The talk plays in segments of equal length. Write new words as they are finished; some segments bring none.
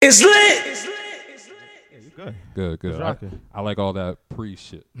It's lit. Yeah, you good. Good. I like all that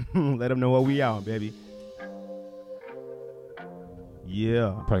pre-shit. Let them know what we out, baby. Yeah.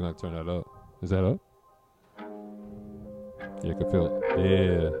 I'm probably going to turn that up. Is that up? Yeah, I can feel it.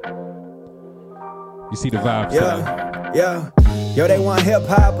 Yeah. You see the vibes today. Yeah. Yo, they want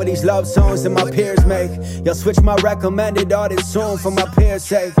hip-hop, but these love songs that my peers make. Yo, switch my recommended artist soon for my peers'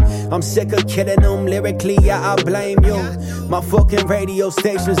 sake. I'm sick of kidding them lyrically, yeah, I blame you. My fucking radio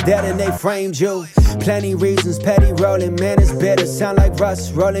station's dead and they framed you. Plenty reasons, petty rolling, man, it's bitter. Sound like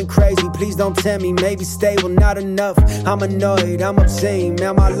Russ, rolling crazy, please don't tempt me. Maybe stable, not enough. I'm annoyed, I'm obscene,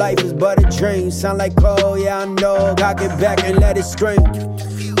 man, my life is but a dream. Sound like cold, yeah, I know. Cock it back and let it scream.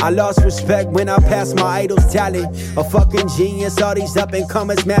 I lost respect when I passed my idol's talent. A fucking genius, all these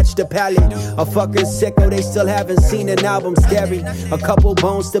up-and-comers match the palette. A fucking sicko, they still haven't seen an album scary. A couple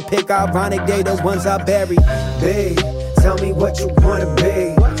bones to pick, ironic, they the ones I bury. Big, tell me what you wanna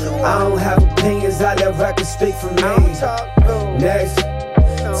be. I don't have opinions, I let records speak for me. Next,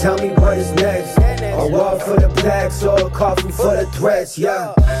 tell me what is next. A wall for the plaques or a coffin for the threats,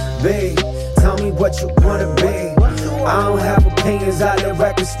 yeah. Big, tell me what you wanna be. I don't have opinions, I let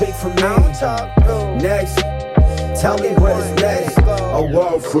records speak for me. Next, tell me what is next. A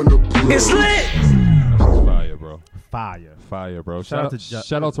wall for the plaques. It's lit. That's fire, bro. Fire, bro.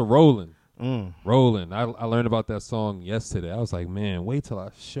 Shout out to Roland. Roland. I learned about that song yesterday. I was like, man, wait till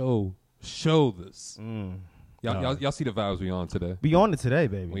I show this. Y'all see the vibes we on today. We on it today,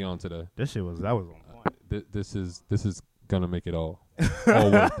 baby. We on today. That was on point. This is gonna make it all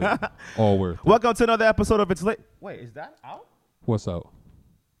worth it. All worth it. Welcome to another episode of It's Lit. Wait, is that out? What's out?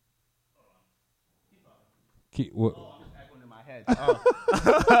 What?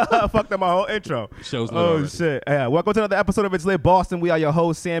 Fucked up my whole intro. Show's lit already. Shit. Yeah, welcome to another episode of It's Lit Boston. We are your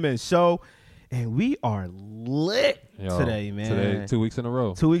host, Sam and Show. And we are lit today, man. Today, 2 weeks in a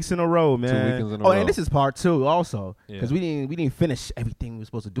row. 2 weeks in a row, man. 2 weekends in a row. And this is part 2 also. Because we didn't finish everything we were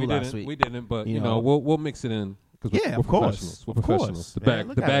supposed to do last week. We didn't, but you know, we'll mix it in. Yeah, of course. We're professionals. The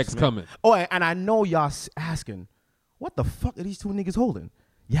bag's coming. Oh, and I know y'all asking, what the fuck are these two niggas holding?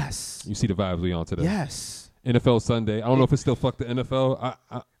 Yes. You see the vibes we on today. Yes. NFL Sunday. I don't know if it's still fuck the NFL.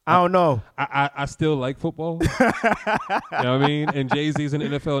 I don't know. I still like football. You know what I mean? And Jay-Z's in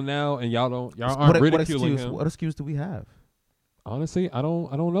the NFL now, and y'all aren't ridiculing him. What excuse do we have? Honestly, I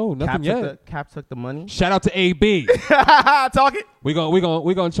don't know. Nothing yet. Cap took the money. Shout out to AB. Talk it. We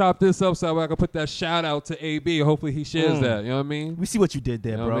gonna chop this up so I can put that shout out to AB. Hopefully he shares that. You know what I mean? We see what you did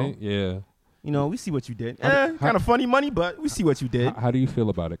there, you know bro. What I mean? Yeah. You know, we see what you did. Kind of funny money, but we see what you did. How do you feel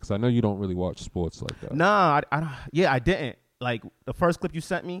about it? Because I know you don't really watch sports like that. Nah, I didn't. Like, the first clip you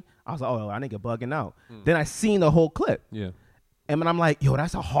sent me, I was like, oh, I nigga bugging out. Then I seen the whole clip. Yeah. And then I'm like, yo,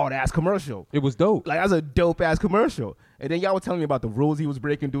 that's a hard-ass commercial. It was dope. Like, that's a dope-ass commercial. And then y'all were telling me about the rules he was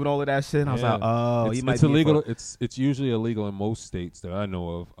breaking, doing all of that shit. And I was like, oh, he might be illegal. It's usually illegal in most states that I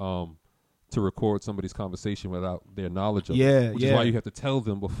know of to record somebody's conversation without their knowledge of it. Which is why you have to tell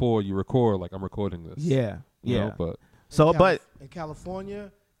them before you record, like, I'm recording this. Yeah. You know, but in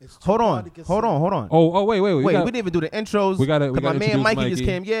California, it's hold on. Oh, wait. We didn't even do the intros. We gotta my man Mikey just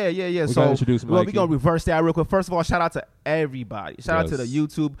came. Yeah. We gotta introduce Mikey. We're gonna reverse that real quick. First of all, shout out to everybody. Shout out to the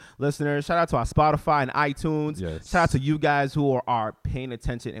YouTube listeners. Shout out to our Spotify and iTunes. Yes. Shout out to you guys who are paying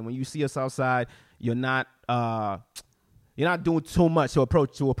attention. And when you see us outside, you're not doing too much to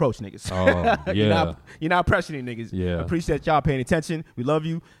approach niggas. Oh, yeah. You're not pressuring niggas. Yeah. Appreciate y'all paying attention. We love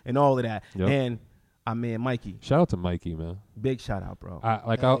you and all of that. Yep. And our man Mikey. Shout out to Mikey, man. Big shout out, bro.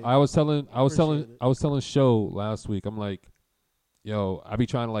 I was telling Show last week. I'm like, yo, I be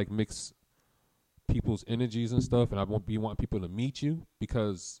trying to like mix people's energies and stuff, and I want people to meet you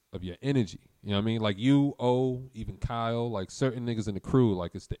because of your energy. You know what I mean? Like you, even Kyle, like certain niggas in the crew,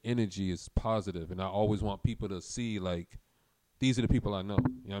 like it's the energy is positive, and I always want people to see like these are the people I know.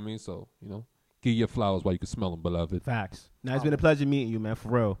 You know what I mean? So give your flowers while you can smell them, beloved. Facts. Now it's been a pleasure meeting you, man, for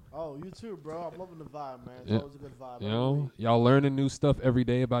real. Oh, you too, bro. I'm loving the vibe, man. It's always a good vibe. You know, y'all learning new stuff every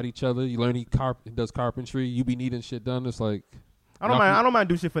day about each other. You learn he does carpentry. You be needing shit done. It's like I don't mind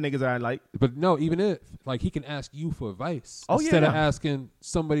do shit for niggas that I like. But no, even if like he can ask you for advice instead of asking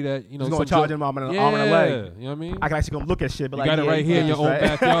somebody that he's gonna charge him arm and a leg. You know what I mean? I can actually come look at shit. But you got it right here in your own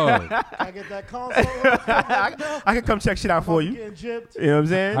backyard. Can I get that console? I can come check shit out for you. You know what I'm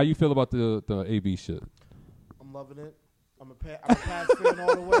saying? How you feel about the AB shit? I'm loving it. I'm a Pats fan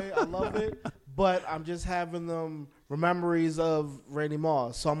all the way. I love it. But I'm just having them memories of Randy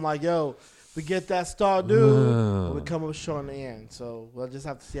Moss. So I'm like, yo, we get that star dude, but we come up short in the end. So we'll just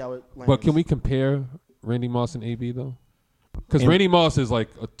have to see how it lands. But can we compare Randy Moss and AB though? Because Randy Moss is like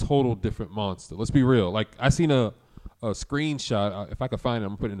a total different monster. Let's be real. Like I seen a screenshot. If I could find it,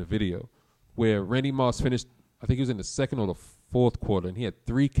 I'm putting in the video where Randy Moss finished. I think he was in the second or the fourth quarter, and he had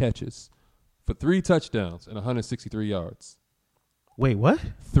 3 catches for 3 touchdowns and 163 yards. Wait, what?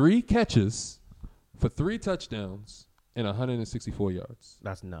 3 catches for 3 touchdowns and 164 yards.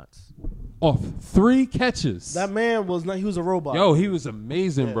 That's nuts. Off 3 catches. That man was not. He was a robot. Yo, he was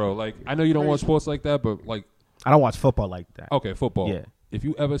amazing, bro. Like, I know you don't watch sports like that, but like, I don't watch football like that. okay, football. Yeah. If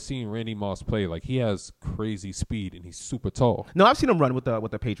you ever seen Randy Moss play, like, he has crazy speed and he's super tall. No, I've seen him run with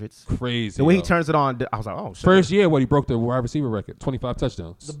the Patriots. Crazy. The way he yo. turns it on, I was like, oh shit. First year, he broke the wide receiver record, 25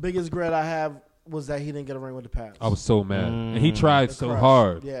 touchdowns. The biggest regret I have was that he didn't get a ring with the Pats. I was so mad. And he tried The so crush.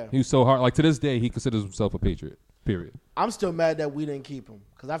 hard. Yeah. He was so hard. Like, to this day, he considers himself a Patriot, period. I'm still mad that we didn't keep him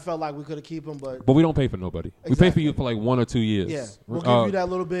because I felt like we could have keep him, but But we don't pay for nobody. We pay for you for like 1 or 2 years. yeah, we'll give you that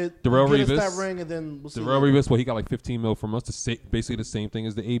little bit. Darrell Get us Revis. that ring, and then we'll see. Darrell later. Revis, well, he got like 15 mil from us. Basically the same thing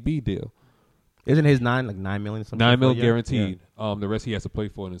as the AB deal. Isn't his 9 million? Something 9 mil for a year? guaranteed. The rest he has to play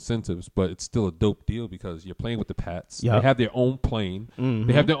for in incentives, but it's still a dope deal because you're playing with the Pats. Yep. They have their own plane.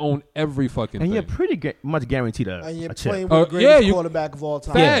 They have their own every fucking And thing. you're pretty much guaranteed a And you're a chip. playing with the greatest quarterback of all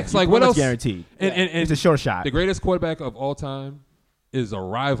time. Facts. you're Like, pretty what much else? Guaranteed. And It's a sure shot. the greatest quarterback of all time is a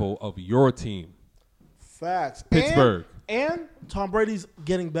rival of your team. Facts. Pittsburgh. And Tom Brady's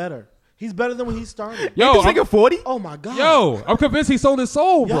getting better. He's better than when he started. Yo, This nigga 40? Oh my God. Yo, I'm convinced he sold his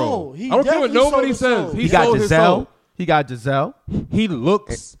soul, bro. Yo, he I don't care what definitely nobody sold his says. soul. He He got sold his Giselle. soul. He got Giselle. He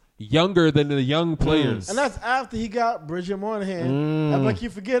looks younger than the young players. And that's after he got Bridget Moynihan. I'm like, you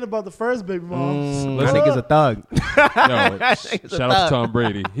forget about the first baby mom. This nigga's a thug. Yo, shout out to Tom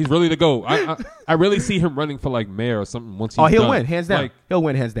Brady. He's really the GOAT. I really see him running for like mayor or something once he's He'll done. win, hands down. Like, He'll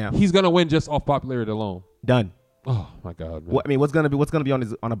win, hands down. he's gonna win just off popularity alone. Done. Oh my God, man. What, I mean, what's gonna be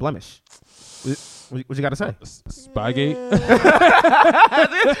on a blemish? What you got to say? Spygate?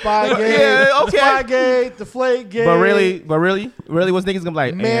 Spygate. Yeah, okay. Spygate, Deflategate. But really, what's niggas gonna be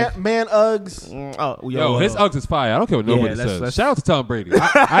like? Man Uggs. Yo, his Uggs is fire. I don't care what nobody let's- says. let's- Shout out to Tom Brady.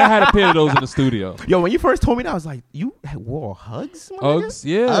 I had a pair of those in the studio. Yo, when you first told me that, I was like, you wore Hugs? my nigga? Uggs,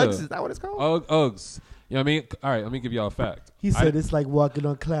 yeah. Uggs, is that what it's called? Uggs. You know what I mean? All right, let me give y'all a fact. He said it's like walking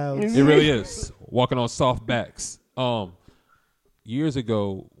on clouds. It really is. Walking on soft backs. Years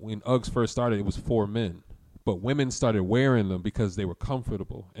ago, when Uggs first started, it was for men. But women started wearing them because they were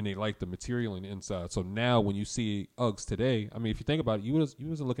comfortable and they liked the material on the inside. So now when you see Uggs today, I mean, if you think about it, you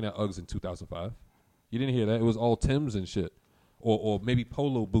wasn't looking at Uggs in 2005. You didn't hear that. It was all Timbs and shit. Or maybe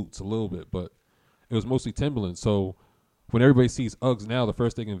polo boots a little bit, but it was mostly Timberland. So when everybody sees Uggs now, the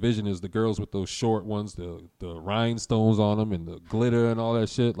first thing envision is the girls with those short ones, the rhinestones on them and the glitter and all that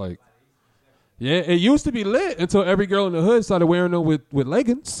shit. Like, yeah, it used to be lit until every girl in the hood started wearing them with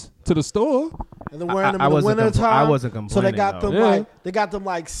leggings to the store. And they're wearing them I in the wasn't winter time. I wasn't So they complaining, got them though. Yeah. they got them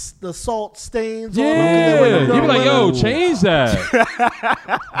like the salt stains on them. Yeah, And you be like, yo, Ooh. change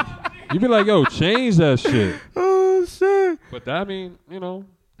that. You be like, yo, change that shit. Oh shit! But that, I mean, you know,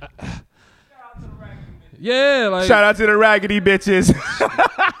 yeah, like Shout out to the raggedy bitches.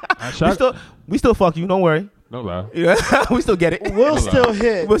 we still fuck you. Don't worry. no lie. Yeah, we still get it. We'll still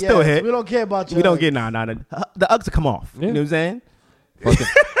hit. We'll still hit. We don't care about you. We don't get nah. The Uggs will come off. Yeah. You know what I'm saying? Fuck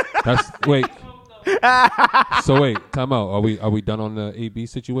it. Wait. So wait, time out. Are we done on the AB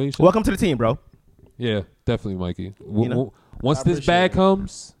situation? Welcome to the team, bro. Yeah, definitely, Mikey. You know? Once I this appreciate bag it.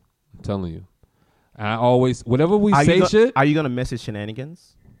 comes, I'm telling you, I always whenever we Are say you shit, Are you gonna miss his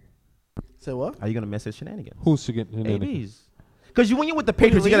shenanigans? Say what? Are you gonna miss his shenanigans? who's should get ABs? Because when you're with the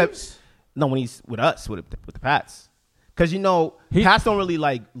Patriots, you gotta. No, when he's with us, with the Pats. Because Pats don't really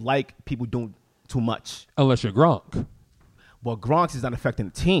like people doing too much. unless you're Gronk. Well, Gronk is not affecting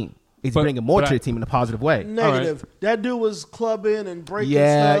the team. He's But- bringing more but to I- the team in a positive way. Negative. That dude was clubbing and breaking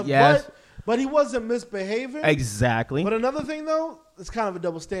Yeah, stuff. yes. But he wasn't misbehaving. Exactly. But another thing, though, it's kind of a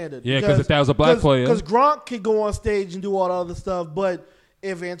double standard. Yeah, 'cause if that was a black player- Because Gronk could go on stage and do all the other stuff, but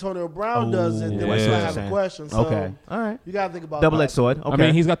if Antonio Brown does it, then we yeah. still have a question. So Okay. All right. you got to think about Double-edged that. sword. Okay. I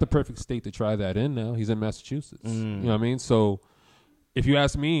mean, he's got the perfect state to try that in now. He's in Massachusetts. You know what I mean? So if you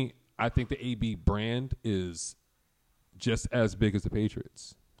ask me, I think the AB brand is just as big as the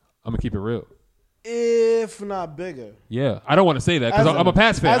Patriots. I'm going to keep it real. If not bigger. Yeah. I don't want to say that because As I'm a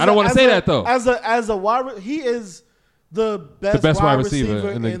Pats fan. as I don't want to as say a- that, though. As a wide, he is the best wide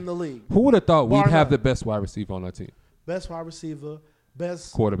receiver in the league. Who would have thought we'd Bar have none. the best wide receiver on our team? Best wide receiver,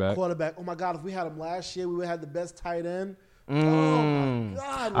 best Quarterback. Oh my God! If we had him last year, we would have had the best tight end. Oh my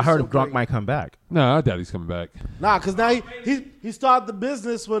God! I heard so Gronk great. might come back. No, I doubt he's coming back. Nah, because now he started the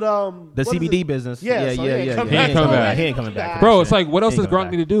business with The what is CBD it? business. Yeah, so he ain't coming He ain't coming back. He ain't coming back. Bro, it's like, what else He does ain't coming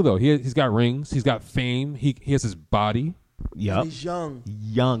Gronk need to do, though? He's got rings. He's got fame. He has his body. Yup. He's young.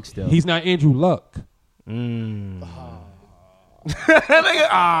 Young still. He's not Andrew Luck. Nigga,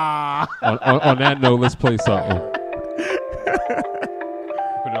 ah. On that note, let's play something. Put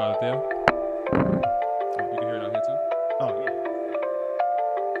it out there. You can hear it out here too. Oh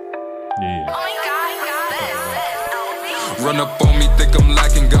yeah. Yeah. Run up on me, think I'm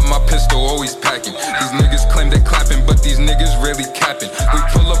lacking, got my pistol always packing. These niggas claim they clapping, but these niggas really capping. We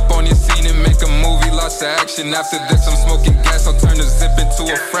pull up on your scene and make a movie, lots of action. After this, I'm smoking gas, I'll turn the zip into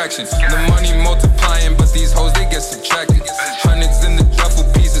a fraction. The money multiplying, but these hoes, they get subtracted. Hundreds in the duffel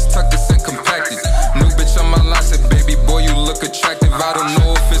pieces, tucked this and compacted. New bitch on my line said, baby boy, you look attractive. I don't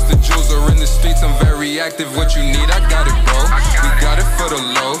know if it's the jewels or in the streets, I'm very active. What you need, I got it, bro. We got it for the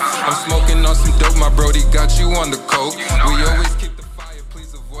low. I'm smoking on some dope, my brody got you on the coke. We always keep the fire,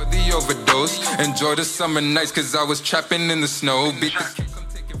 please avoid the overdose. Enjoy the summer nights, cause I was trapping in the snow. Beat the kicks, I'm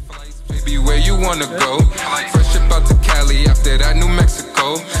taking flights, baby, where you wanna go? Fresh up out to Cali, after that New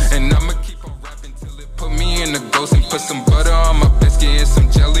Mexico. And I'ma keep on rapping till it put me in the ghost. And put some butter on my biscuit and some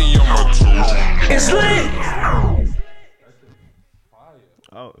jelly on my toast. It's lit.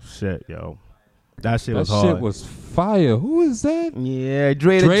 Oh shit, yo. That shit That was hard. shit was fire. Who is that? Yeah,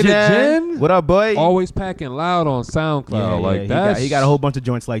 Dre the Dre the Gen. Gen? What up, boy? Always packing loud on SoundCloud. Like that. He got a whole bunch of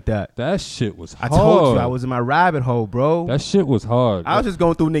joints like that. That shit was I hard. told you I was in my rabbit hole, bro. That shit was hard. I was just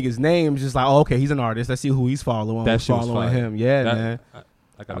going through niggas' names, just like, oh, okay, he's an artist. Let's see who he's following. That Who's shit was following fire. him. Yeah, That- man.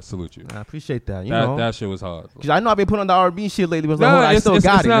 I gotta salute you. I appreciate that. You know, That shit was hard. because I know I've been putting on the R&B shit lately. But I was like, No, hold on, I still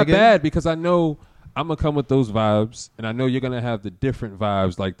got it's it, not nigga. bad because I know I'm gonna come with those vibes, and I know you're gonna have the different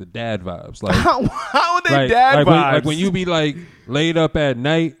vibes, like the dad vibes. Like How are they dad like vibes? when you be like laid up at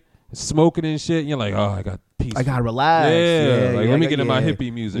night, smoking and shit, and you're like, oh, I got peace. I gotta relax. Yeah, like, let me get in my yeah.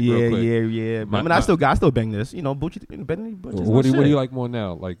 hippie music Yeah, real quick. yeah. My- I mean, I still bang this. You know, Butchie. What do you like more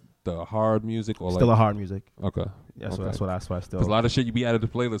now? Like the hard music or Still like a hard music. Okay. That's okay. what I still. Because a lot of shit you be out of the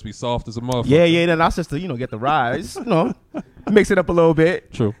playlist be soft as a motherfucker. Yeah. Then that's just to get the rise. Mix it up a little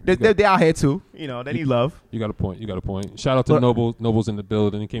bit. True. They out here too. They need love. You got a point. Shout out to Noble. Noble's in the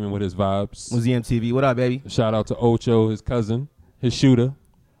building. He came in with his vibes. Was MTV? What up, baby? Shout out to Ocho, his cousin, his shooter.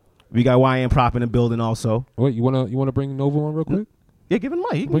 We got YN Prop in the building also. Wait, you wanna bring Noble on real quick? Yeah, give him the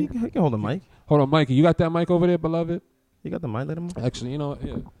mic. He can hold the mic. Hold on, Mikey. You got that mic over there, beloved? You got the mic. Let him. Actually, yeah.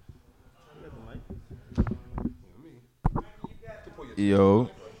 Yo.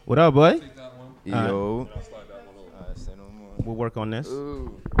 What up, boy? Yo. We'll work on this.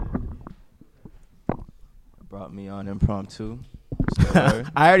 Brought me on impromptu. I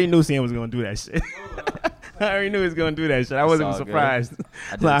already knew Sam was gonna do that shit. I already knew he was gonna do that shit. I wasn't all surprised.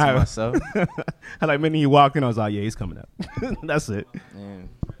 I did it to myself. I like when he walked in, I was like, yeah, he's coming up. That's it. Man.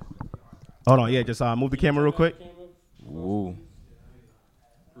 Hold on, yeah, just move the camera real quick. Ooh.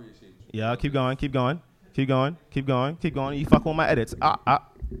 Yeah, keep going. You fuck on my edits.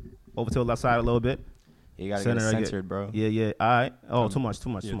 Over to the left side a little bit. You gotta get it centered, bro. Yeah. All right. Oh, too much. Too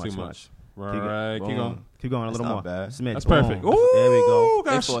much. Right. Keep Boom. going. Keep going a That's little not more. bad. Smidge. That's Boom. perfect. Ooh, There we go.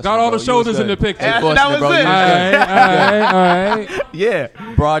 Got all the shoulders in the picture. That was bro. it. All right. Yeah.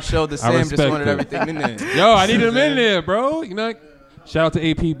 Broad shoulder, the same. Just respect wanted it. everything in there. Yo, I need him in there, bro. Shout out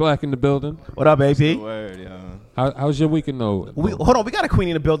to AP Black in the building. What up, AP? Word, yo. How's your weekend though? Hold on, we got a queen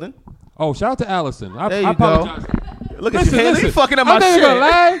in the building. Oh, shout out to Allison. There you I apologize. Look at you. He fucking up I'm my not even shit. gonna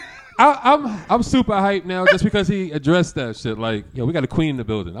lie. I'm super hyped now just because he addressed that shit. Like, yo, we got a queen in the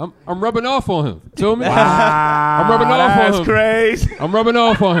building. I'm rubbing off on him. Feel me? I'm rubbing off on him. That's crazy. I'm rubbing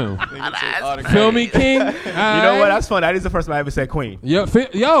off on him. Feel me, King? You know what? That's funny. That is the first time I ever said queen. Yo, look,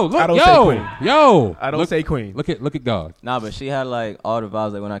 I don't say queen. I don't say queen. Look at God. Nah, but she had like all the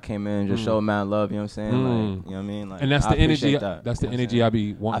vibes like when I came in, just showed mad love. You know what I'm saying? Like, you know what I mean? Like, And that's I the energy. appreciate that, That's the you know what I'm energy saying? I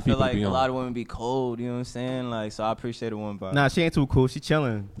be wanting I feel people like to be a on. lot of women be cold. You know what I'm saying? Like, so I appreciate a woman, but Nah, she ain't too cool. She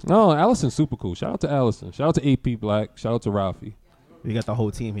chilling. No, Allison's super cool. Shout out to Allison. Shout out to AP Black. Shout out to Ralphie. We got the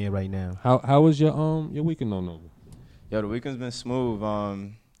whole team here right now. How was your weekend on Noble? yo, the weekend's been smooth.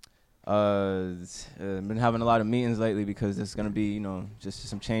 Been having a lot of meetings lately because there's gonna be, just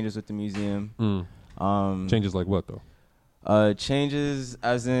some changes with the museum. Changes like what though? Changes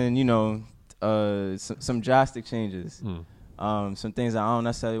as in, some drastic changes. Some things that I don't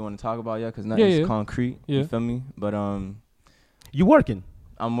necessarily want to talk about yet because nothing's concrete. Yeah. You feel me? But You working?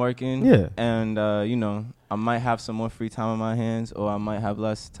 I'm working. Yeah. And I might have some more free time on my hands, or I might have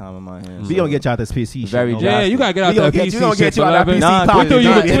less time on my hands. We gonna get you out this PC. Very shit. Yeah, you gotta get out We gonna that get PC you gonna shit, get you out that beloved. PC. Nah, pocket. We threw you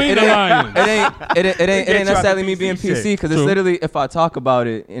Nah, between the lines. It ain't you out necessarily the me being PC shit. PC because it's True. literally if I talk about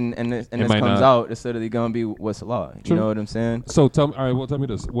it and this might comes not. out, it's literally gonna be what's law. True. You know what I'm saying? So tell me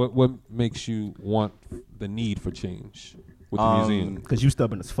this. What makes you want the need for change with the museum? Cause you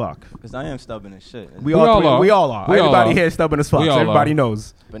stubborn as fuck. Because I am stubborn as shit. We all all are. We all are. We all Everybody are. here is stubborn as fuck. We So all everybody are.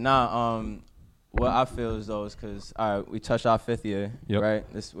 knows. But nah, what I feel is though is because all right, we touched our 5th year, right?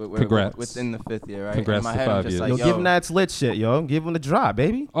 Congrats. We're within the 5th year, right? Congrats in my to head, 5 I'm just years. like, Yo, give him that slit shit, yo. Give him the drop,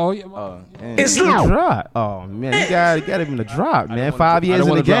 baby. Oh yeah. It's the drop. Oh man, you gotta give him the drop, man. 5 years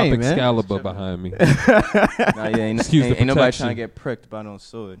in the game, man. Excalibur behind me. Nah, yeah, ain't nobody trying to get pricked by no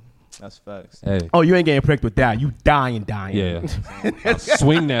sword. That's facts. Hey. Oh, you ain't getting pricked with that. You dying. Yeah. I'll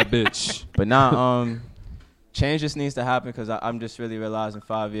swing that bitch. But now, change just needs to happen because I'm just really realizing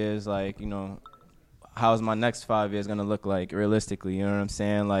 5 years, like, you know, how's my next 5 years gonna look like realistically? You know what I'm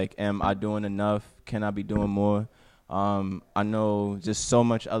saying? Like, am I doing enough? Can I be doing more? I know just so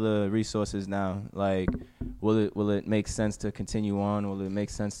much other resources now. Like, will it make sense to continue on? Will it make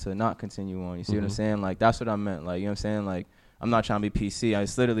sense to not continue on? You see what I'm saying? Like, that's what I meant. Like, you know what I'm saying? Like, I'm not trying to be PC.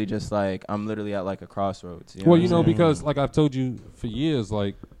 It's literally just like I'm literally at like a crossroads. You know because like I've told you for years,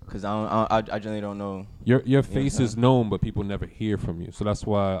 like, because I generally don't know. Your face is known, but people never hear from you. So that's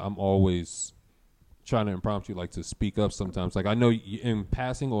why I'm always trying to impromptu, like, to speak up sometimes. Like, I know in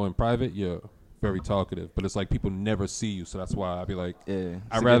passing or in private, you're very talkative, but it's like people never see you. So that's why I'd be like,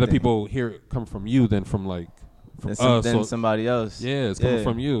 I'd rather people hear it come from you than from like from us than somebody else. Yeah, it's coming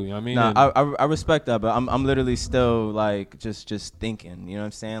from you. You know what I mean? Nah, I respect that, but I'm literally still like just thinking. You know what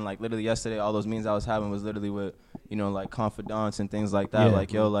I'm saying? Like literally yesterday, all those meetings I was having was literally with, you know, like confidants and things like that.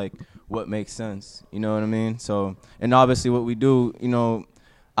 Like, yo, like what makes sense? You know what I mean? So, and obviously what we do, you know,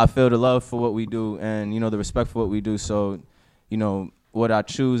 I feel the love for what we do and, you know, the respect for what we do. So, you know, what I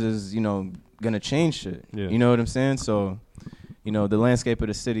choose is, you know, gonna change shit. You know what I'm saying? So, you know, the landscape of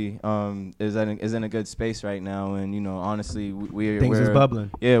the city is in a good space right now, and, you know, honestly, we're is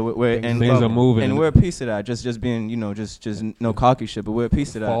bubbling. Yeah, we're things are moving, and we're a piece of that. Just being, you know, just no cocky shit, but we're a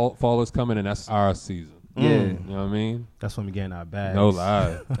piece of that. Fall is coming, and that's our season. Yeah, you know what I mean. That's when we getting our bags. No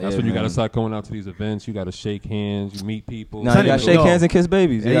lie. That's when you got to start going out to these events. You got to shake hands. You meet people. No, you got to shake hands and kiss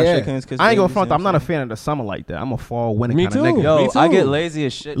babies. You got to shake hands, kiss babies. I ain't gonna front. I'm not a fan of the summer like that. I'm a fall winter kind of nigga. Yo, I get lazy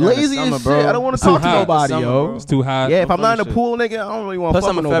as shit. Lazy as shit. I don't want to talk to nobody, yo. It's too hot. Yeah, if I'm not in the pool, nigga, I don't really want to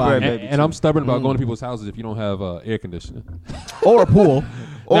fuck with nobody. And I'm stubborn about going to people's houses if you don't have air conditioning or a pool.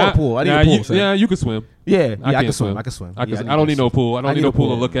 I need a pool. Yeah, you can swim. Yeah, I can swim. I don't need no pool. I don't need no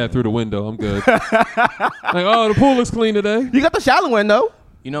pool to look at through the window. I'm good. Like, oh, the pool looks clean today. You got the shower window.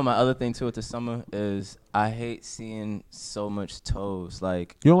 You know, my other thing too with the summer is I hate seeing so much toes.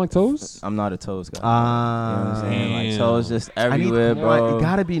 Like, you don't like toes? I'm not a toes guy. You know what I'm saying? Like, toes just everywhere, bro. It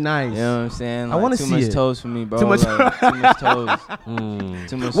gotta be nice. You know what I'm saying? Like, I want to see too much toes for me, bro. Too much toes.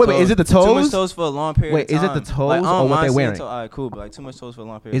 Too much toes. Wait, is it the toes? Too much toes for a long period of time. Wait, is it the toes or what they're wearing? All right, cool, but like too much toes for a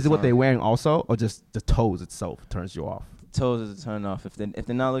long period of time. Is it what they're wearing also, or just the toes itself turns you off? Toes is a turn off if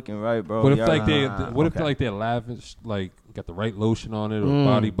they're not looking right, bro. What if like they're lavish, like got the right lotion on it or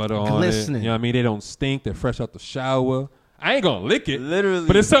body butter on it? You know what I mean? They don't stink. They're fresh out the shower. I ain't gonna lick it, literally,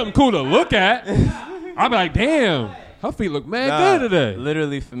 but it's something cool to look at. I'll be like, damn, her feet look good today.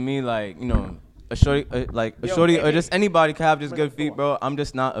 Literally, for me, like, you know, a shorty, or just anybody can have just good feet, bro. I'm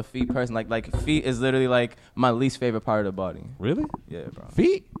just not a feet person. Like feet is literally like my least favorite part of the body. Really? Yeah, bro.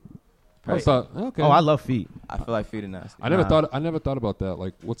 Feet? Right. Okay. Oh, I love feet. I feel like feet are nasty. I never thought about that.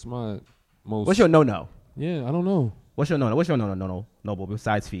 Like, what's my most? What's your no? Yeah, I don't know. What's your no? No,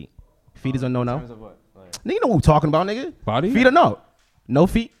 besides feet. Feet is a no. In terms of what? Like, nigga, you know what we're talking about, nigga? Body? Feet or no? No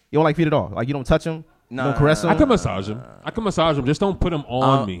feet? You don't like feet at all? Like, you don't touch them? Nah, don't caress them? I can massage them. Just don't put them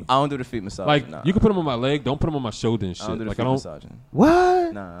on me. I don't do the feet massage. Like, you can put them on my leg. Don't put them on my shoulder and shit. I don't do the like, feet massaging.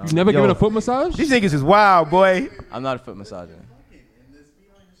 What? Nah. You've never given a foot massage? These niggas is wild, boy. I'm not a foot massager.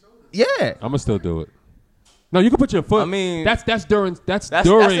 Yeah. I'm gonna still do it. No, you can put your foot. I mean, that's during. That's if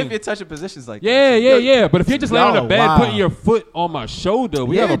you're touching positions like that. Yeah. But if you're just laying on the bed, putting your foot on my shoulder,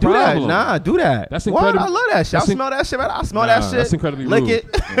 we have a problem. Nah, do that. That's incredible. I love that shit. I smell that shit. I smell that shit. That's incredibly Lick rude.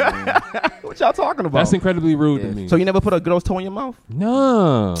 it. What y'all talking about? That's incredibly rude to me. So you never put a girl's toe in your mouth?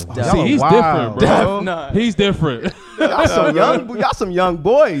 No. See, he's different, bro. Nah. He's different. Y'all some young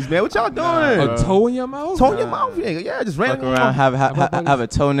boys, man. What y'all doing? A toe in your mouth? Toe in your mouth? Yeah, just fuck around. Have a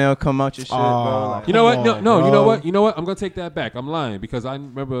toenail come out your shit, bro. Like, you know what? No. You know what? I'm gonna take that back. I'm lying because I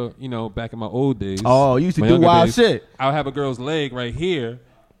remember, back in my old days. Oh, you used to do wild shit. I would have a girl's leg right here,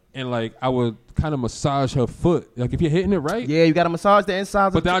 and like I would kind of massage her foot. Like if you're hitting it right. Yeah, you got to massage the inside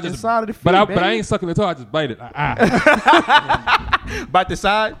of the feet. But I ain't sucking the toe. I just bite it. Bite the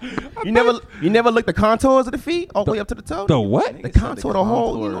side. You never look the contours of the feet all the way up to the toe. The what? The contour, the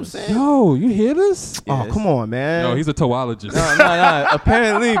whole. You know what I'm saying? Yo, you hear this? Oh, come on, man. Yo, he's a toeologist. No.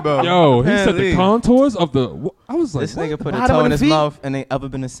 Apparently, bro. Yo, he said the contours of the. I was like, this nigga put a toe in his mouth and ain't ever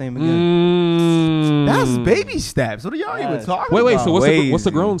been the same again. That's baby steps. What are y'all even talking about? Wait. So what's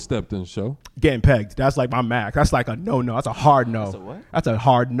the grown step then, show? Getting pegged. That's like my max. That's like a no. That's a hard no. That's a what? That's a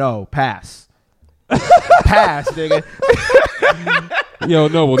hard no. Pass. Pass, nigga. Yo,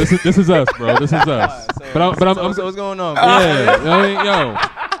 Noble, this is us, bro. This is us. Right, but I'm so what's going on? yeah.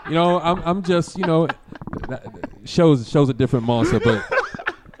 I mean, I'm just shows a different monster, but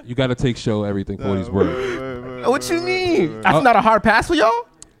you got to take show everything for what he's worth. What you mean? That's not a hard pass for y'all?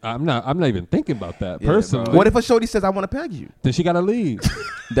 I'm not even thinking about that Yeah, personally. bro. What if a shorty says I want to peg you? Then she gotta leave.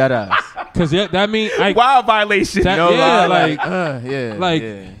 That ass. Cause that mean Wild violation. that, No, yeah, like,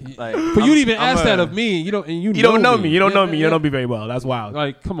 like like, for you to even ask that of me, you don't know me. You don't know me. You don't know me very well. That's wild.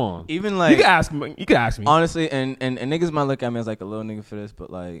 Like, come on. even You like can ask me. You can ask me. honestly, and niggas might look at me as like a little nigga for this, but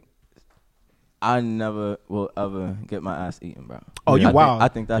like, I never will ever get my ass eaten, bro. Oh, you I wild. Think,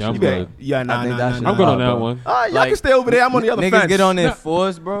 I think that Yeah, I'm should good. be. Yeah, nah, I think nah, that nah, shit nah. I'm good on bro. that one. All right, y'all Like, can stay over there. I'm on the other Niggas fence. get on their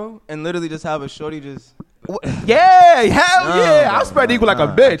fours, bro, and literally just have a shorty just. Yeah, hell Nah, yeah. bro, I'll spread equal like a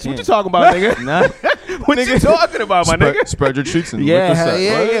nah, I bitch. What can't. you talking about, nigga? Nah. What you talking about, my nigga? Spread your cheeks and Yeah, hell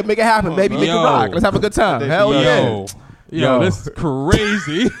yeah. Make it happen, baby. Make it Yo. rock. Let's have a good time. Hell yeah. Yo, this is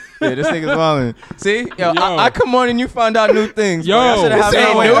crazy. Yeah, this nigga's wildin'. See, yo, Yo. I come on and you find out new things. Yo, bro. Y'all should have had this me ain't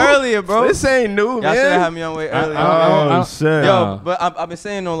on way new. earlier, bro. This ain't new, Y'all should have man. had me on way earlier. Oh, shit. Yo, but I've been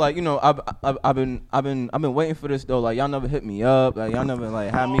saying though, like, you know, I've been waiting for this though. Like, y'all never hit me up. Like, y'all never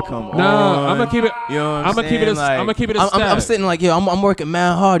like had me come on. Nah, I'm gonna keep it. You know what I'm gonna keep it. saying? Like, I'm gonna keep it. I'm sitting like, yo, I'm working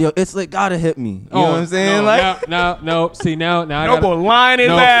mad hard, yo. It's like gotta hit me. You know what I'm saying? No, Like, no. See now, I Noble gotta, lying his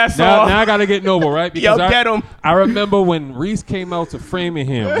no, ass now, off. now I gotta get Noble right because Yo, get him. I remember when Reese came out to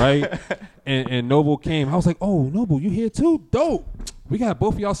Framingham, right, and Noble came. I was like, oh, Noble, you here too? Dope. We got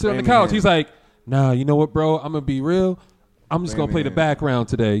both of y'all sit on the couch. Framingham. He's like, nah, you know what, bro? I'm gonna be real. I'm just gonna play the Framingham. background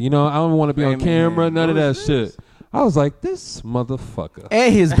today. You know, I don't want to be on Framingham. camera, none of What that is this? shit. I was like, this motherfucker.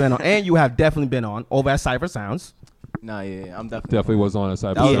 And he's been on. And you have definitely been on over at Cypher Sounds. nah, yeah, I'm definitely. Definitely was on a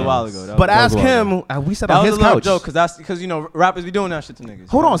side. That was Yeah. a while ago. That But was, ask was him. We sat that on was his a little couch. joke because you know rappers be doing that shit to niggas.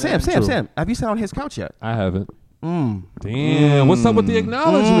 Hold You know on, what I'm saying? Sam. Have you sat on his couch yet? I haven't. Mm. Damn, what's up with the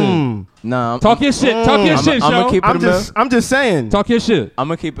acknowledgement? Nah, Talk your shit. Talk your shit, I'ma show. keep it a mill. I'm just saying. Talk your shit. I'm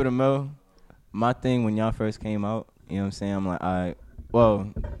gonna keep it a mill. My thing when y'all first came out, you know what I'm saying? I'm like, all right.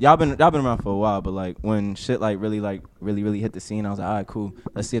 Well, y'all been around for a while, but like when shit like really hit the scene, I was like, all right, cool.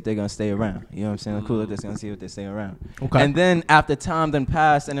 Let's see if they're gonna stay around. You know what I'm saying? Cool. Let's see if they stay around. Okay. And then after time then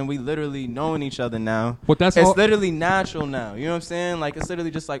passed, and then we literally knowing each other now. But that's it's all- literally natural now. You know what I'm saying? Like it's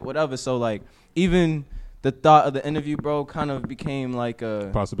literally just like whatever. So like even the thought of the interview, bro, kind of became like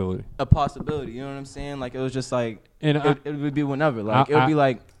a Possibility. possibility. You know what I'm saying? Like it was just like And it would be whenever. Like it I- would be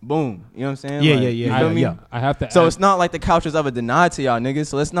like boom. You know what I'm saying? Yeah, Like, yeah, you yeah, feel yeah, me? yeah. I have to. So add- it's not like the couch was ever denied to y'all niggas.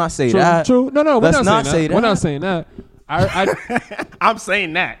 So let's not say true, that. true. No, we're Let's not not saying say that. We're that. not saying that. I I'm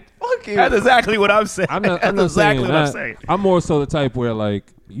saying that. Fuck you. That's exactly what I'm saying. I'm not. I'm That's not exactly saying what I'm that. saying. I'm more so the type where like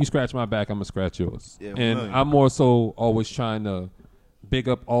you scratch my back, I'm gonna scratch yours. Yeah, and million. I'm more so always trying to big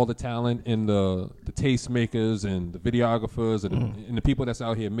up all the talent and the tastemakers and the videographers and the people that's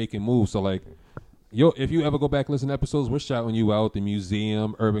out here making moves. So like, if you ever go back and listen to episodes, we're shouting you out. The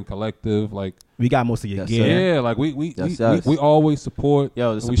museum, Urban Collective, like We got most of your Yes, gear. yeah, like we Yes. always support.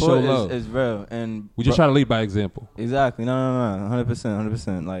 Yo, the and we show support love. is real, and We just try to lead by example. exactly. No,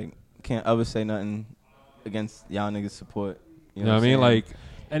 100%. Like can't ever say nothing against y'all niggas support. You know what I mean? saying? Like,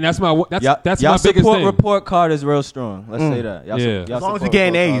 and that's my that's y'all my biggest support thing. report card is real strong. Let's say that. Y'all Yeah. y'all As long as support you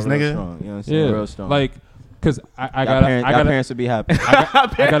getting report A's, card real nigga. strong. You know what I'm saying? Yeah, Real strong. like, cause I y'all gotta parents would be happy.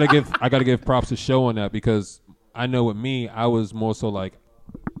 I gotta give props to show on that because I know with me, I was more so like,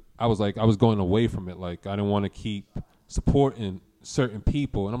 I was going away from it. Like I didn't want to keep supporting certain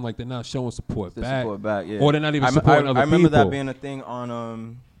people, and I'm like, they're not showing support The back, support back, yeah. or they're not even supporting other I remember people. that being a thing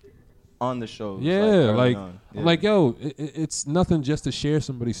on the show. Yeah, early like on. I'm like, yo, it's nothing just to share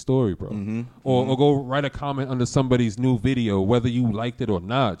somebody's story, bro, or go write a comment under somebody's new video, whether you liked it or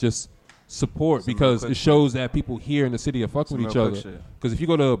not. Just support Some because real it quick shows that people here in the city are fucking Some with each real other. quick shit. Because if you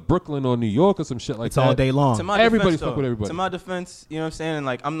go to Brooklyn or New York or some shit like It's that, all day long. To my Everybody defense, fuck with though, everybody. To my defense, you know what I'm saying?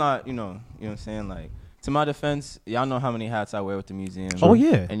 Like, I'm not, you know what I'm saying? Like, to my defense, y'all know how many hats I wear with the museum. Oh,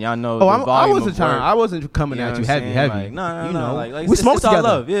 yeah. And y'all know Oh, the I volume wasn't of trying. work. I wasn't coming You know at you what I'm heavy, saying? heavy. Like, no, you no, know, like, we it's smoke all together.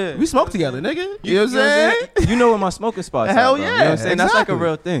 love, yeah. We smoke together, nigga. You know what I'm You know saying? You know where my smoking spots Hell at, bro. yeah, You know what I'm saying? That's like a exactly.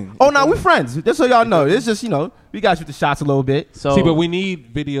 real thing. Oh no, we friends. Just so y'all know, it's just we got you with the shots a little bit. So, See, but we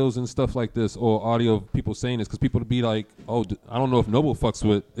need videos and stuff like this or audio of people saying this because people to be like, oh, I don't know if Noble fucks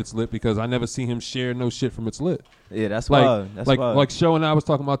with It's Lit because I never see him share no shit from It's Lit. yeah, that's Like, wild. That's like, wild. like Show and I was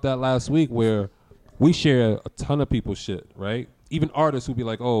talking about that last week where we share a ton of people's shit, right? Even artists who be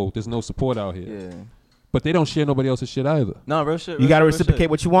like, oh, there's no support out here. yeah. But they don't share nobody else's shit either. No, real shit. You gotta real shit. reciprocate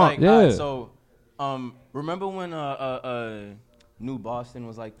what you want. Like, Yeah. alright, so, remember when New Boston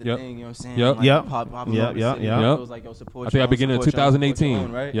was like the Yep. thing, you know what I'm saying? Yep. Like, Yep. popping Yep, over the yep, city. yep. It was like, yo, support I think I your own, began in support your own, 2018.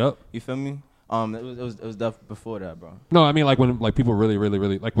 support your own, right? Yep. You feel me? It was before that, bro. No, I mean like when like people really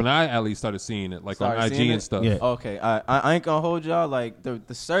like when I at least started seeing it like on IG and stuff. Yeah. Okay, I ain't gonna hold y'all. Like the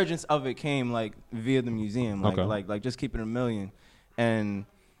surgence of it came like via the museum. Like like just keep it a million, and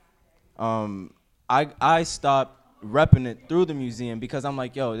I stopped repping it through the museum because I'm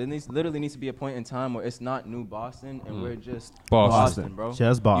like, yo, there literally needs to be a point in time where it's not New Boston and we're just Boston, bro.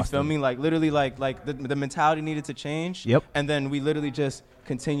 Just Boston. You feel me? Like literally, like the mentality needed to change. Yep. And then we literally just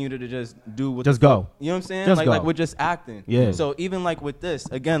continue to just do what. Just go. You know what I'm saying? Just like go. we're just acting. Yeah. So even like with this,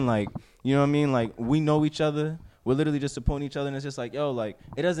 again, like you know what I mean? Like we know each other. We're literally just supporting each other, and it's just like, yo, like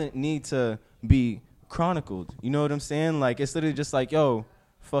it doesn't need to be chronicled. You know what I'm saying? Like it's literally just like, yo,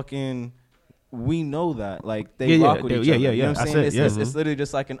 fucking. We know that, like they rock with each other. You know what I'm saying? It's literally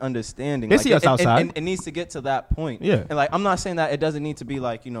just like an understanding. They like, see us outside. And it needs to get to that point. Yeah. And like I'm not saying that it doesn't need to be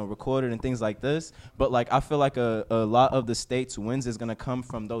like recorded and things like this, but like I feel like a lot of the state's wins is gonna come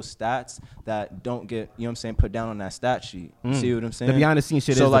from those stats that don't get put down on that stat sheet. See what I'm saying? The behind the scenes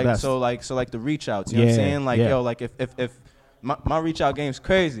shit so is like, the best. So like the reach outs. You know what I'm saying? Like yo, like if my reach out game's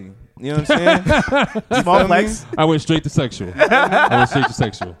crazy. You know what I'm saying? Small flex. I went straight to sexual.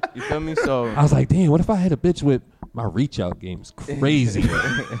 You feel me? So I was like, damn, what if I had a bitch with my reach out game's crazy?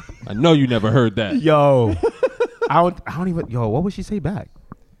 I know you never heard that. Yo, I don't even. Yo, what would she say back?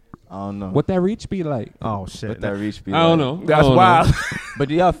 I don't know. What that reach be like? Oh shit. What that reach be I don't know. That's wild. But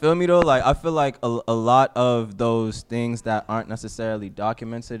do y'all feel me though? Like I feel like a lot of those things that aren't necessarily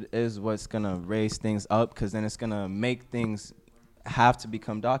documented is what's gonna raise things up, because then it's gonna make things have to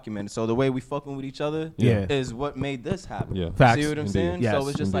become documented. So the way we fucking with each other is what made this happen. Yeah. Facts. See what I'm saying? Yes, so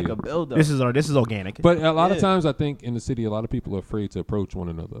it's just like a build up. This is organic. But a lot of times I think in the city, a lot of people are afraid to approach one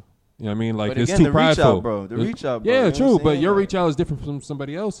another. You know what I mean? Like but it's again, too the reach prideful. out, bro. The reach out, bro. Yeah, You know what true. I'm But saying? your Like- reach out is different from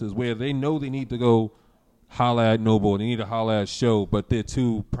somebody else's, where they know they need to go holler at Noble, they need to holler at Show, but they're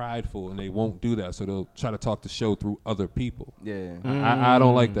too prideful and they won't do that. So they'll try to talk to Show through other people. Yeah. I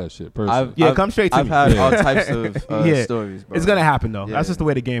don't like that shit personally. come straight to I've me. had all types of stories, bro. It's gonna happen though. Yeah. That's just the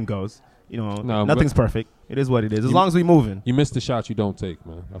way the game goes. You know, No, nothing's but- perfect. It is what it is. As long as we moving. You miss the shots you don't take,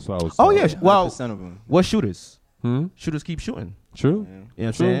 man. That's what I was Oh saying. yeah. Well, 100% of them. what shooters? Hmm? Shooters keep shooting. True. You know what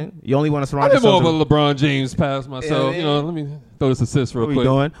I'm True. saying? You only want to I surround did more yourself. of a LeBron James pass myself. Yeah. You know, let me throw this assist real What we quick.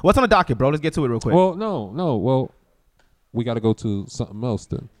 doing? What's on the docket, bro? Let's get to it real quick. Well, no. Well, we got to go to something else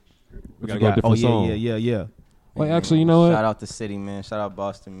then. We got to go a different song. Yeah. Like, actually, you know what? Shout out the city, man. Shout out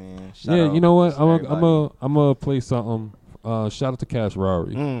Boston, man. Shout Yeah, out you know what? everybody. I'm gonna play something. Shout out to Cash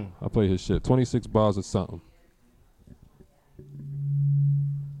Rari. I play his shit. 26 bars or something.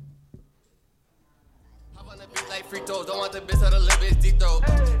 Like free throws, don't want the bitch of the lip, it's deep throat.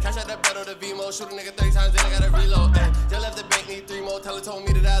 Cash out the battle, the V-Mo, shoot a nigga 30 times, then I gotta reload. Just left the bank, need 3 more, teller told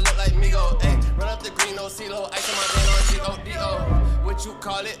me that I look like Migo. Run up the green, no CeeLo, ice on my vein on G-O-D-O. What you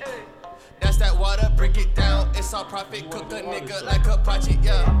call it? That's that water, break it down. It's all profit, cook a nigga like a project,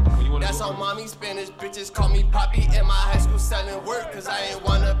 yeah. That's on mommy Spanish, bitches call me Poppy. In my high school selling work, cause I ain't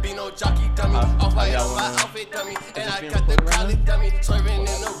wanna be no jockey dummy. Off white on my outfit dummy, and I got the college dummy. Swerving in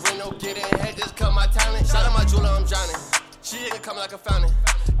the window, getting head, just cut my talent. Shout out my jeweler, I'm drowning. She didn't come like a fountain.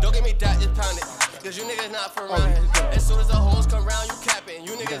 Don't give me that, just pound it. Cause you niggas not for around here. As soon as the hoes come round, you capping.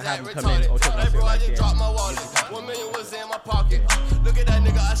 You niggas act retarded. Like bro, I just dropped my wallet. 1 million was in my pocket. Look at that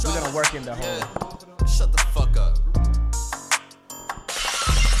nigga, I shot. We're gonna work in the hole. Shut the fuck up.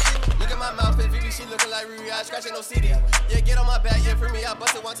 Look at my mouth, it's VV, she looking like Riri, I scratching no CD. Yeah, get on my back, yeah, for me, I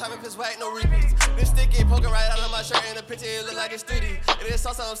busted one time and piss white, no repeats. This sticky poking right out of my shirt in the picture, it look like it's 3D. It is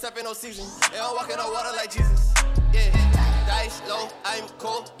salsa, I'm stepping no season. And I'm walking on water like Jesus. Yeah, dice low, I'm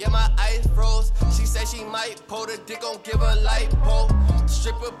cold, yeah, my eyes froze. She said she might pull the dick, gon' give her light pole.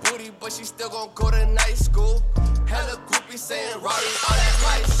 Stripper booty, but she still gon' go to night school. Hella groupie saying Rari, all that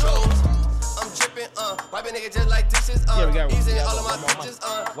white shows. I'm drippin', wiping nigga just like dishes, easing all of my bitches,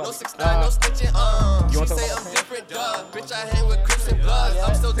 no 6'9", no snitching, she say I'm different, duh, bitch I hang with Crips and Bloods,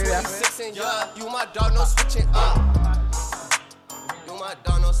 I'm still 26 and yeah, you my dog, no switching up, you my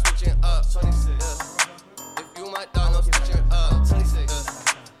dog, no switching up, 26, if you my dog, no switching up,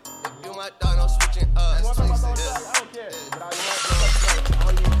 26, if you my dog, no switching up, that's 26, I don't care. But I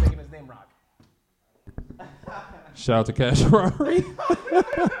want you making his name rock. Shout out to Cash Rari.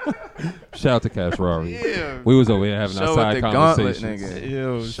 Shout out to Cash Rari. We was over here having Show our side with the gauntlet, conversations.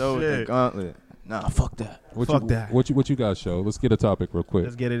 nigga. Show with the gauntlet. Nah, fuck that. What you guys show? Let's get a topic real quick.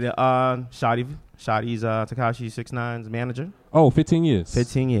 Let's get it. Shotty's Tekashi 6ix9ine's manager. Oh, 15 years.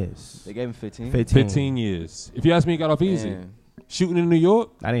 15 years. They gave him 15? 15 years. If you ask me, he got off easy. Man. Shooting in New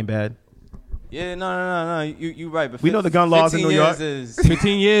York. That ain't bad. Yeah, no. You right. But We know the gun laws in New York.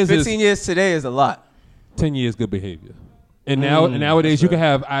 15 years 15 years today is a lot. 10 years good behavior. And nowadays you can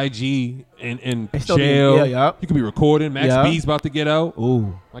have IG in still jail. yeah. You can be recording. Max B's about to get out.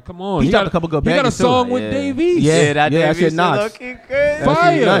 Ooh. Like, come on. He dropped a couple good He got a bangers, too. song with Dave East. that shit nice. looking good.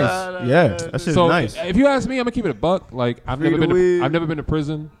 Fire. Nice. Yeah, that shit's So nice. if you ask me, I'm gonna keep it a buck. Like I've never been to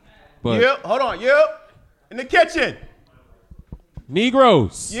prison, but Hold on. Yep. In the kitchen.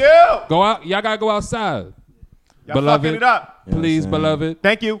 Negroes. Yeah. Go out. Y'all gotta go outside. Y'all Beloved. fucking it up. Please, beloved.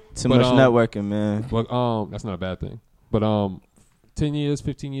 Thank you. Too But, much networking, man. But that's not a bad thing. But 10 years,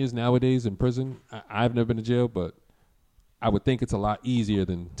 15 years nowadays in prison. I've never been to jail, but I would think it's a lot easier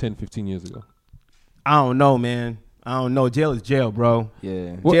than 10, 15 years ago. I don't know, man. I don't know. Jail is jail, bro.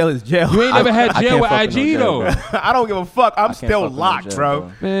 Yeah. Jail is jail. You ain't never had I jail can't with fuck with no IG jail, though. bro. I don't give a fuck. I'm can't still fuck with no locked, jail,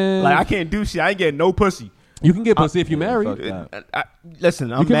 bro. Man, Like I can't do shit. I ain't getting no pussy. you can get pussy if you marry. fuck You that.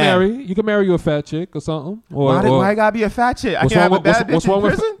 Listen, I'm can mad. marry. You can marry you a fat chick or something. Or, Why I gotta be a fat chick? I what's can't wrong have a with bad bitch what's in wrong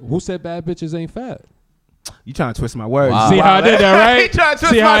with prison? who said bad bitches ain't fat? You trying to twist my words? Wow. See how I did that, right? He trying to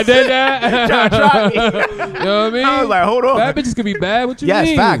twist See how my I did shit. that? Trying to try me. You know what I mean? I was like, hold on. Bad bitches can be bad. What you Yes,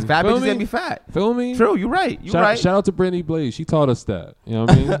 mean? facts. Bad Feel bitches me? can be fat. Feel me? True, you're right. You're right. Shout out to Brittany Blaze. She taught us that. You know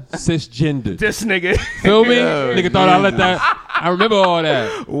what I mean? Cisgendered. This nigga. Feel me? Yo, Nigga thought I let that. I remember all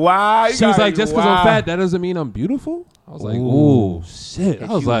that. Why? She was like, just because I'm fat, that doesn't mean I'm beautiful. I was like, ooh, shit.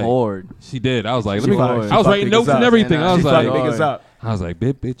 I was like, she did. I was like, let me. fucked- I was she writing fucked notes niggas and up. everything. I was She like, fucked niggas up. I was like,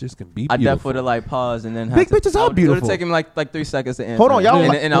 big bitches can be I beautiful. definitely would have like paused and then Big bitches are It would beautiful. have taken me like 3 seconds to answer. Hold on, y'all and,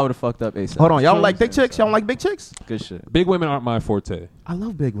 like- and I would have fucked up ASAP. Hold on, y'all don't like big chicks? Y'all don't like big chicks? Good shit. Big women aren't my forte. I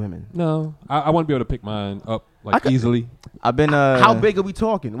love big women. No, I want to be able to pick mine up like easily. I've been How big are we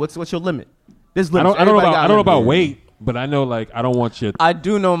talking? What's your limit? There's I limits. don't know Everybody got about limits. weight, but I know like I don't want your. I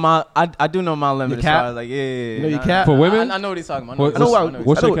do know my limit as cap? far as like You know your cap? For women? I know what he's talking about. What- I know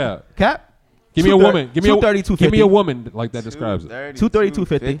what's I your know- cap? Cap? Give me a woman. Give me a 230, Give me a 250. woman like that describes it. 230,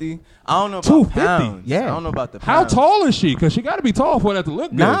 250. I don't know about 250? pounds. Yeah. I don't know about the How pounds. tall is she? Because she got to be tall for that to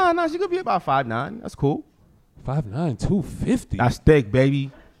look good. Nah, she could be about 5'9". That's cool. 5'9", 250. That's thick,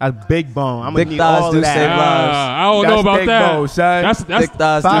 baby. That's big bone. I'm Big gonna need thighs all do of that. save lives. I don't know That's about big that. bone, son. That's Thick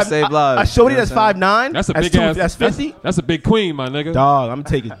thighs do save lives. A shorty You know that's what I'm 5'9". That's a big ass. That's 50. That's a big queen, my nigga. Dog, I'm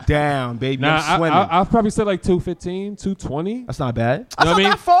taking it down, baby. Nah, I'm swimming. I'll probably say like 215, 220. That's not bad. You That's know what I not mean?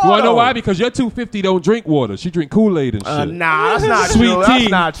 that far, You want to know though. why? Because your 250 don't drink water. She drink Kool-Aid and shit. Nah, that's not Sweet true. tea. That's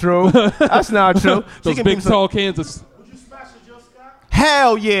not true. That's not true. She Those can big do some- tall cans of...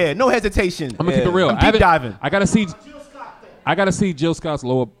 Hell yeah, no hesitation. I'm gonna keep it real. I'm I deep haven't- diving. I gotta see Jill Scott's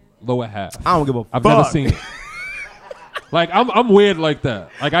lower half. I don't give a I've fuck. never seen it. Like I'm weird like that.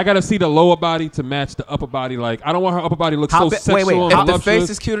 Like I gotta see the lower body to match the upper body. Like I don't want her upper body to look How so bi- sexual wait, wait. and If the voluptuous. face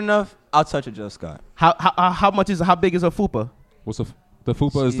is cute enough, I'll touch a Jill Scott. How big is a fupa? What's the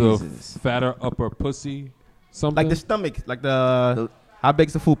fupa is Jesus. the fatter upper pussy. Something Like the stomach, like the how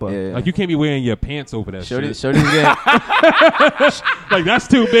big's the fupa? Yeah. Like you can't be wearing your pants over that Shorty, shit. Shorty's getting Like that's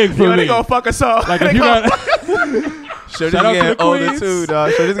too big for Yo, me. they gonna fuck us up. Like if you got Shorty's Shout out to getting the older queens. too,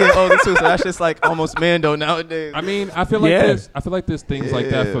 dog. Shorty's getting older too, so that's just like almost Mando nowadays. I mean, I feel like Yeah. there's things like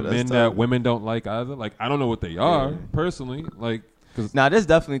that Yeah, for that's men tough. that women don't like either. Like I don't know what they are personally. Like, cause Nah, there's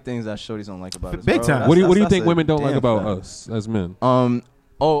definitely things that Shorties don't like about us. Big bro. time. That's- what do you that's think a women don't like damn about fact. us as men?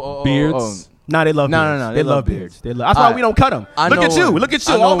 Beards. Nah, they love No, beards. no, no, They love beards. They love. That's why Alright. we don't cut them. I Look know at you. one. Look at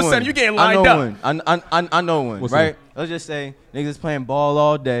you. I know All of a sudden, one. you getting I know lined up. one. I know one. What's right? that? Let's just say niggas playing ball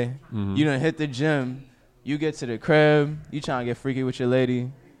all day. You done hit the gym. You get to the crib. You trying to get freaky with your lady. You know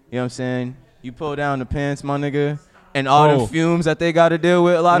what I'm saying? You pull down the pants, my nigga. And all the fumes that they got to deal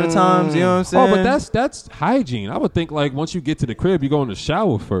with a lot of times. You know what I'm saying? Oh, but that's hygiene. I would think like once you get to the crib, you go in the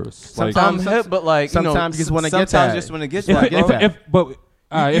shower first. Like, I'm hip, but like sometimes you just wanna get sometimes that. you just want to get Yeah, that. get bro.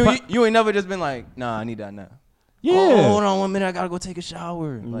 that. You ain't never just been like, nah, I need that now. yeah. Oh, hold on 1 minute, I gotta go take a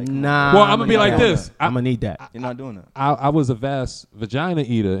shower. Like, Nah. Well, I'm gonna be like this. I'm gonna need that. you're not doing that. I was a vast vagina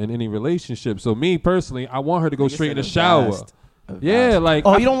eater in any relationship. So me personally, I want her to go Nigga straight in the said a shower. vast- a Yeah, vast- like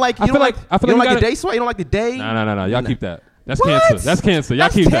Oh, I- you don't like I you feel don't like I feel you don't like like you the day sweat. You don't like the day. No. Y'all keep that. That's What? cancer. That's cancer. Y'all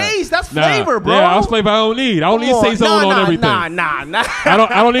That's keep taste. that. That's flavor, bro. Yeah, that's flavor I don't need. I don't need Come on. Sazone on everything. Nah.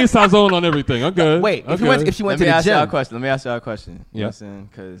 I don't need Sazone on everything. I'm good. Wait, I'm if you good. went Let to me the ask y'all a gym, question. Let me ask y'all a question. You know Yeah. what I'm saying?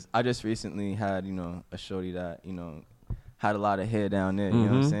 Because I just recently had, a shorty that, had a lot of hair down there. You know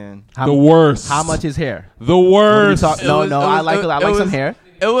what I'm saying? the worst. how much is hair? The What are you worst. talking- No, I like some hair.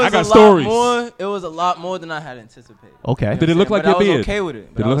 It was I got a stories. lot more. It was a lot more than I had anticipated. Okay. Did it look like But your I was beard? okay with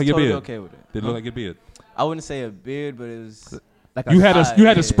it. Did it I look was like your totally beard? okay with it. Did it look like your beard? I wouldn't say a beard, but it was. Like You had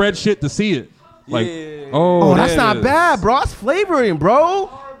Yeah. to spread shit to see it. Like, Yeah. oh, Oh, that's there not it is. bad, bro. That's flavoring, bro.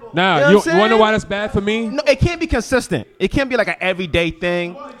 Nah, You know you what I'm want to know saying? why that's bad for me? No, it can't be consistent. It can't be like an everyday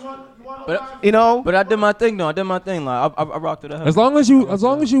thing. But You know. but I did my thing though. I did my thing. Like I rocked it up. As long as you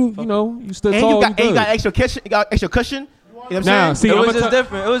stood And tall, you got good. extra cushion. You got extra cushion. You know what I'm Nah, saying? see, It I'm was just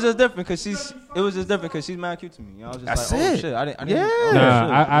different. It was just different because she's mad cute to me. You know, I was just That's like, it. oh shit, I didn't. Yeah. Oh,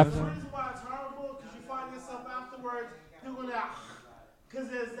 Nah, shit. The reason why it's horrible because you find yourself afterwards doing that because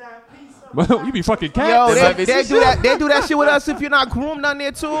there's that piece of Well, you be fucking cat. Yo, There might be they some do that. They do that shit with us if you're not groomed down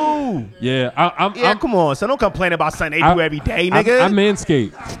there too. Yeah, I'm Come on, so don't complain about something they do every day, nigga. I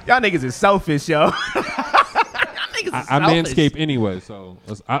manscape. Y'all niggas is selfish, yo. Y'all niggas is I selfish. manscape anyway, so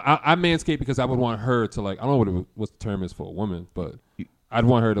I manscape because I would want her to like I don't know what the term is for a woman, but I'd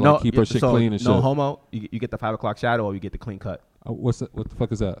want her to like keep her shit clean and shit. No homo. You get the 5 o'clock shadow or you get the clean cut. What the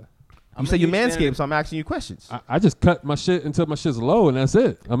fuck is that? You say you manscape, so I'm asking you questions. I just cut my shit until my shit's low and that's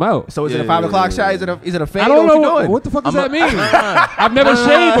it. I'm out. So is it a 5 o'clock shadow? Is it a fade? I don't What know you doing? what the fuck does that mean. I've never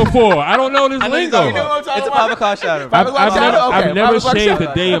shaved before. I don't know this lingo. It's a 5 o'clock shadow. Five o'clock shadow? Okay, I've never 5 o'clock shaved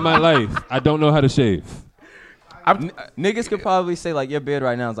shadow. a day in my life. I don't know how to shave. Niggas could probably say like your beard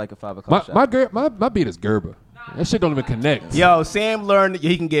right now is like a 5 o'clock shadow. My beard is Gerber. That shit don't even connect. Yo, Sam learned that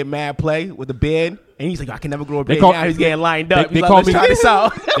he can get mad play with the beard, and he's like, I can never grow a beard. call- Now he's getting lined up. they He's like, call let's me- try this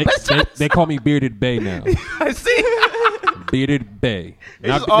out. They call me Bearded Bay now. I see. Bearded Bay.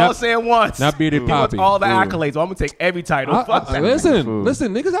 It's just all Sam wants. not Bearded He wants Poppy. all the accolades. So I'm gonna take every title. Fuck that.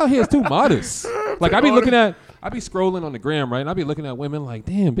 Listen, niggas out here is too modest. Like I be scrolling on the gram, right? And I be looking at women like,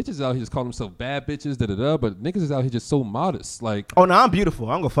 damn, bitches out here just call themselves bad bitches, but niggas is out here just so modest. Like, Oh no, I'm beautiful.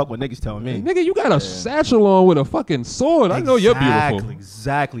 I'm gonna fuck what niggas telling me. nigga, you got a satchel on with a fucking sword. I know you're beautiful.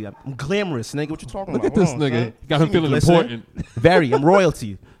 Exactly. I'm glamorous, nigga. What you talking Look about? at this Hold on, nigga. son. Got him See me feeling glistening? important. Very. I'm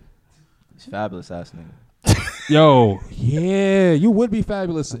royalty. It's fabulous ass nigga. Yo, yeah, you would be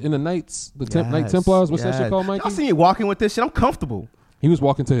fabulous in the Knights, Night Templars. What's that shit called, Mikey? Y'all see me walking with this shit? I'm comfortable. He was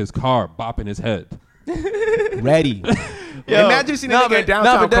walking to his car, bopping his head. Ready. Imagine seeing a nigga at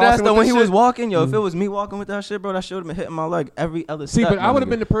downtown but that's crossing the with when this he was shit. walking, yo. If it was me walking with that shit, bro, that shit would have been hitting my leg every other See, step. but I would have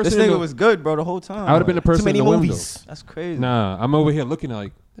been the person This in nigga the- was good, bro, the whole time. I would have been the person Too many in the movies. window. That's crazy. Nah, I'm over here looking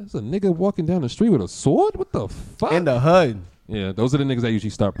like there's a nigga walking down the street with a sword. What the fuck? In the hood. Yeah, those are the niggas that usually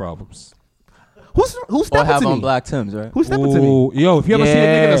start problems. Who's Or stepping have to on me? black Tims, right? Who's stepping to me? Ooh, yo, if you ever see a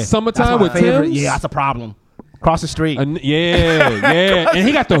nigga in the That's summertime my with favorite. Timbs, Yeah, that's a problem. Cross the street. yeah, and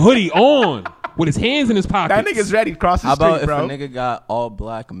he got the hoodie on with his hands in his pockets. That nigga's ready to cross the How street, about if bro. a nigga got all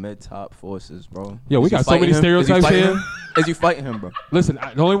black mid-top forces, bro? Yo, we Is you got so many fighting him? Is you stereotypes fighting here. him? Is you fighting him, bro? Listen,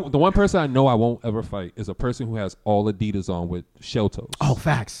 the one person I know I won't ever fight is a person who has all Adidas on with shell toes. Oh,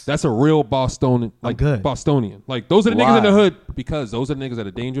 facts. That's a real Bostonian, like good. Bostonian. Like those are the niggas in the hood because those are the niggas that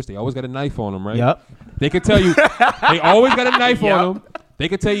are dangerous. They always got a knife on them, right? Yep. They could tell you. They always got a knife Yep. on them. They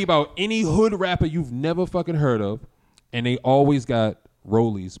could tell you about any hood rapper you've never fucking heard of, and they always got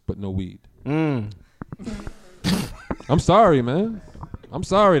rollies but no weed. I'm sorry, man. I'm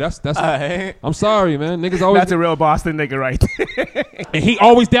sorry. That's. I'm sorry, man. Niggas always. That's a real Boston nigga right there. And he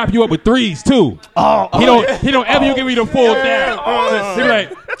always dap you up with threes too. He don't ever give me the full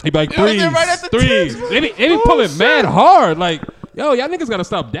dap. He be like threes. They be pulling mad hard. Like, yo, y'all niggas gotta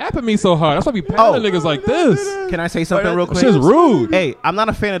stop dapping me so hard. That's why we pounding niggas like this. Can I say something real quick? Shit's rude. Hey, I'm not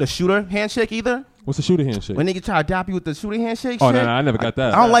a fan of the shooter handshake either. What's the shooter handshake? When niggas try to dap you with the shooter handshake Oh, shit. no, I never got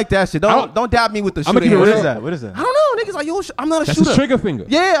that. I don't like that shit. Don't dap me with the I'ma shooter keep it real. handshake. What is that? I don't know. Niggas like, yo, I'm not a That's shooter. a trigger finger.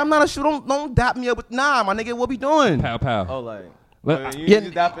 Yeah, I'm not a shooter. Don't dap me up with, nah, my nigga, what we doing? Pow pow. Oh, like. Let- You Yeah.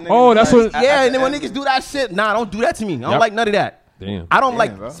 just dapping Oh, niggas that's like, what- Yeah, and then when niggas do that shit, nah, don't do that to me. I don't Yep. like none of that. Damn. I don't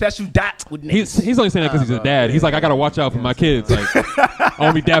like bro. special dots with niggas. He's only saying that because he's a dad. He's like, I gotta watch out for my kids. Like, I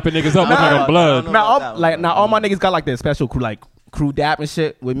don't be dapping niggas up. Look like I'm blood. No. Now all my niggas got like their special crew, like crew dap and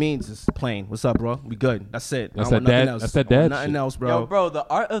shit. With me, it's just plain. What's up, bro? We good. That's it. That's I don't that want nothing dad- else. that's that I want dad Nothing shit. else, bro. Yo, bro, the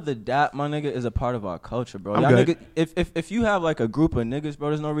art of the dap, my nigga, is a part of our culture, bro. I'm Y'all good. nigga, if you have like a group of niggas, bro,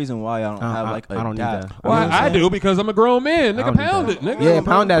 there's no reason why y'all don't have like a I don't need dap. that. Well, I do because I'm a grown man. Nigga, don't need pound that. it, nigga. Yeah,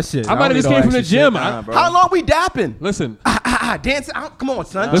 pound that shit. I might have don't just need came all from the extra gym. shit. Nah, bro. How long we dapping? Listen, Dancing. Come on,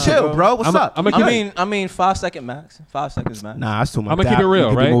 son. Nah, Chill, bro. What's up? I'm gonna I mean, 5 second max. 5 seconds max. Nah, that's too much. I'm gonna keep it dap. real, You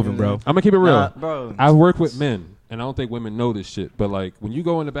keep right? Moving, bro. I'm gonna keep it real. Nah, bro. I work with men, and I don't think women know this shit. But like, when you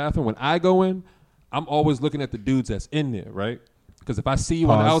go in the bathroom, when I go in, I'm always looking at the dudes that's in there, right? Because if I see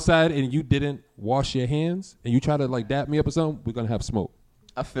you on the Pause. outside and you didn't wash your hands and you try to like dap me up or something, we're gonna have smoke.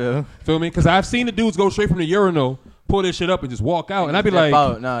 I feel. Feel me? Because I've seen the dudes go straight from the urinal, pull this shit up, and just walk out, and I'd be like,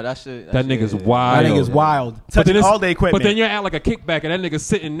 nah, that shit. that nigga's shit- wild. That nigga's wild. But then Touching it's- all the equipment. But then you're at like a kickback, and that nigga's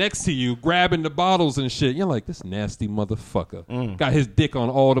sitting next to you, grabbing the bottles and shit. You're like, this nasty motherfucker. Got his dick on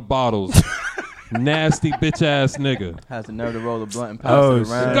all the bottles. Nasty bitch ass nigga. Has the nerve to roll a blunt and pass Oh, it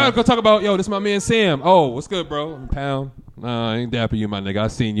around. Gotta go talk about, yo, this my man Sam. Oh, what's good, bro? Pound. Nah, I ain't dapping you, my nigga. I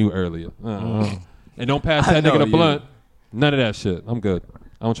seen you earlier. And don't pass I that nigga know the you. blunt. None of that shit. I'm good.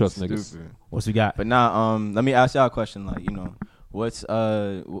 I don't trust niggas. Stupid. What's we got? But now, let me ask y'all a question. Like, you know, what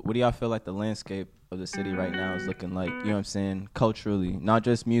do y'all feel like the landscape of the city right now is looking like? You know what I'm saying? Culturally, not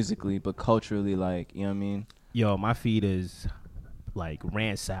just musically, but culturally, like, you know what I mean? Yo, my feed is like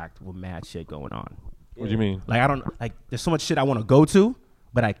ransacked with mad shit going on. What do you mean? Like, I don't like. There's so much shit I want to go to,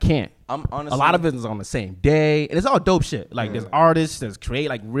 but I can't. I'm honestly, a lot of it is on the same day, and it's all dope shit. Like, there's artists, there's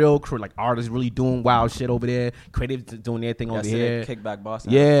like artists really doing wild shit over there. Creatives doing their thing over here. Kickback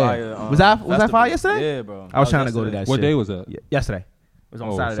Boston. Yeah, Fire, was that fire yesterday? Yeah, bro. I was trying to go to that. What shit. day was that? Yesterday. It was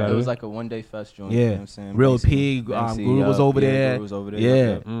on Saturday. It was like a one-day fest joint. Yeah, You know what I'm saying? Real Banksy, Pig, Guru was over there. Guru was over there. Yeah,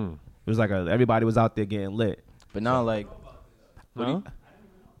 Yep. it was like everybody was out there getting lit. But now, like,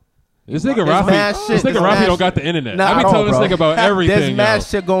 This nigga mad Rafi, shit. this nigga There's Rafi mad don't got the internet. Nah, I be I don't, telling this bro. nigga about everything. There's mad yo.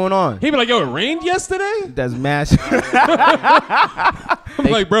 shit going on. He be like, yo, it rained yesterday? There's mad shit. I'm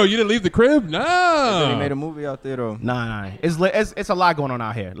like, bro, you didn't leave the crib? Nah. they made a movie out there though. Nah. It's a lot going on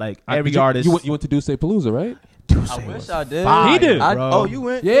out here. Like, every Did you- artist. You went to Duce Palooza, right? I wish I did. Fire, He did. bro. You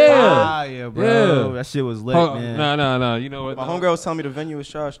went? Yeah. Fire, bro. Yeah. That shit was lit, Oh, man. nah. You know what? My homegirl was telling me the venue was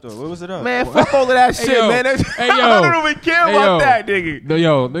trash though. What was it up? Man, fuck all of that Hey, shit, yo. man. Hey, yo. I don't even care Hey, about yo. that, nigga. No,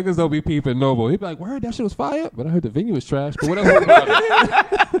 yo, niggas don't be peeping Noble. He be like, word, that shit was fire, but I heard the venue was trash. But what else about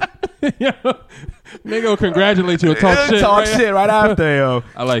it? Yo, nigga will congratulate you and talk shit. Talk right? shit right after, yo.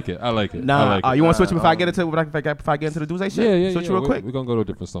 I like it. Nah, I like it. you want to switch me if I get into the Duce shit? Yeah. Switch you real quick. We're going to go to a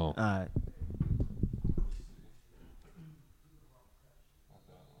different song. All right.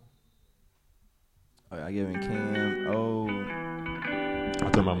 I give him Cam. Oh.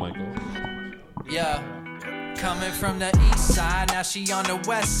 I'll turn my mic off. Yeah. Coming from the east side, now she on the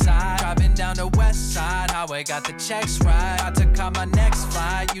west side. Driving down the west side, highway got the checks right. I took out my next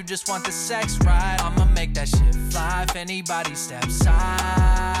flight, you just want the sex right. I'ma make that shit fly if anybody steps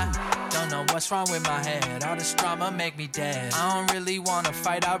side. Don't know what's wrong with my head, all this drama make me dead. I don't really wanna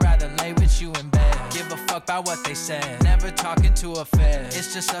fight, I'd rather lay with you in bed. Give a fuck about what they said, never talking to a fed.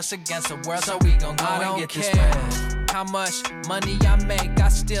 It's just us against the world, so we gon' go and get this bread. How much money I make, I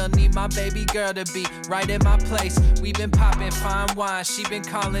still need my baby girl to be right in my place. We been popping fine wine, she been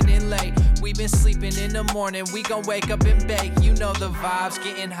calling in late. We been sleeping in the morning, we gon' wake up and bake. You know the vibes,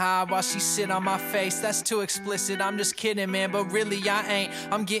 getting high while she sit on my face. That's too explicit, I'm just kidding, man, but really I ain't.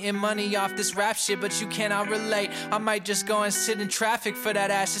 I'm getting money off this rap shit, but you cannot relate. I might just go and sit in traffic for that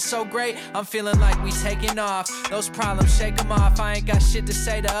ass, it's so great. I'm feeling like we taking off, those problems shake them off. I ain't got shit to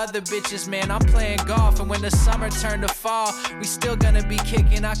say to other bitches, man, I'm playing golf. And when the summer turn to fall, we still gonna be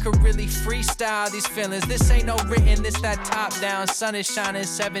kicking. I could really freestyle these feelings. This ain't no written, this that top down. Sun is shining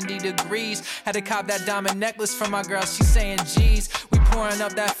 70 degrees. Had to cop that diamond necklace from my girl, she saying geez. We pouring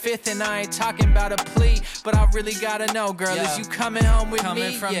up that fifth and I ain't talking about a plea, but I really gotta know, girl, is you coming home with me?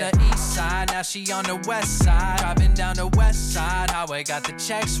 Coming from the east side, now she on the west side. Driving down the west side, highway got the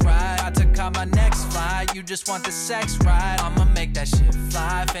checks right. I took out my next flight, you just want the sex right. I'ma make that shit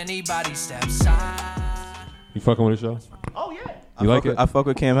fly if anybody steps side. You fucking with the show? Oh, yeah. You like it? I fuck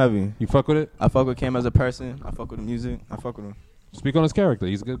with Cam heavy. You fuck with it? I fuck with Cam as a person. I fuck with the music. I fuck with him. Speak on his character.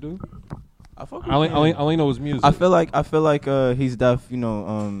 He's a good dude. I fuck with I Cam. only know his music. I feel like he's deaf. You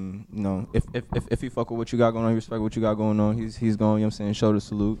know, if you fuck with what you got going on, you respect what you got going on. He's going. You know what I'm saying, shoulder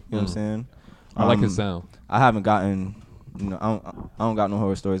salute. You know what I'm saying. I like his sound. I haven't gotten. You know, I don't got no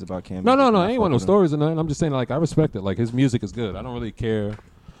horror stories about Cam. No. I ain't fuck want no with him. stories or nothing. I'm just saying, like, I respect it. Like, his music is good. I don't really care.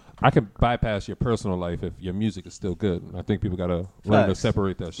 I can bypass your personal life if your music is still good. I think people gotta learn to Facts.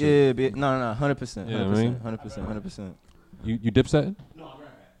 separate that shit. Yeah, no, 100%. Yeah, I mean? 100%. You dipsetting? No,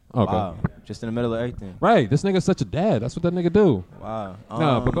 I'm okay. Wow, just in the middle of everything. Right, this nigga's such a dad. That's what that nigga do. Wow.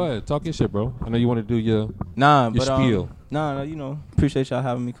 Nah, but go ahead, talk your shit, bro. I know you want to do your spiel. spiel. Nah, you know, appreciate y'all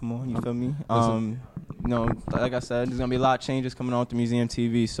having me. Come on, you feel me? You know, like I said, there's gonna be a lot of changes coming on with the Museum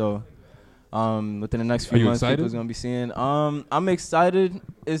TV. So, within the next Are few you months, excited? people's gonna be seeing. I'm excited.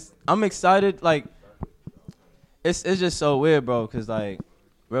 I'm excited. Like, it's just so weird, bro. Cause like,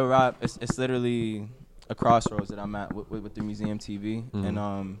 real rap, it's literally a crossroads that I'm at with the Museum TV,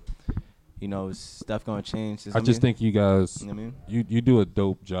 and you know, stuff gonna change. I just think you guys, You know what I mean? you do a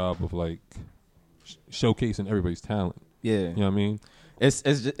dope job of like showcasing everybody's talent. Yeah. You know what I mean?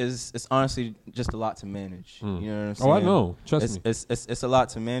 It's honestly just a lot to manage. You know what I'm saying? Oh, I know. Trust me. It's a lot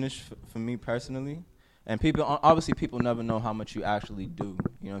to manage for me personally, and people never know how much you actually do.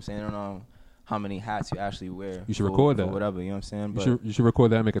 You know what I'm saying? They don't know how many hats you actually wear. You should record that. Whatever. You know what I'm saying? But You should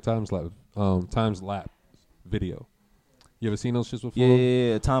record that and make a time lapse video. You ever seen those shits before?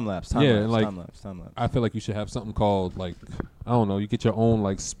 yeah, time lapse. And like, time lapse. I feel like you should have something called like, I don't know, you get your own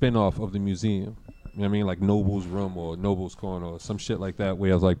like spin-off of the museum. You know what I mean? Like Noble's Room or Noble's Corner or some shit like that,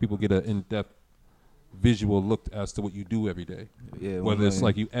 where it's like people get an in-depth visual look as to what you do every day. Yeah, Whether it's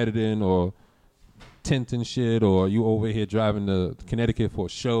like you edit in or tent and shit, or you over here driving to Connecticut for a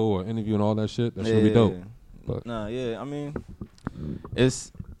show or interview and all that shit, that should be dope. But I mean,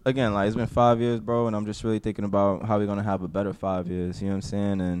 it's again like it's been 5 years, bro, and I'm just really thinking about how we're gonna have a better 5 years. You know what I'm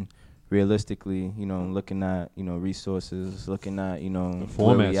saying? And realistically, you know, looking at, you know, resources, looking at, you know, the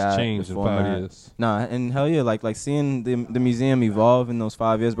format's changed in 5 years. And hell yeah, like seeing the museum evolve in those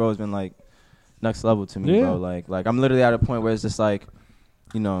 5 years, bro, has been like next level to me, bro. Like I'm literally at a point where it's just like,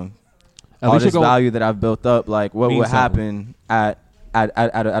 you know, all this value that I've built up, like what would happen at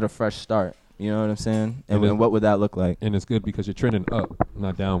a fresh start? You know what I'm saying? And what would that look like? And it's good because you're trending up,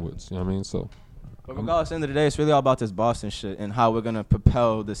 not downwards. You know what I mean? So. But regardless, at the end of the day, it's really all about this Boston shit and how we're gonna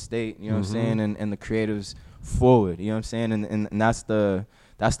propel the state. You know what I'm saying? And the creatives forward. You know what I'm saying? And that's the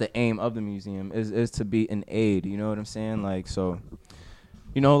aim of the museum is to be an aid. You know what I'm saying? Like so.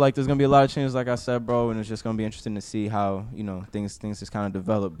 You know, like there's gonna be a lot of changes, like I said, bro, and it's just gonna be interesting to see how, you know, things just kind of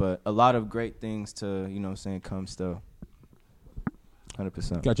develop. But a lot of great things to, you know what I'm saying, come still.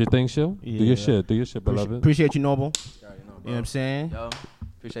 100%. Got your thing, Shill? Yeah. Do your shit, beloved. Appreciate you, Noble. You know what I'm saying? Yo,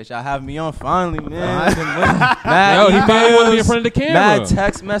 appreciate y'all having me on finally, man. Yo, he finally wanted to be in front of the camera. Mad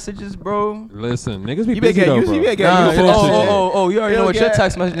text messages, bro. Listen, niggas be busy though, bro. You already know what your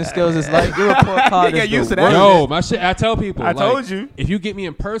text messaging skills is like. Your report card is used to that. Yo, my shit, I tell people. I told you. If you get me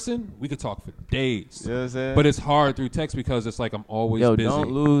in person, we could talk for days. You know what I'm saying? But it's hard through text because it's like I'm always busy. Yo,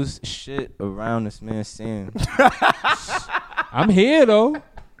 don't lose shit around this man Sam. I'm here, though.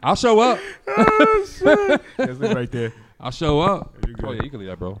 I'll show up. Oh, shit. That's it right there. I'll show up. Oh, yeah, you can leave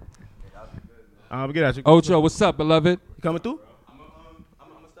that, bro. I'm get at you. Ocho, what's up, beloved? You coming through? I'm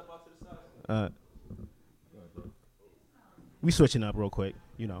gonna step out to the side. We switching up real quick,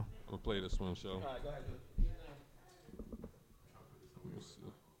 you know. I'm gonna play this one, show. All right, go ahead. Let me see.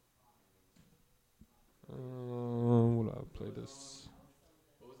 Will I play this?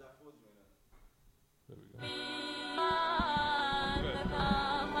 What was that for? There we go.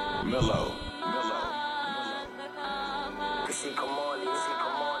 Mellow.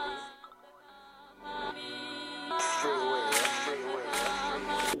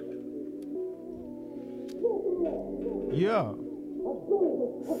 Yeah.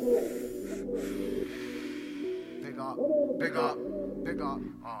 Big up.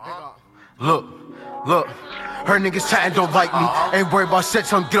 Look. Her niggas chatting don't like me. Ain't worried about shit,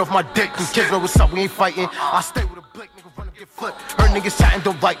 tell them get off my dick. Them kids know what's up, we ain't fighting. I stay with a blick, nigga run and get flipped. Her niggas chatting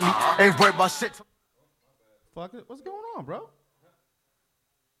don't like me. Ain't worried about shit. Fuck it. What's going on, bro?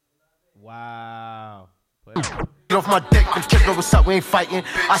 Wow. Get off my dick, them kids know what's up, we ain't fighting.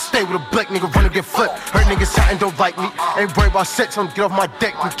 I stay with a blick, nigga run and get flipped. Her niggas chatting don't like me. Ain't worried about shit, tell them get off my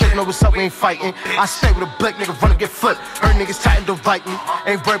dick. Them kids know what's up, we ain't fighting. I stay with a blick, nigga run and get flipped. Her niggas chatting don't like me.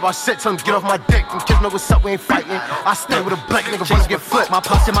 Ain't worried about shit, tell them get off my dick. Them kids know what's up, we ain't fighting. I stay with a blick, nigga run and get flipped. My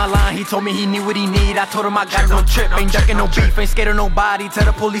pops in my line, he told me he knew what he need. I told him I got no trip, ain't ducking no beef, ain't scared of nobody. Tell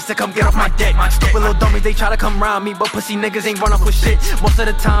the police to come get off my dick. Stupid little dummies, they try to come round me, but pussy niggas ain't run off with shit. Most of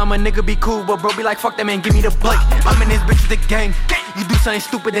the time a nigga be cool, but bro be like fuck that man, give me the blick. I'm in this bitch with the gang. You do something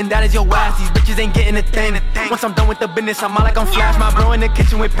stupid, then that is your ass. These bitches ain't getting a thing. Once I'm done with the business, I'm out like I'm Flash. My bro in the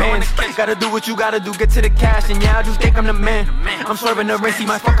kitchen with pans. Gotta do what you gotta do, get to the cash. And yeah, I do think I'm the man. I'm swerving the rinse, he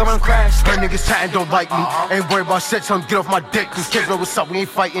might fuck around crash. Her niggas chatting don't like me. Ain't worried about shit, tell them get off my dick. These kids know what's up, we ain't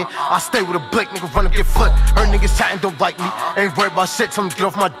fighting. I stay with a blick, nigga run and get flipped. Her niggas chatting don't like me. Ain't worried about shit, tell them get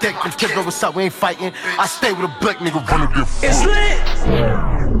off my dick. Them kids know what's up, we ain't fighting. I stay with a blick, nigga run and get flipped. It's lit.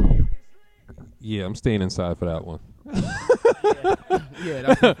 Yeah, I'm staying inside for that one.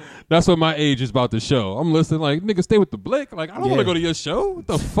 Yeah, that's what my age is about to show. I'm listening like, nigga, stay with the blick. Like, I don't want to go to your show. What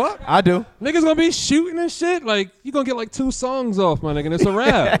the fuck? I do. Niggas gonna be shooting and shit. Like, you gonna get like 2 songs off, my nigga, and it's a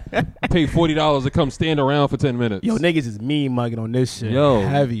wrap. I paid $40 to come stand around for 10 minutes. Yo, niggas is mean mugging on this shit. Yo,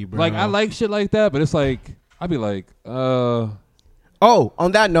 heavy, bro. Like, I like shit like that, but it's like, I be like, Oh,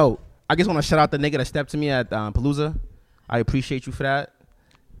 on that note, I just want to shout out the nigga that stepped to me at Palooza. I appreciate you for that.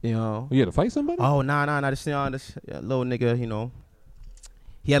 You know. You had to fight somebody? Oh, nah. This little nigga, you know,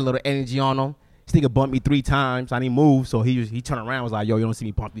 he had a little energy on him. This nigga bumped me 3 times. I didn't move, so he turned around and was like, yo, you don't see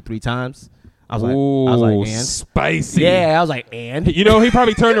me bump you 3 times? I was like, and? Spicy. Yeah, I was like, and? You know, he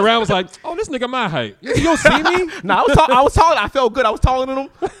probably turned around and was like, oh, this nigga my height. You don't see me? Nah, I was taller. I felt good. I was taller than him.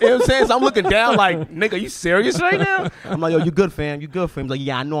 You know what I'm saying? So I'm looking down like, nigga, you serious right now? I'm like, yo, you good, fam? You good, fam? He's like,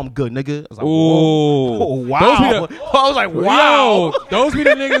 yeah, I know I'm good, nigga. I was like, oh, wow. I was like, wow. Yo, those be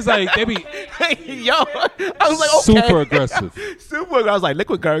the niggas like, they be. Yo, I was like, okay. Super aggressive. I was like,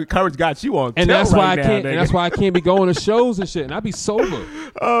 liquid courage got you on. And that's why right I can't. now, and that's why I can't be going to shows and shit. And I be sober.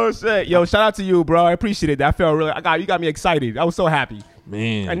 Oh shit, yo, shout out to you, bro. I appreciate it. I felt really. You got me excited. I was so happy.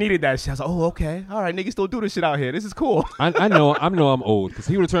 Man, I needed that shit. I was like, oh, okay, all right, niggas still do this shit out here. This is cool. I know I'm old because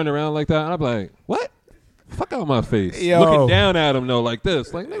he would have turned around like that, and I'd be like, what? fuck out my face. Yo. Looking down at him though, like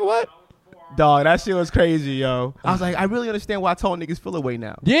this. Like, nigga, what? Dog, that shit was crazy, yo. I was like, I really understand why tall niggas feel away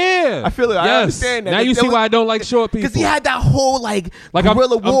now. Yeah. I feel it. Yes. I understand that. Now you see why I don't like short people. Because he had that whole like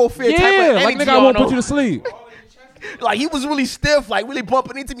guerrilla I'm- warfare type of energy like nigga, I won't on put you him. to sleep. Like he was really stiff, like really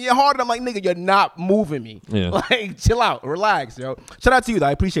bumping into me hard. And I'm like, nigga, you're not moving me. Yeah. Like, chill out, relax, yo. Shout out to you, though.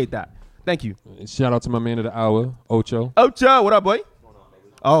 I appreciate that. Thank you. Shout out to my man of the hour, Ocho. Ocho, what up, boy?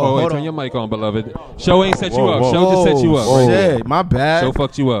 Oh, wait, hold turn on. your mic on, beloved. Show ain't set you Whoa, up. whoa. Show just set you up. Oh, right there. shit, my bad. Show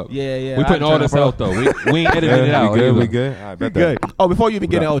fucked you up. Yeah, yeah. We putting I all turned this it out though. We ain't editing it out. We good. either. We good. All right, bet Good. that. Oh, before you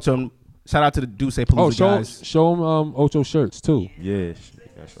even get in Ocho, shout out to the Duce Palooza Oh, guys. show them Ocho shirts too. Yeah.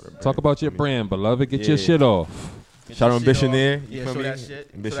 Talk about your brand, beloved. Get your Yeah. shit off. Shout out Ambitionaire. Yeah, You feel show me? that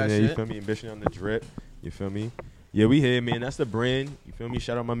shit. Ambitionaire. You feel me? Ambition on the drip. You feel me? Yeah, we here, man. That's the brand. You feel me?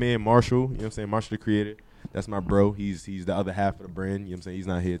 Shout out my man Marshall. You know what I'm saying? Marshall the creator. That's my bro. He's the other half of the brand. You know what I'm saying? He's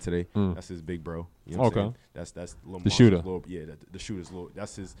not here today. That's his big bro. You know what I'm saying? That's Lil The Marshall's shooter. Little, yeah, the shooter's little.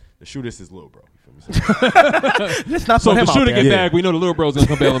 That's his. The shooter's his little bro. You feel me? Let's not So put if him the out shooter there. get back, we know the little bro's gonna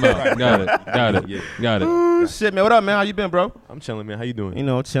come bail him out. Got it. Got it. Yeah. Got it. Ooh, shit, man. What up, man? How you been, bro? I'm chilling, man. How you doing? You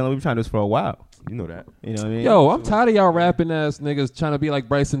know, chilling. We've been trying to do this for a while. You know that. You know what I mean? Yo, I'm tired of y'all rapping ass niggas trying to be like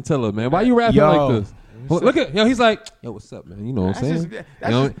Bryson Tiller, man. Why you rapping Yo. like this? Well, look at he's like, yo, what's up, man? You know what I'm saying?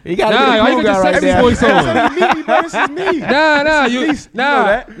 You gotta be the why cool you guy got right the sexy there. voice on? This is me.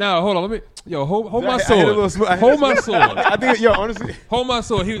 Nah, hold on, let me. Yo, hold my I hit a little sword. smooth- I hit Hold a my sword. I think, yo, honestly. Hold my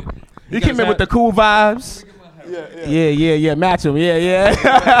sword. He You came in with the cool vibes. Yeah. Match him. Yeah.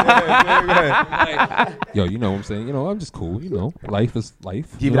 Yo, you know what I'm saying? You know, I'm just cool. You know, life is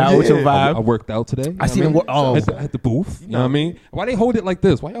life. Keep you it know? out with your I vibe. worked out today. I seen him. At the booth. You know what I mean? Why they hold it like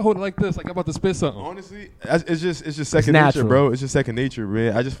this? Why y'all hold it like this? Like I'm about to spit something. Honestly, it's just second natural. nature, bro. It's just second nature,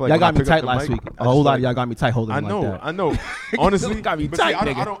 man. I just feel like Y'all when I got me pick up tight the last mic, week. I A whole just lot like- of y'all got me tight holding I him know, like that. I know. Honestly, got me but see, tight, I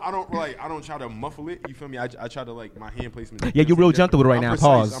nigga. don't try to muffle it. You feel me? I try to like my hand placement. Yeah, you real gentle with it right I'm now. Precise,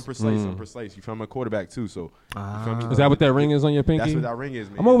 Pause. I'm precise. You feel me? I'm a quarterback too, so. You feel me? Is that what that ring is on your pinky? That's what that ring is,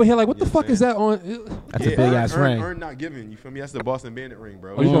 man. I'm over here like, what You the know fuck is saying? that on? That's a big ass ring. Earn not given. You feel me? That's the Boston Bandit ring,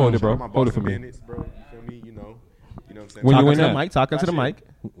 bro. Oh, you hold it, Shout out bro. my Hold it Boston for me. Bandits, bro. You feel me? You know what I'm saying? When you Talking win to the that? mic. Talking to the mic.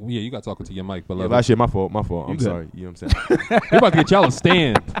 Yeah, you got talking to your mic, Yeah, beloved. last year, my fault. I'm good. sorry. You know what I'm saying? We about to get y'all a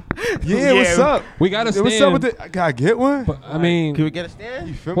stand. Yeah, what's up? We got a stand. What's up with it? I gotta get one. But, I mean, Can we get a stand?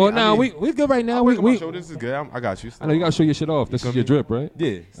 You feel me? well, I now mean, we good right now. I'll We look at my shoulder. This is good. I got you. I know you gotta show your shit off. This feel is your me? drip, right? Yeah,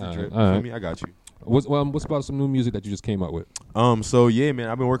 it's the All drip. right, You all feel right. me? I got you. What's about some new music that you just came out with? So yeah, man,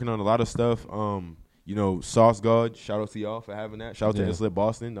 I've been working on a lot of stuff. You know, Sauce God, shout out to y'all for having that. Shout out to Yeah. Islip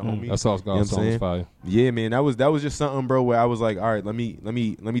Boston, the homie. That Sauce You know God what I'm song is saying? fire. Yeah, man, that was just something, bro, where I was like, all right, let me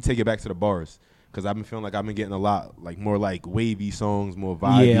take it back to the bars. Cause I've been feeling like I've been getting a lot like more like wavy songs, more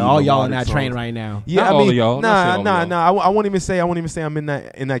vibey. Yeah, all y'all in melodic that train songs. right now. Yeah, Not I all mean, of y'all. Not all of y'all. nah. I won't even say I'm in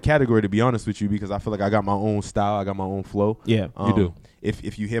that category, to be honest with you, because I feel like I got my own style, I got my own flow. Yeah, you do.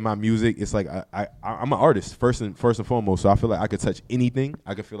 If you hear my music, it's like I'm an artist first and foremost. So I feel like I could touch anything.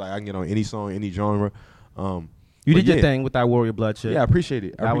 I could feel like I can get on any song, any genre. You But did your yeah. thing with that Warrior Blood shit. Yeah, I appreciate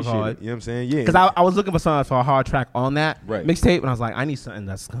it. That was hard. You know what I'm saying? Yeah. Because I was looking for a hard track on that Right. mixtape, and I was like, I need something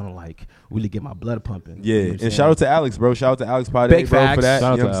that's gonna like really get my blood pumping. Yeah, You know what I'm and saying? shout out to Alex, bro. Shout out to Alex Pade, Big bro, facts. for that.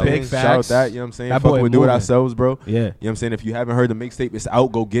 Shout out You know to what I'm saying? Alex. Shout out Facts. that. You know what I'm saying? That Fuck boy with Do It moving. Ourselves, bro. Yeah. You know what I'm saying? If you haven't heard the mixtape, it's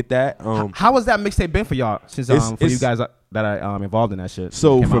out. Go get that. How has that mixtape been for y'all since for you it's- guys that are involved in that shit?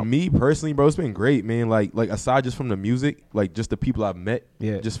 So Came for out? me personally, bro, it's been great, man. Like aside just from the music, like just the people I've met,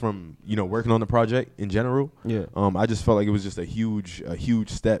 Yeah. just from working on the project in general, Yeah. I just felt like it was just a huge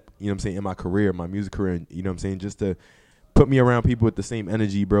step, you know what I'm saying, in my career, my music career, and, you know what I'm saying, just to put me around people with the same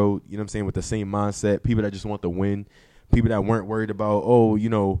energy, bro, you know what I'm saying, with the same mindset, people that just want to win, people that weren't worried about,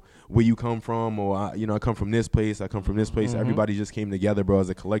 where you come from, or I come from this place, I come from this place. Everybody just came together, bro, as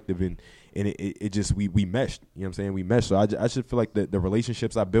a collective, and it just we meshed. You know what I'm saying? We meshed. So I should feel like the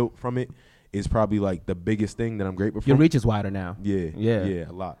relationships I built from it is probably like the biggest thing that I'm grateful for. Your reach is wider now. Yeah, a lot.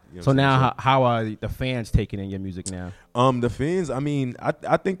 You know what So I'm saying? now, how are the fans taking in your music now? The fans, I mean,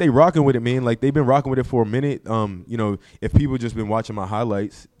 I think they rocking with it, man. Like they've been rocking with it for a minute. If people just been watching my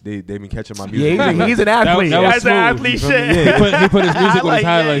highlights, they've been catching my music. Yeah, he's an athlete. that was That's an smooth. athlete You feel me? shit. Yeah. He put his music with his Like,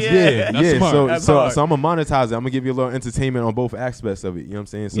 highlights. yeah. Yeah, that's smart. That's so hard. I'm gonna monetize it. I'm gonna give you a little entertainment on both aspects of it. You know what I'm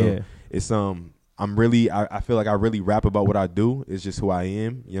saying? So Yeah. it's I'm really I feel like I really rap about what I do. It's just who I am. You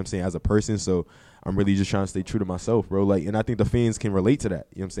know what I'm saying, as a person. So I'm really just trying to stay true to myself, bro. Like, and I think the fans can relate to that.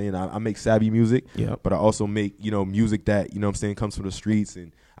 You know what I'm saying? I make savvy music, but I also make, music that, you know what I'm saying, comes from the streets,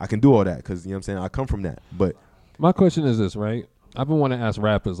 and I can do all that because, you know what I'm saying, I come from that. But my question is this, right? I've been wanting to ask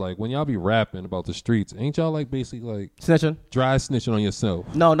rappers, like, when y'all be rapping about the streets, ain't y'all like basically like snitching? Dry snitching on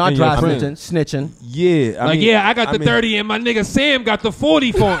yourself? No, not and dry your friend? snitching. Yeah, I got the 30 and my nigga Sam got the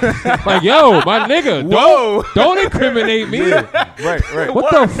 40 for me. Like, yo, my nigga, don't incriminate me. Yeah, right.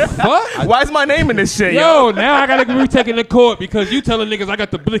 What the fuck? Why is my name in this shit, yo? Now I gotta be taken to court because you telling niggas I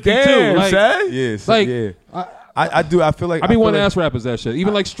got the blicky too. Like, yes, like, yeah. I do. I feel like I be wanting to like, ask rappers that shit.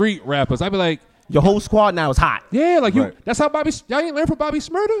 Even like street rappers, I be like, your whole squad now is hot. yeah, like you. Right. That's how y'all ain't learn from Bobby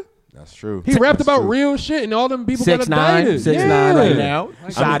Smurda. That's true. He rapped That's about true. real shit, and all them people 6'9", got indicted. 6'9" right now.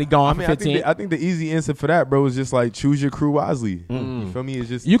 Shotty gone for I 15. think the easy answer for that, bro, is just like choose your crew wisely. You feel me? It's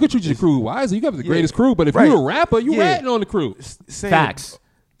just You could choose your crew wisely. You got the Yeah. greatest crew, but if Right. you're a rapper, you Yeah. ratting on the crew. same. Facts.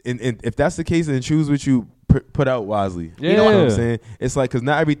 And if that's the case, then choose what you put out wisely. Yeah. You know what I'm saying? It's like because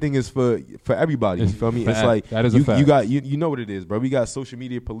not everything is for everybody. You It's feel me? It's fact. like That is a you fact. got you know what it is, bro. We got social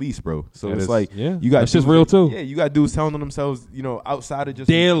media police, bro. So That it's is- like yeah. you got That's just dudes real, that- too. Yeah, you got dudes telling on themselves, you know, outside of just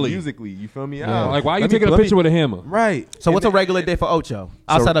Daily. musically. You feel me? Yeah. Ah, Like, why are you let me- taking a let me- picture with a hammer? Right. So what's a And regular day for Ocho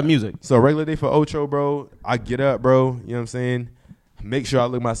outside of music? So a regular day for Ocho, bro, I get up, bro, you know what I'm saying? Make sure I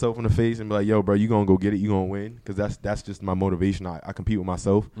look myself in the face and be like, yo, bro, you going to go get it. You going to win. Because that's just my motivation. I compete with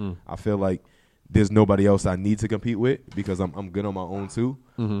myself. I feel like there's nobody else I need to compete with because I'm good on my own too.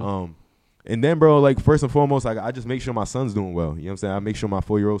 And then, bro, like first and foremost, I just make sure my son's doing well. You know what I'm saying? I make sure my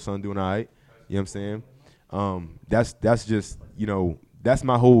 4-year-old son doing all right. You know what I'm saying? That's just, you know, that's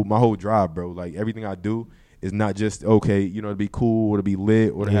my whole drive, bro. Like everything I do is not just okay, you know, to be cool or to be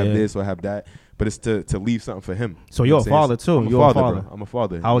lit or to have this or have that, but it's to leave something for him. So You you're know a what I'm father saying? too. I'm a You're a father, father. bro. I'm a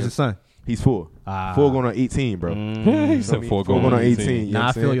father. How old is You your son? He's 4. Ah. 4 going on 18, bro. He said 4 going on 18. You know Nah, I what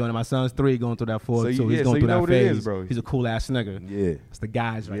I'm feel saying? you on it. My son's 3 going through that 4 So too. you- He's yeah, going so through you know that what it phase. is, bro. He's a cool ass nigga. Yeah. It's the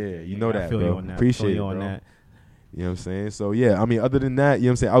guys right Yeah, there. you know that, I feel bro. you on that. Appreciate feel you it, on bro. that. You know what I'm saying? So, yeah, I mean, other than that, you know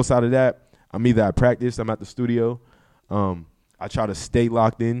what I'm saying? Outside of that, I'm either at practice, I'm at the studio. I try to stay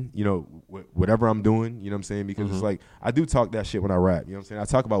locked in, you know, whatever I'm doing, you know what I'm saying? Because it's like, I do talk that shit when I rap, you know what I'm saying? I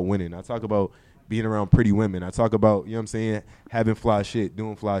talk about winning. I talk about being around pretty women. I talk about, you know what I'm saying, having fly shit,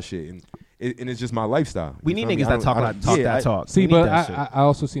 doing fly shit. And it's just my lifestyle. We You need feel me? niggas that talk that talk. See, We need but that shit. I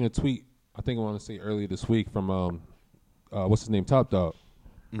also seen a tweet. I think I want to say earlier this week from what's his name, Top Dog,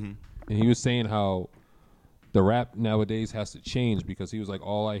 and he was saying how the rap nowadays has to change because he was like,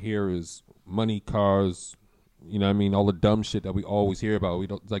 all I hear is money, cars. You know what I mean? All the dumb shit that we always hear about. We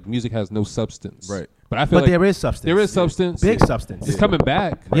don't like music has no substance. Right. But I feel But like there is substance. There is substance. Big substance. It's coming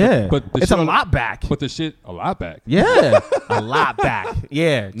back. Yeah. But the It's shit a on- lot back. But the shit a lot back. Yeah. A lot back.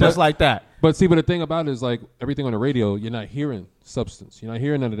 Yeah. Just like that. But see, but the thing about it is like everything on the radio, you're not hearing substance. You're not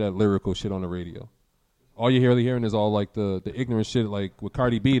hearing none of that lyrical shit on the radio. All you're really hearing is all like the ignorant shit. Like with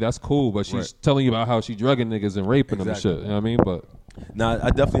Cardi B, that's cool, but she's telling you about how she drugging niggas and raping them and shit. You know what I mean? But Nah,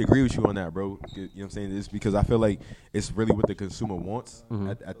 I definitely agree with you on that, bro. You know what I'm saying? It's because I feel like it's really what the consumer wants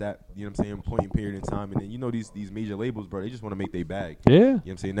at that, you know what I'm saying, point in period in time. And then, you know, these major labels, bro, they just want to make their bag. Yeah. You know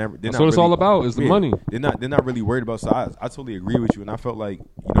what I'm saying? That's what it's all about is the money. They're not really worried about. So I totally agree with you. And I felt like,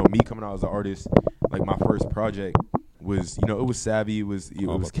 you know, me coming out as an artist, like my first project was, you know, it was savvy. It was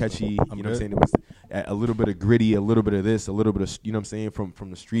catchy. You know what I'm saying? It was a little bit of gritty, a little bit of this, a little bit of, you know what I'm saying, from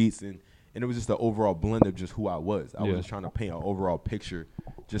the streets. And it was just the overall blend of just who I was. I was just trying to paint an overall picture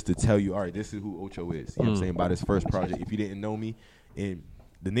just to tell you, all right, this is who Ocho is. You know what I'm saying? By this first project. If you didn't know me, and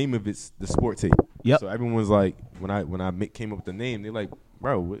the name of it's the Sport Tape. Yep. So everyone's like, when I came up with the name, they're like,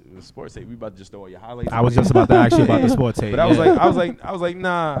 bro, what, the Sport Tape, we about to just throw all your highlights. I was just about to ask you about the Sport Tape. But I was like,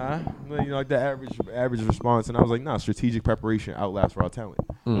 nah, you know, like the average response. And I was like, nah, strategic preparation outlasts raw talent.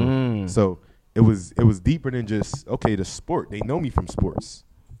 So it was deeper than just, okay, the sport. They know me from sports.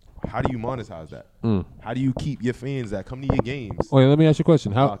 How do you monetize that? How do you keep your fans that come to your games? wait, let me ask you a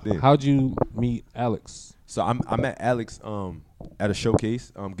question. Locked in. How'd you meet Alex? So I met Alex at a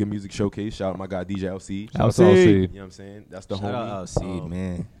showcase, Good Music Showcase. Shout out my guy DJ LC. Shout out to LC. You know what I'm saying? That's the Shout homie. out LC,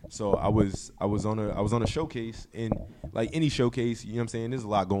 man. So I was on a showcase, and like any showcase, you know what I'm saying, there's a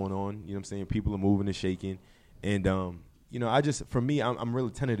lot going on. You know what I'm saying? People are moving and shaking. And you know, for me, I'm really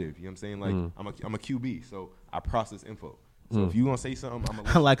tentative. You know what I'm saying? Like I'm a QB, so I process info. So if you gonna say something, I'm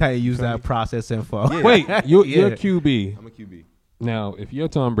I like how you use that process info. Yeah. Wait, you're Yeah. a QB. I'm a QB. Now, if you're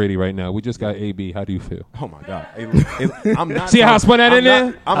Tom Brady right now, we just got AB. How do you feel? Oh my God! I'm not. See how I spun that in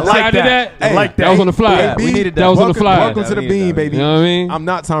there? I See how I did that? Hey, like That was on the fly. Yeah, we needed that was on the fly. Welcome to the bean, baby. You know what I mean? I'm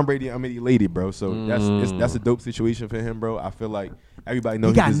not Tom Brady. I'm Eddie Lady, bro. So that's a dope situation for him, bro. I feel like Everybody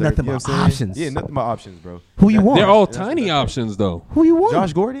knows He got deserves, nothing you know but what I'm saying? options. Yeah, nothing but options, bro. Who you want? They're all That's tiny options, though. Who you want?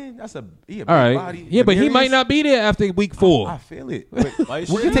 Josh Gordon. That's a big All right. body. Yeah, but he Demarius? might not be there after week 4. I feel it. We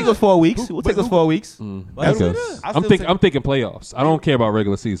can take those 4 weeks. We'll take those 4 weeks. I guess. I'm thinking playoffs. I don't care about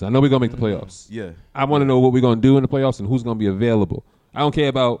regular season. I know we're gonna make the playoffs. Yeah. I want to know what we're gonna do in the playoffs and who's gonna be available. I don't care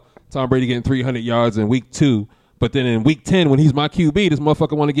about Tom Brady getting 300 yards in week 2. But then in week 10, when he's my QB, this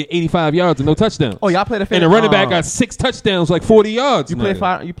motherfucker want to get 85 yards and no touchdowns. Oh, y'all play the and the running back got 6 touchdowns, like 40 yards. You play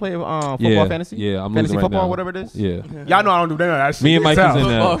football fantasy? Yeah, I'm fantasy losing football, right now. whatever it is. Yeah. Y'all know I don't do that shit. Me and Mike is in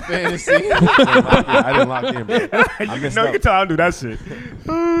Football that. fantasy. I didn't lock in, bro. I messed No, you up. can tell I don't do that shit.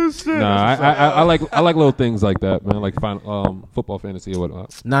 Oh shit. Nah, I like little things like that, man. Like football fantasy or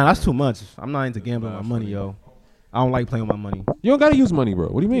whatnot. Nah, that's too much. I'm not into gambling with my money, yo. I don't like playing with my money. You don't gotta use money, bro.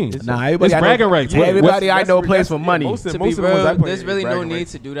 What do you mean? Nah, everybody it's bragging rights. Yeah, everybody I That's- know that's- plays for money. most of To the be ones I real, play there's is really no bragging need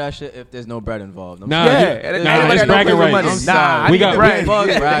rights. to do that shit if there's no bread involved. I'm Nah, sorry. yeah, everybody nah, I it's know bragging plays for rights. money. Nah, We I got- need bread. Fuck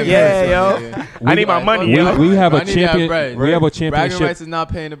bragging Yeah, rights, yo. nigga. I need my money, yo. We have a I need that champion. bread. We have a Bragging championship. rights is not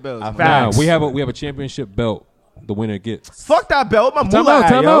paying the bills. Nah, Facts. we have a championship belt. The winner gets. Fuck that belt. My Time moolah,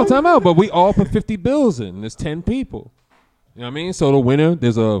 out, yo. time out. But we all put 50 bills in. There's 10 people. You know what I mean? So the winner,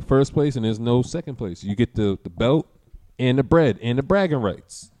 there's a first place and there's no second place. You get the belt and the bread and the bragging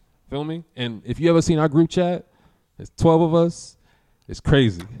rights. Feel me? And if you ever seen our group chat, there's 12 of us. It's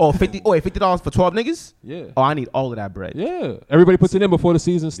crazy. Oh, $50 for 12 niggas? Yeah. Oh, I need all of that bread. Yeah. Everybody puts it in before the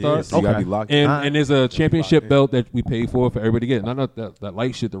season starts. so you gotta Okay. be locked in. And there's a championship belt that we pay for everybody to get. Not that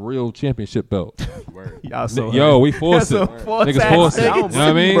light shit, the real championship belt. Y'all so Yo, we force Y'all it. so force Niggas ass force it. You know niggas. what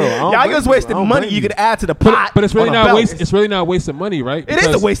I mean? Bro, I don't Y'all blame just you. wasting I don't money blame you you. could add to the pot. But it's really on a not belt. waste. It's really not wasting money, right? It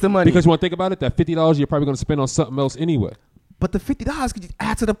is a waste of money. Because you want to think about it, that $50 you're probably going to spend on something else anyway. But the $50 could just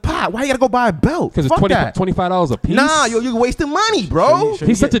add to the pot. Why you gotta go buy a belt? Because it's Fuck that. $25 a piece. Nah, you're wasting money, bro.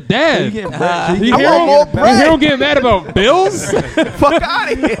 He's such a dad. You You getting I hear want him? more You bread. hear him getting mad about bills? Fuck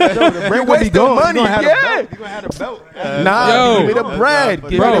out of here. bread You wasting money, You gonna have yeah. you gonna have a belt. Nah, Yo. give me the bread.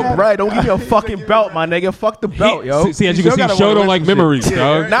 Give Bro. me the bread. Don't give me a fucking belt, my nigga. Fuck the belt, yo. See, as you can see, Show don't like memories,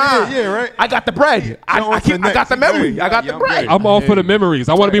 dog. Nah, Yeah, right. I got the bread. I got the memory. I got the bread. I'm all for the memories.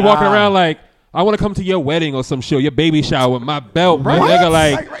 I want to be walking around like, I want to come to your wedding or some shit, your baby shower with my belt, bro. Nigga,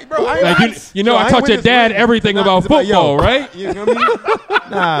 like bro, you know, I taught your dad everything about football, right? You know what I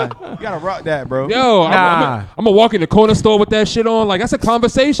mean? Nah, you gotta rock that, bro. Yo, Nah. I'm gonna walk in the corner store with that shit on. Like, that's a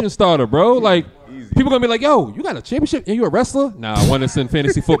conversation starter, bro. Like, people gonna be like, yo, you got a championship and you a wrestler? Nah, I want to in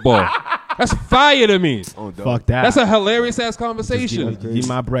fantasy football. That's fire to me. Fuck that. That's a hilarious ass conversation. Give me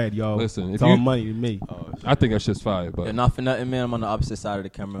my bread, yo. Listen, it's if all you- money to me. I think that shit's fire, but Yeah, not for nothing, man. I'm on the opposite side of the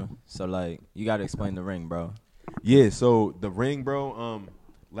camera, so like, you gotta explain the ring, bro. Yeah, so the ring, bro.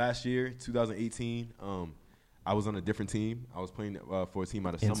 Last year, 2018, I was on a different team. I was playing for a team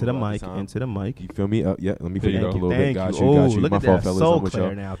out of Into Somerville the at mic. time. Into the mic. You feel me? Yeah, let me There you finish go. a little bit. Thank Got you. you. Oh, Got you. look My at fault, that. fellas. So I'm with clear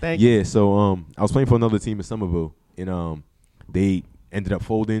y'all. now. Thank you. Yeah, so I was playing for another team in Somerville, and they ended up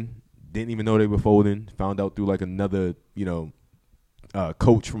folding. Didn't even know they were folding. Found out through like another,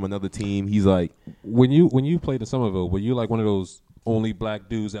 coach from another team. He's like, when you played in Somerville, were you like one of those only black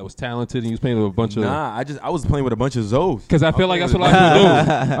dudes that was talented and you was playing with a bunch of? nah, I was playing with a bunch of Zoes. Because I feel like that's what a lot of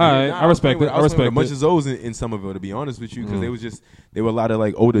people do. All right, I respect it. I I was playing respect with a bunch it. of Zoes in Somerville, to be honest with you, because they were a lot of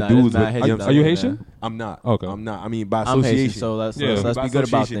like older Nah, dudes. that's With, not you know what I'm Are you saying? Haitian? I'm not. Okay. I'm not. I mean, by I'm association. Haitian, so let's Yeah. be By good about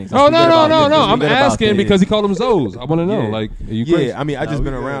association. things. Oh Let's be no good no about no things. no! Let's be I'm good about asking things. because he called them Zoes. I want to know. Yeah. Like, are you crazy? Yeah, I mean, I just we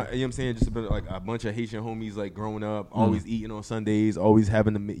been good. around. You know what I'm saying? Just been like a bunch of Haitian homies, like growing up, always eating on Sundays, always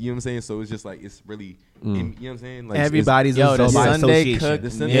having the. You know what I'm saying? So it's just like it's really. You know what I'm saying? Like Everybody's Yo, a the Zoe by Sunday association. cooked The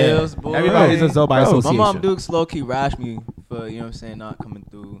Sunday- meals, boy. Everybody's a Zoe by Bro, association. My mom Dukes low key rashed me for, you know what I'm saying, not coming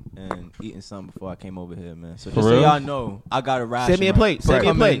through and eating something before I came over here, man. So For just so real? y'all know, I got a ration. Send me a plate. for Send me a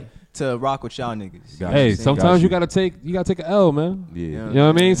coming plate. to rock with y'all niggas. Got Hey, you. sometimes Got you gotta take an L, man. Yeah. You know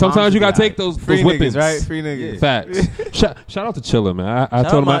what I mean? Sometimes you gotta take those Free whippings. niggas, right? Free niggas. Facts. Shout out to Chilla, man. I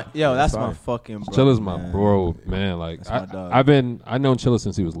Shout told him out yo, that's my Sorry. fucking bro. Chilla's my man. bro, man. Like That's my dog. I've known Chilla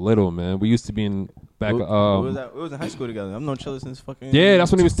since he was little, man. We used to be in back. We was in high school together. I've known Chilla since fucking. Yeah,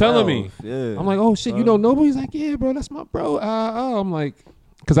 that's when he was telling me. 12. Yeah. I'm like, oh shit, you know Noble? He's like, yeah, bro, that's my bro. I'm like,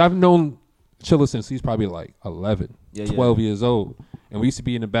 because I've known Chilla since he's probably like 11, Yeah, 12 years old. And we used to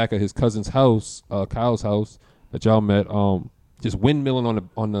be in the back of his cousin's house, Kyle's house, that y'all met, just windmilling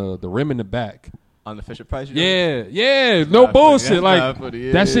on the rim in the back. On the Fisher Price. Yeah, no not bullshit. funny. Like, That's not funny.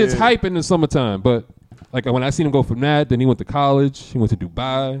 Yeah, that shit's yeah. hype in the summertime. But, like, when I seen him go from that, then he went to college. He went to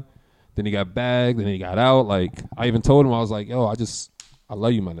Dubai. Then he got bagged. Then he got out. Like, I even told him, I was like, yo, I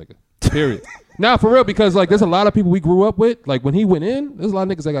love you, my nigga. Period. Nah, for real, because, like, there's a lot of people we grew up with. Like, when he went in, there's a lot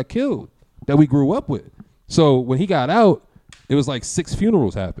of niggas that got killed that we grew up with. So, when he got out, it was like 6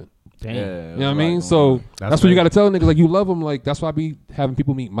 funerals happened. Damn. Yeah, You know what I mean? So that's what you got to tell niggas. Like, you love them. Like, that's why I be having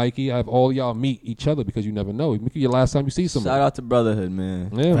people meet Mikey. I have all y'all meet each other because you never know. It could be your last time you see somebody. Shout out to brotherhood, man.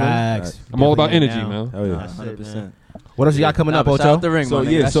 Yeah, man. Facts. I'm all about energy, Down. man. Hell yeah. 100%. What else you got coming up, Shout out Ocho? the ring, So my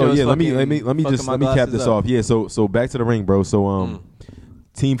nigga. yeah, That so show's yeah. Let me fucking just fucking my cap glasses this up. off. Yeah, so back to the ring, bro. So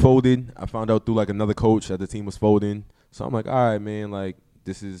team folded. I found out through like another coach that the team was folding. So I'm like, all right, man, like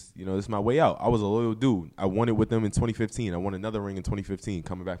this is my way out. I was a loyal dude. I won it with them in 2015. I won another ring in 2015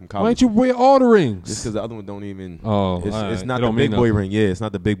 coming back from college. Why don't you wear all the rings? Just because the other one don't even. Oh, it's alright. not It the don't mean big boy nothing. ring. Yeah, it's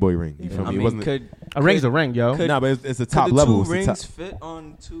not the big boy ring. You feel me? It wasn't. A ring's a ring, yo. Nah, but it's a top could the level. two It's a rings top- fit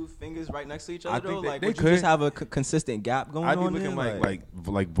on two fingers right next to each other? I think though? they- Like, they would you could. just have a consistent gap going I'd be on looking there?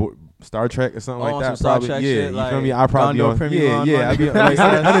 like Star Trek or something Oh, like that. some Star Probably, Trek yeah. shit, You like feel me? I probably Gondor on, Premier yeah, on, yeah. my I'd be nigga. like,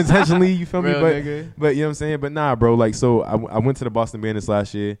 unintentionally. You feel me? Real nigga. But you know what I'm saying. But nah, bro. Like, so I went to the Boston Bandits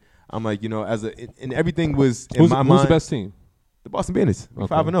last year. I'm like, and everything was in my mind. Who's the best team? The Boston Bandits.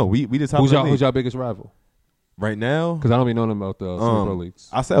 Okay. 5-0. We the top. Who's of the league. who's y'all biggest rival? Right now? Because I don't be knowing about the Super Pro leagues.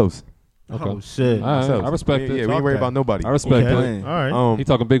 Ourselves. Okay. Oh shit. All right, Ourselves. I respect Yeah, it. we ain't worried about nobody. I respect Okay. it. All right. He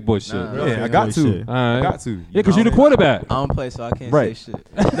talking big boy shit. Nah. Yeah, I got to. shit. All right. I got to. Yeah, because you the quarterback. I don't play, so I can't Right. say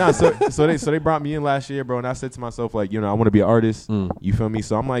shit. Nah, so they brought me in last year, bro, and I said to myself, like, I want to be an artist. You feel me?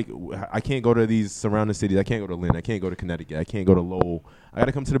 So I'm like, I can't go to these surrounding cities. I can't go to Lynn. I can't go to Connecticut. I can't go to Lowell. I got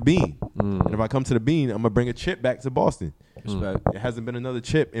to come to the Bean. And if I come to the Bean, I'm gonna bring a chip back to Boston. Respect. It hasn't been another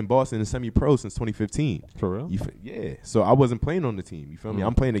chip in Boston in semi-pro since 2015. For real? Yeah. So I wasn't playing on the team. You feel me?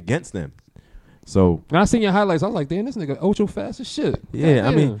 I'm playing against them. So And I seen your highlights. I was like, damn, this nigga Ocho fast as shit. yeah,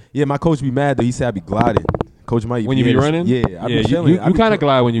 I mean, yeah, my coach be mad though. He said I be gliding. Coach Mike, When you be running? yeah, I be chilling. You kind of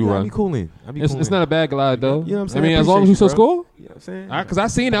glide when you I run. be cooling. It's not a bad glide though. You know what I'm saying? I mean, as long as you still Appreciate you, score. You know what I'm saying? Because I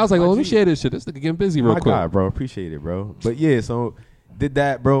seen it, I was like, oh, let me share this shit. This nigga getting busy real My quick. God, bro, appreciate it, bro. But yeah, so did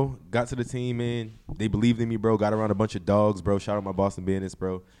that, bro. Got to the team, man. They believed in me, bro. Got around a bunch of dogs, bro. Shout out my Boston Bandits,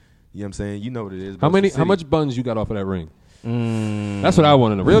 bro. You know what I'm saying? You know what it is. Bro. How It's the much city. buns you got off of that ring? That's what I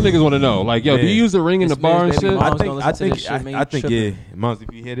want to know. Real niggas want to know. Like, yo, do you Man. use the ring in the This bar and man's baby shit? mom. I think, Gonna I listen to think, this shit, man, I you think, tripping. yeah. Moms,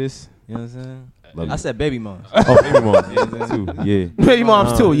 if you hear this, You know what I'm saying? love I you. said baby mom. Oh, baby moms, too. Yeah. Baby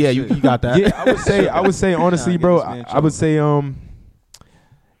moms too. Yeah, you got that. Yeah, I would say honestly, Nah, bro. get this man I would say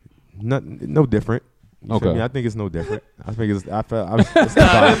no different. You feel Okay. me? I think it's no different. I think it's. I felt. It's the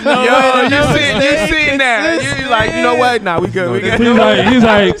vibe. Yo, you seen that? You like, you know what? Nah, we good. We good. He's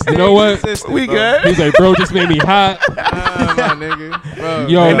like, you know what? We good. He's like, bro, just made me hot. my nigga. Bro.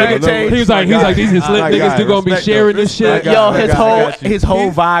 Yo, Ain't nothing nigga, changed. he was like, these is lit My niggas. guy, They gonna be respect, sharing though. this shit. Respect. I Yo, got it. his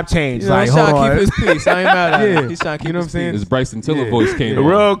whole vibe changed. You know, Like, he's hold trying to on. keep his peace. I ain't mad at him. Yeah. He's trying to keep You know what I'm his saying? This Bryson Tiller Yeah. voice came on.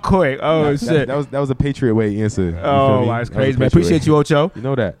 Real quick. Oh shit. That was a Patriot way answer. You feel Oh, me? wow, it's That was a crazy, man. Patriot Appreciate way. you, Ocho. You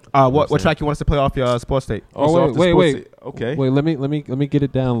know that. What track you want us to play off your sports tape? Oh, Also off the wait. sports- Okay. Wait, let me get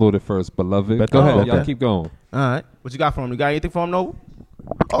it downloaded first, beloved. Bet Go that. ahead, Okay. y'all keep going. All right. What you got for him? You got anything for him, Noble?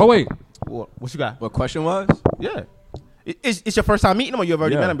 Oh wait, What you got? What question was? Yeah. It's your first time meeting him, or you've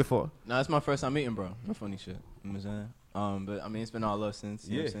already Yeah. met him before? No, it's my first time meeting, bro. No funny shit. You know what I'm saying? But I mean, it's been all love since.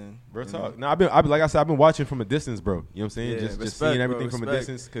 You know what I'm saying? Real You talk. know? No, I've been like I said, I've been watching from a distance, bro. You know what I'm saying? Yeah, just respect, seeing bro, everything from a respect.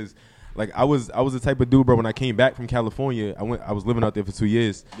 distance, because like I was the type of dude, bro. When I came back from California, I was living out there for 2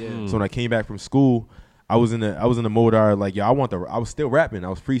 years. Yeah. So when I came back from school, I was in the mode of like, yo, I was still rapping. I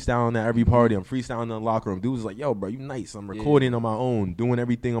was freestyling at every party. I'm freestyling in the locker room. Dudes was like, yo, bro, you nice. I'm recording on my own, doing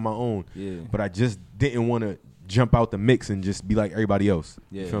everything on my own. Yeah. But I just didn't want to jump out the mix and just be like everybody else.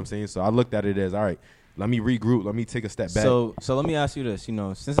 Yeah. You feel what I'm saying? So I looked at it as, all right, let me regroup. Let me take a step back. So let me ask you this. You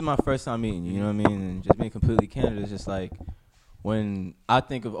know, since it's my first time meeting you, you know what I mean, and just being completely candid, it's just like when I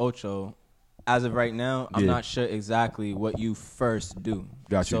think of Ocho, as of right now, I'm Yeah. not sure exactly what you first do.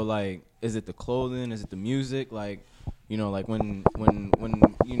 Got you. So like, is it the clothing? Is it the music? Like, you know, like when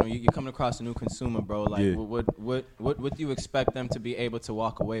you know you're coming across a new consumer, bro. Like, Yeah. what do you expect them to be able to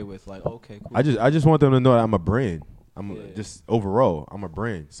walk away with? Like, okay, cool. I just want them to know that I'm a brand. Yeah. Just overall, I'm a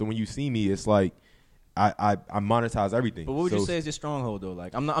brand. So when you see me, it's like I monetize everything. But what would So- you say is your stronghold though?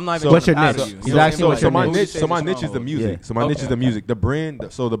 Like, I'm not even. So what's your trying to niche? out you. Exactly You know what I'm saying? what's so your my niche? niche, Say so my your niche is the stronghold. music. Yeah. So my niche Okay, is the okay. music. The brand.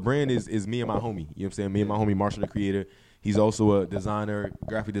 So the brand is me and my homie. You know what I'm saying? Me and my homie Marshall, the creator. He's also a designer,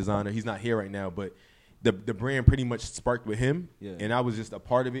 graphic designer. He's not here right now, but the brand pretty much sparked with him, Yeah. and I was just a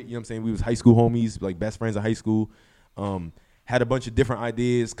part of it. You know what I'm saying? We was high school homies, like best friends in high school. Had a bunch of different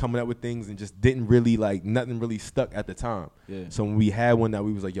ideas, coming up with things, and just didn't really like nothing really stuck at the time. Yeah. So when we had one that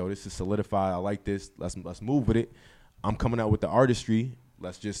we was like, yo, this is solidified. I like this. Let's move with it. I'm coming out with the artistry.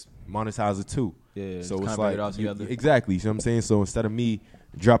 Let's just monetize it too. Yeah, just So kinda it's bring like it all together. exactly. You know what I'm saying? So instead of me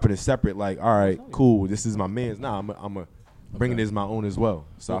dropping it separate, like, all right, cool, this is my man's. Nah, I'm a bringing it as my own as well.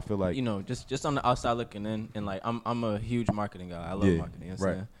 So I feel like you know, just on the outside looking in, and like I'm a huge marketing guy. I love Yeah, marketing. You know what I'm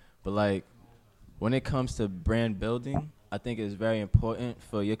right. saying? But like when it comes to brand building, I think it's very important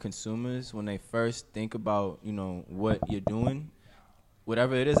for your consumers when they first think about, you know, what you're doing.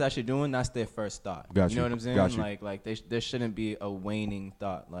 Whatever it is that you're doing, that's their first thought. Got you you. know what I'm saying? Got you. Like there shouldn't be a waning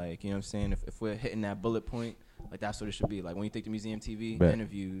thought. Like, you know what I'm saying? If we're hitting that bullet point, like that's what it should be. Like when you think the Museum TV, Bet.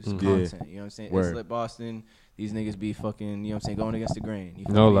 interviews, Yeah. content. You know what I'm saying? Word. It's Lit Boston. These niggas be fucking, you know what I'm saying, going against the grain. You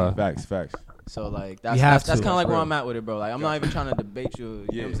feel No me? lie. Facts. So like You have that's to. kind of like where real. I'm at with it, bro. Like I'm not even trying to debate you. You know what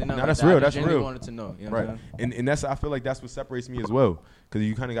I'm saying? No, Nothing that's like real. that. I That's genuinely real. wanted to know. You know what I'm Right. saying? And that's I feel like that's what separates me as well, because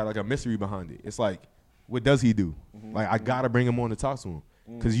you kind of got like a mystery behind it. It's like, what does he do? Like I gotta bring him on to talk to him,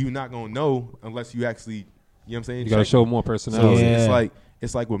 because you're not gonna know unless you actually, you know what I'm saying? You gotta check show him. more So personality.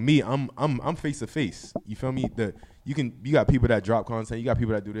 it's like with me, I'm face to face. You feel me? You got people that drop content, you got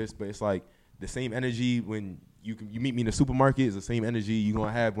people that do this, but it's like the same energy when you meet me in the supermarket is the same energy you're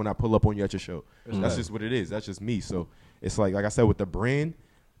gonna have when I pull up on you at your show. That's just what it is. That's just me. So it's like I said with the brand,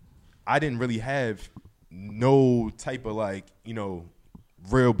 I didn't really have no type of like, you know,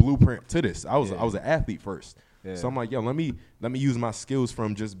 real blueprint to this. I was an athlete first. Yeah. So I'm like, yo, let me use my skills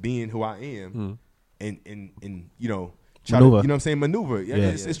from just being who I am and you know, try to, you know Maneuver. what I'm saying, maneuver. Yeah,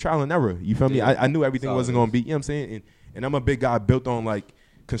 it's trial and error. You feel me? I knew everything wasn't gonna be, you know what I'm saying? And I'm a big guy built on like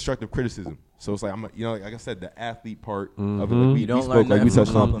constructive criticism. So it's like you know, like I said, the athlete part of it. Like You don't learn that from a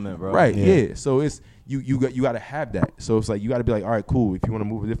compliment, bro. Right, yeah. So it's you gotta have that. So it's like you gotta be like, all right, cool. If you want to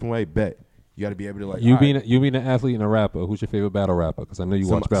move a different way, bet. You gotta be able to like You all being right. you being an athlete and a rapper. Who's your favorite battle rapper? Because I know you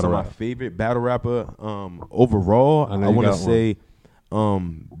watch battle my rap. favorite battle rapper overall, I I, know you want to got say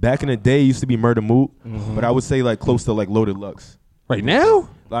back in the day it used to be Murder Mook, but I would say like close to like Loaded Lux. Right now?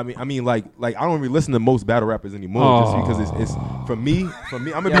 I mean, like I don't really listen to most battle rappers anymore, just because it's for me. I'm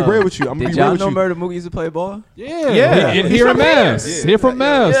gonna be real with you. I'm gonna Did be real y'all with know you. Murder Mook used to play ball? Yeah. Hear from Mass. Hear from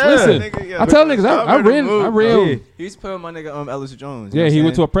Mass. Listen, I tell niggas, I ran. He used to play with my nigga Ellis Jones. Yeah, he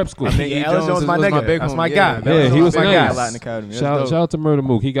went to a prep school. Ellis Jones my nigga. big That's homie. my guy. Yeah, he was my nice. guy. Latin Academy. Shout out to Murder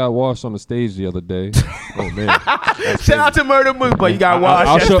Mook. He got washed on the stage the other day. Oh man, Shout out to Murder Mook, but you got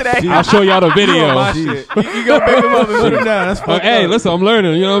washed yesterday. I'll show y'all the video. You gonna pick him up and put him down. That's fucked Hey, up. listen, I'm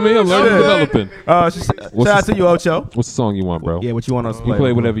learning. You know what I mean? I'm learning and developing. Shout out to you, Ocho. What's the song you want, bro? Yeah, what you want us to You play?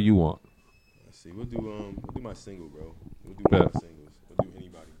 play whatever you want. let's see. We'll do my single, bro. We'll do Bet. one of my singles. We'll do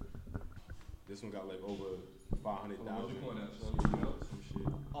anybody. This one got like over 500,000.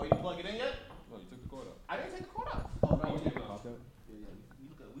 Oh, you plug it in yet? No, you took the cord out. I didn't take the cord out. Oh, no, you didn't.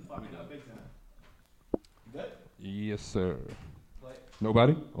 We fucking up big time. You good? Yes, sir. Play it.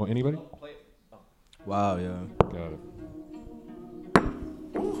 Nobody or anybody? Play it. Oh, Wow, yeah. Got it.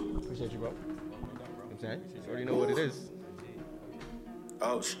 appreciate you, bro. I'm saying, you already know what it is.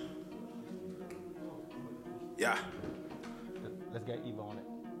 Oh, yeah. Let's get Eva on it.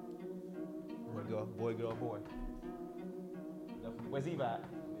 Boy, girl, boy. Where's Eva at?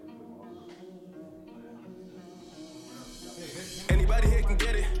 Anybody here can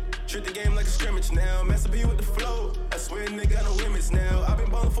get it. Treat the game like a scrimmage now. Mess up here with the flow. I swear nigga got no limits now. I've been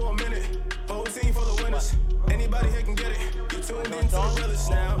ballin' for a minute. Whole team full of winners. Anybody here can get it. You tuned in to the realest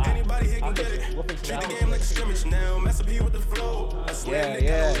now. Anybody here can get it. Treat the game like a scrimmage now. Mess up here with the flow. I swear nigga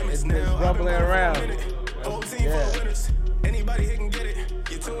got no limits now. rumbling around. Whole team full of winners. Anybody here can get it.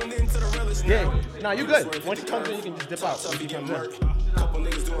 You tuned in to the realest now. Yeah. Nah, you good. Once you come in, you can just dip out. Tough, you get murked. Couple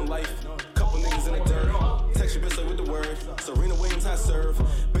niggas doing life. Couple niggas in the dirt. Text your bitch like with the word. Serena Williams, I serve.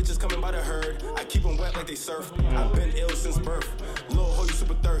 Bitches coming by the herd. I keep them wet like they surf. I've been ill since birth. Lil' ho, you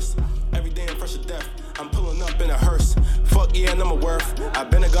super thirst. Every day I'm fresh to death. I'm pulling up in a hearse. Fuck yeah, and I'm a worth. I've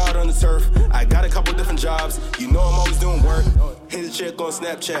been a god on the turf. I got a couple different jobs. You know I'm always doing work. Hit a chick on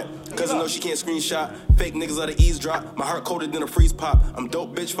Snapchat. Cause I know she can't screenshot. Fake niggas let her eavesdrop. My heart colder than a freeze pop. I'm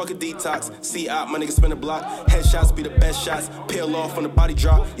dope, bitch, fuck a detox. See out, my niggas spin a block. Headshots be the best shots. Peel off on the body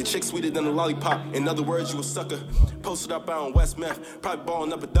drop. Your chick sweeter than a lollipop. In other words, you a sucker. Posted up out on West Meth. Probably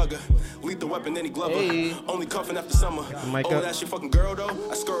balling up a Duggar. Lethal weapon, any Glover. Only cuffing after summer. Oh, that's your fucking girl though?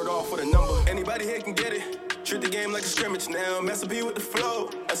 I skirt off with a number. Anybody here can get it. Treat the game like a scrimmage now. Mess up here with the flow.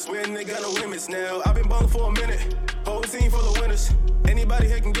 I swear nigga got no limits now. I've been ballin' for a minute. Whole team full of winners. Anybody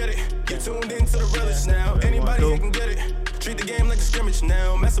here can get it. You tuned in to the realest now. Anybody here can get it. Treat the game like a scrimmage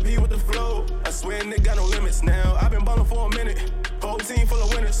now. Mess up here with the flow. I swear nigga got no limits now. I've been ballin' for a minute. Whole team full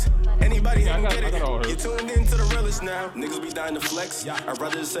of winners. Anybody here can get it. You tuned in to the realest now. Niggas be dying to flex. I'd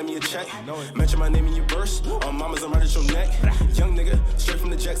rather just send me a check. Mention my name in your verse. On mamas, I'm right at your neck. Young nigga, straight from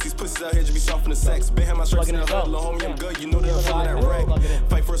the jacks. These pussies out here just be soft in the sex. Been had my stripes in the hood. Little homie, I'm good. You know that I'm feeling that wreck.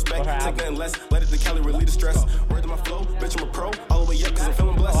 Fight for respect. Take nothing less. Let it the Cali relieve the stress. Word to my flow. Bitch, I'm a pro. All the way up cause I'm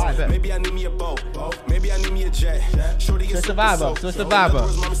feeling blessed. Maybe I need me a bow. Maybe I need me a jet. Shorty gets Switch the vibe up. Switch the vibe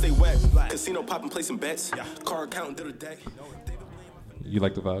up. Mama stay wet. Casino popping, placing bets. Car accounting, did a day. You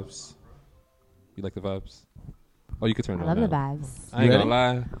like the vibes? You like the vibes? Oh, you can turn it I on love the now. vibes. I ain't gonna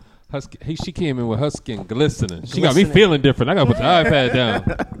lie. She came in with her skin glistening. She got me feeling different. I gotta put the iPad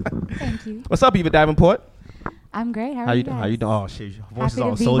down. Thank you. What's up, Eva Davenport? I'm great. How are you guys? How you doing? Oh shit, your voice is Happy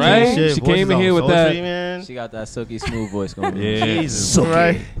all to be sultry here. and Right? shit. She Voice came is in all here with sultry, that. Man. She got that silky smooth voice going. Yeah. Jesus,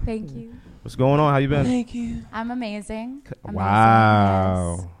 right? Thank you. What's going on? How you been? Thank you. I'm amazing.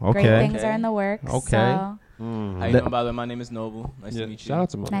 Wow. Yes. Okay. Great things are in the works. Okay. So How you doing, by the way? My name is Noble. Nice to meet you. Shout out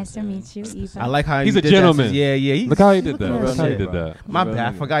to my nice to meet you, Eva. I like how He's you a did gentleman. That. Yeah. Look how he did that. Look at Look how he shit. did that. My bad.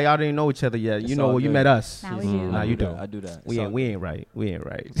 I forgot y'all didn't know each other yet. You know, all you good. met us. Now we do. Nah, you do. I do that. We ain't right. We ain't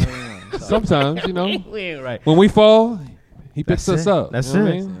right. Sometimes, you know, we ain't right. when we fall, he picks That's us it. up. That's You know it.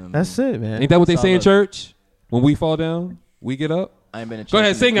 what I mean? That's it, man. Ain't that what they It's say all in up. church? When we fall down, we get up. I ain't been in church. Go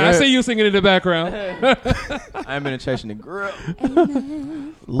ahead, sing it. I see you singing in the background. I ain't been in church in the grill.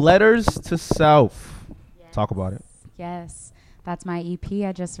 Letters to Self. Talk about it. Yes. That's my EP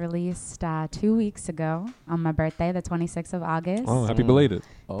I just released 2 weeks ago on my birthday, the 26th of August. Oh, happy belated.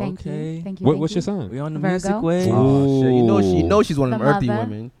 Thank you. Thank you. What's your sign? We on the Virgo. music wave. Oh, shit. You know she's one of The them earthy mother.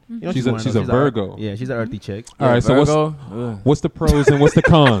 women. You know She's one a of she's them. a Virgo. Yeah, she's an earthy chick. All right, so Virgo? what's the pros and what's the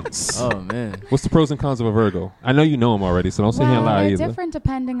cons? Oh man. What's the pros and cons of a Virgo? I know you know them already, so don't sit here and lie they're either. different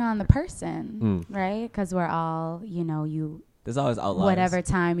depending on the person, right? Because we're all, you There's always outliers. whatever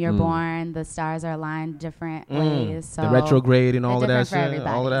time you're born, the stars are aligned different ways. So The retrograde and they're all of that different for shit. everybody.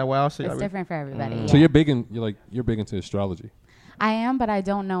 All of that wild shit. It's different for everybody. So yeah. you're big into astrology. I am, but I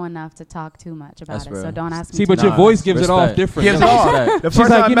don't know enough to talk too much about That's it. real. So don't ask me. See, too but your much. voice gives it off Respect. different. Gives You know? off. The She's first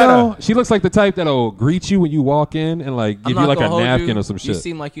like, time I you met know, her. she looks like the type that'll greet you when you walk in and like give you like a napkin or some You shit.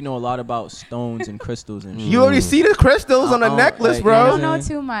 seem like you know a lot about stones and crystals and shit. You already see the crystals on the necklace, like, bro. I don't know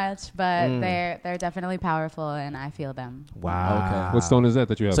too much, but they're definitely powerful, and I feel them. Wow. Okay. What stone is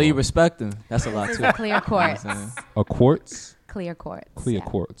that you have? So you on? respect them. That's a lot This too. is a clear quartz. A quartz? Clear quartz. Clear yeah.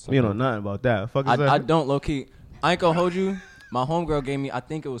 quartz. You know nothing about that. Fuck is that? I don't low key. I ain't gonna hold you. My homegirl gave me, I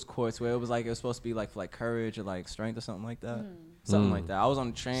think it was quartz, where it was supposed to be like for like courage or like strength or something like that. Something like that. I was on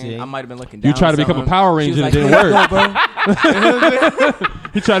the train. See? I might have been looking down. You tried to or become a something. Power She was Ranger and it like, didn't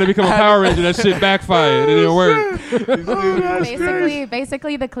work. You tried to become a Power Ranger, that shit backfired. It didn't work.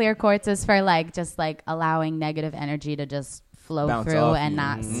 Basically, the clear quartz is for just allowing negative energy to just flow Bounce through off and you.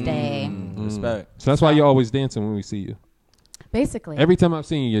 not stay. Respect. So that's why you're always dancing when we see you. Basically, Every time I've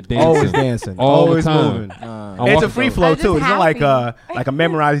seen you, you're dancing. Always dancing. All Always the time. moving. I It's walk- a free flow I'm just too. It's not like happy. a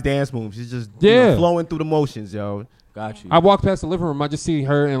memorized dance move. She's just you know, Yeah. flowing through the motions, yo. Got you. I walk past the living room. I just see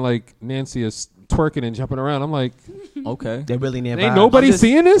her and like Nancy is twerking and jumping around. I'm like, Okay. They really near. ain't vibes. nobody I'm just-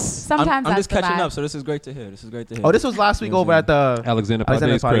 seeing this? sometimes I'm that's just catching the vibe. up, so this is great to hear. Oh, this was last week over at the Alexander Pade's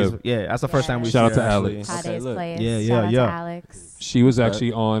Pade's. crib. Yeah, that's the first time we Shout out see to her, actually. Alex. Pade's look. place. Yeah, Shout out yeah. to Alex. She was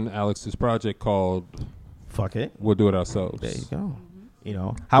actually on Alex's project called Fuck it. We'll Do It Ourselves. There you go. You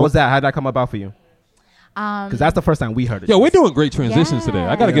know, how was that? How did that come about for you? Because that's the first time we heard it. Yo, we're doing great transitions Yeah. today.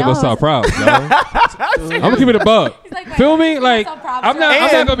 I gotta give No, us our props, yo. I'm gonna keep it a buck. like, Feel me? give Like us our props, I'm not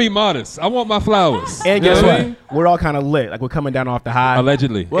right? gonna be modest. I want my flowers. And You know guess what I what? mean? We're all kind of lit. Like we're coming down off the high.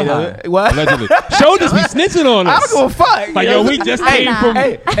 Allegedly. You know, what? Allegedly. Shoulders be snitching on I us. don't give a fuck. Like, yo, we just I'm came not. from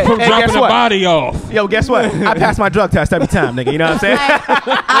Hey, dropping guess the what? body off. Yo, guess what? I pass my drug test every time, nigga. You know what I'm saying?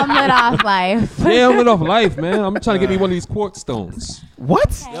 I'm lit off life. Yeah, I'm lit off life, man. I'm trying to get me one of these quartz stones.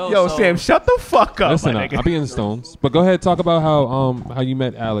 What? Yo, so- Sam, shut the fuck up, Listen, my nigga. I'll be in stones. But go ahead, talk about how you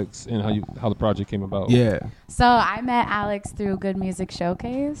met Alex and how the project came about. Yeah. So I met Alex through Good Music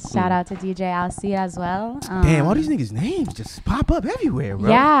Showcase. Shout out to DJ Alcia as well. Damn, all these niggas' names just pop up everywhere, bro.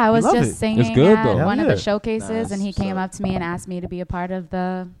 Yeah, I We was love just it. singing It's good, at though. one of Yeah. the showcases, and he came up to me and asked me to be a part of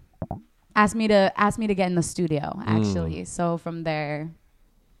the. Asked me to get in the studio actually. So from there,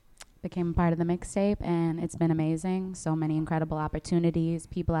 became a part of the mixtape, and it's been amazing. So many incredible opportunities,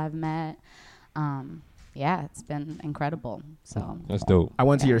 people I've met. Yeah, it's been incredible. So That's dope. I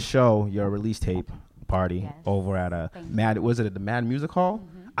went to your show, your release tape party Yes. over at a Thank you. Mad. Was it at the Mad Music Hall?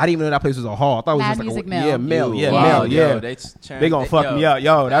 I didn't even know that place was a hall. I thought it was Mad just like Music a Mill. yeah, mill, yeah, Wow, mill, yo, yeah. they They gonna fuck me up.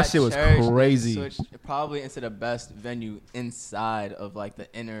 Yo, that shit was church, they crazy. switched probably into the best venue inside of like the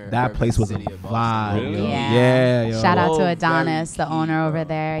inner. That urban place was a city of Boston. vibe. Really? Yo. Yeah. Yeah, yo. shout out to Oh, Adonis, very the owner key, over bro.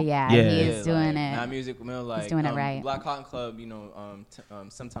 there. Yeah, Yeah. he's doing like, it. Mad Music Mill, like doing it right. Black Cotton Club,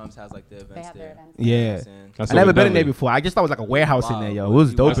 sometimes has like the events have their there. events Yeah. You know what I'm saying? That's I never over been in there Dudley. before. I just thought it was like a warehouse in Wow, there, yo. It bro.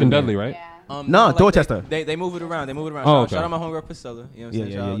 was You dope. That's in in there. Dudley, right? No, like, Dorchester. They move it around. Oh, Shout okay. out my homegirl Priscilla. You know what I'm saying?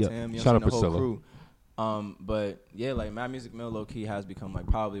 Yeah, Shout out yeah. to him. You know Shout what I'm out saying? The whole Priscilla. crew. But yeah, like Mad Music Mill low key has become like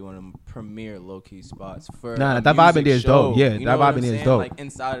probably one of the premier low key spots for Nah, a that vibe in music there is show. dope. Yeah, You that know what vibe I'm in there is saying? dope. Like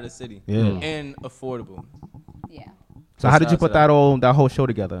inside of the city. Yeah. And affordable. Yeah. So how did you Shout out put to that. that whole show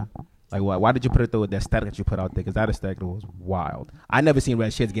together? Like, why did you put it through the aesthetic that you put out there? Because that aesthetic was wild. I never seen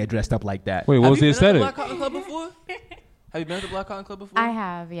Red Shits get dressed up like that. Wait, what was the aesthetic? Have you been to the Black Cotton Club before? Have you been to the Black Cotton Club before? I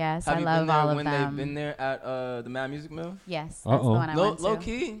have, yes. Have I you love been there all of when them. they've been there at the Mad Music Mill? Yes, that's the one I went to. Low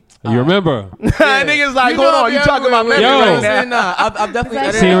key. You remember? Niggas like, hold on, you talking about memory right now? Nah, I've definitely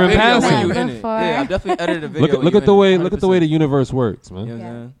edited See her a in video passing. when you in it. Yeah, I've definitely edited a video. Look at the way the universe works, man. You know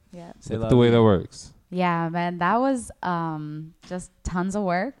what I'm saying? Look at the way that works. Yeah, man, that was just tons of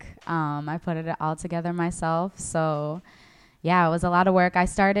work. I put it all together myself. So, yeah, it was a lot of work. I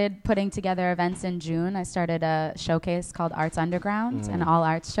started putting together events in June. I started a showcase called Arts Underground, an all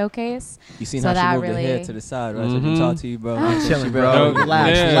arts showcase. You seen so how that she moved really her head to the side, right? So she talk to you, bro. I'm chilling, She bro.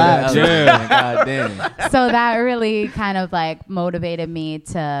 Relax. God damn. So that really kind of like motivated me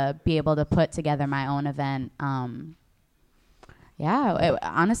to be able to put together my own event.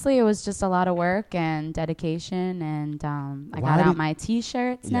 Honestly, it was just a lot of work and dedication, and I got out my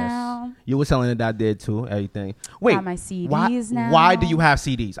T-shirts now. You were selling it, I did too. Everything. Wait, Got my CDs now. Why do you have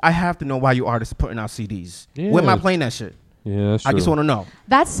CDs? I have to know why you artists are putting out CDs. Where am I playing that shit? Yeah, that's I just true. want to know.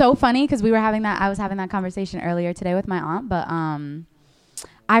 That's so funny because I was having that conversation earlier today with my aunt, but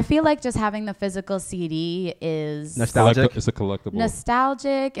I feel like just having the physical CD is nostalgic. It's a collectible.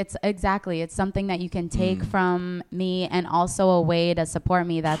 Nostalgic. It's something that you can take from me, and also a way to support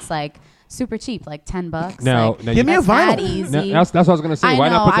me that's like super cheap, like $10. Now give me a vinyl. Easy. That's what I was gonna say. Why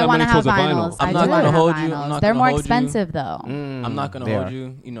not put that money towards a vinyl? I'm not gonna hold you. They're more expensive though. I'm not gonna hold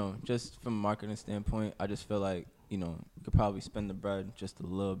you. You know, just from a marketing standpoint, I just feel like, you know, you could probably spend the bread just a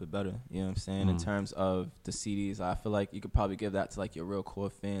little bit better. You know what I'm saying? In terms of the CDs, I feel like you could probably give that to like your real core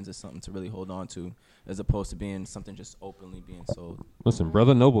fans or something to really hold on to, as opposed to being something just openly being sold. Listen,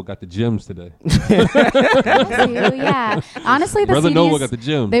 Brother Noble got the gems today. Yeah. Honestly, the Brother CDs, Noble got the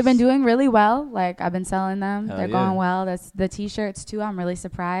gems. they've been doing really well. Like, I've been selling them. Hell They're yeah. going well. That's the T-shirts too. I'm really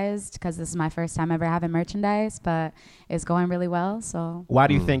surprised because this is my first time ever having merchandise, but it's going really well. So Why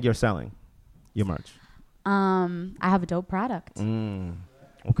do you think you're selling your merch? I have a dope product.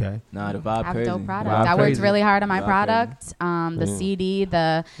 Okay. Nah, the vibe I have a crazy. dope product. Vibe I worked crazy. really hard on my Vibe product. The CD,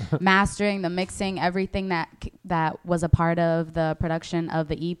 the mastering, the mixing, everything that was a part of the production of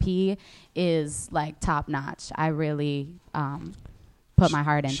the EP is like top notch. I really put my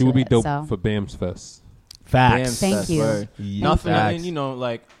heart into it. She would be dope so. for BAMS Fest. Facts. Thank you. Word. Yeah. Nothing. Facts. And, you know,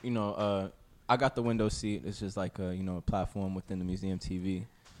 like, you know, I got the window seat. It's just like a, you know, a platform within the museum TV.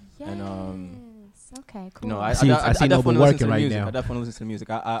 Yes. And okay, cool. you know, I see definitely Noble listen to working the right music. now. I definitely listen to the music.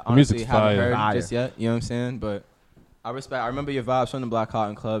 I The music's honestly haven't fire. heard Fire. just yet. You know what I'm saying? But I remember your vibes from the Black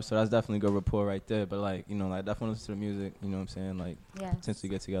Cotton Club, so that's definitely good rapport right there. But like, you know, like definitely listen to the music. You know what I'm saying? Like, Yes. since we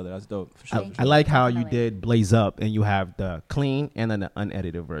get together, that's dope for sure. I like how you Definitely. did Blaze Up and you have the clean and then the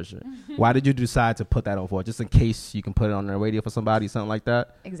unedited version. Why did you decide to put that on for? Just in case you can put it on the radio for somebody, something like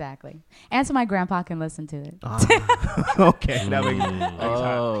that? Exactly. And so my grandpa can listen to it. Okay. That makes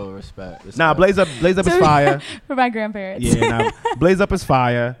Oh, respect. Nah, Blaze Up is fire. For my grandparents. Yeah, nah, Blaze Up is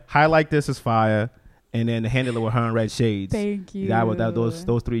fire. Highlight This is fire. And then Handle It with Her and Red Shades. Thank you. That,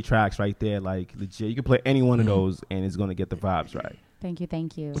 those three tracks right there, like legit. You can play any one of those and it's gonna get the vibes right. Thank you.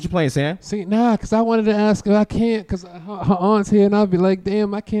 Thank you. What you playing, Sam? See, because I wanted to ask her. I can't because her aunt's here, and I'll be like,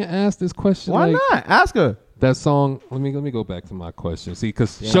 damn, I can't ask this question. Why like, not? Ask her. That song. Let me go back to my question. See,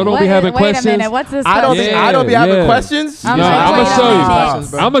 because Yeah. Show don't be having questions. Wait a minute. What's this? I don't be having Yeah. questions. I'm No, like, I'm wait gonna a show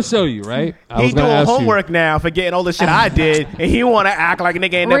minute. you. I'm gonna show you, right? I He was gonna doing ask homework now, forgetting all the shit I did, and he want to act like a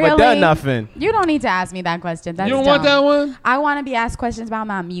nigga ain't never Really? done nothing. You don't need to ask me that question. That's You don't want dumb. that one? I want to be asked questions about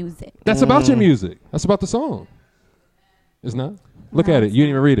my music. That's about your music. That's about the song. It's not. Look No, at it. it's You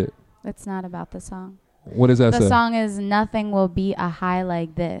didn't even read it. It's not about the song. What does that The say? song is "Nothing Will Be a High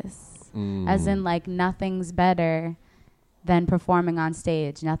Like This," Mm. as in like nothing's better than performing on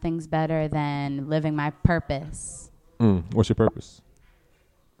stage. Nothing's better than living my purpose. What's your purpose?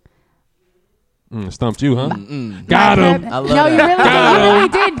 Stumped you, huh? Mm-mm. Got My him. purpose- I love No, that. you really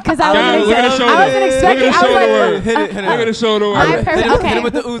did because I Got him. wasn't Look at the expecting. shoulder. I wasn't expecting. Look at the I was shoulder like, word. Hit it. Look at the shoulder My word. pur- Hit him okay.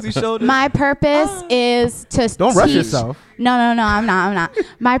 with the Uzi shoulder. My purpose is to Don't rush teach. yourself. No, I'm not.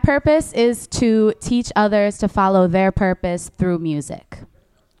 My purpose is to teach others to follow their purpose through music.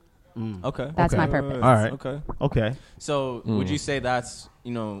 Okay. That's Okay. my purpose. All right. Okay. Okay. So would you say that's,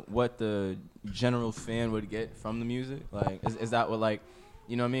 you know, what the general fan would get from the music? Like, is that what, like,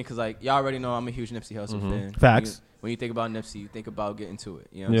 you know what I mean? Because, like, y'all already know I'm a huge Nipsey Hussle fan. Facts. When you think about Nipsey, you think about getting to it.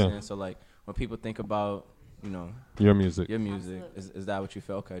 You know what Yeah. I'm saying? So, like, when people think about, you know, Your music. is that what you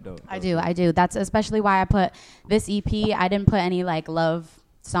feel? Okay, dope. I do. That's especially why I put this EP. I didn't put any like love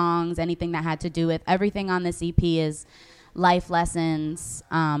songs, anything that had to do with everything on this EP is life lessons,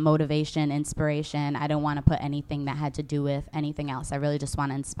 motivation, inspiration. I didn't want to put anything that had to do with anything else. I really just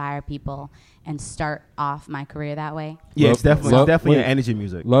want to inspire people and start off my career that way. Yeah, it's definitely an energy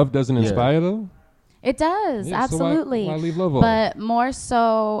music. Love doesn't inspire though? It does, Yeah, so absolutely. why leave love on? But more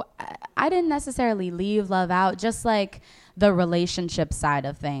so, I didn't necessarily leave love out, just like the relationship side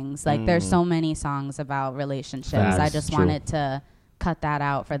of things. Like there's so many songs about relationships. I just wanted to cut that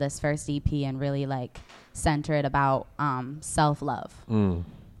out for this first EP and really like center it about self-love.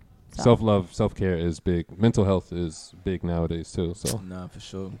 So. Self-love, self-care is big. Mental health is big nowadays too. So nah, for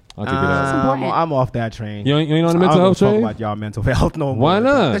sure. I'll give you that. I'm off that train. You ain't on the mental health train? I don't talk about y'all mental health no more. Why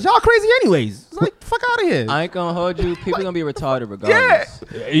not? Because y'all crazy anyways. It's like, fuck out of here. I ain't gonna hold you. People gonna be retarded regardless.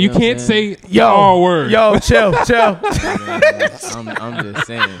 Yeah. You can't say yo R word. Yo, chill. I'm just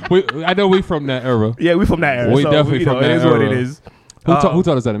saying. I know we from that era. Yeah, we from that era. We so definitely from that it is era. what it is. Who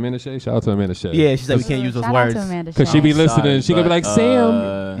taught us that? Amanda Shea? Shout out to Amanda Shea. Yeah, she said we can't use those Shout words. out to Amanda Because she be Shea. listening. She gonna be like,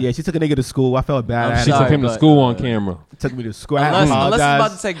 Sam. Yeah, she took a nigga to school. I felt bad. She took him to school on camera. Took me to school. Unless it's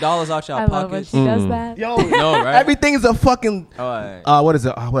about to take dollars out your I love when pockets. she does that. Yo, no, right? everything's a fucking. Alright. What is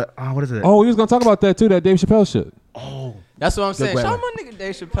it? What is it? Oh, we was gonna talk about that too. That Dave Chappelle shit. Oh, that's what I'm saying. way. Shout out my nigga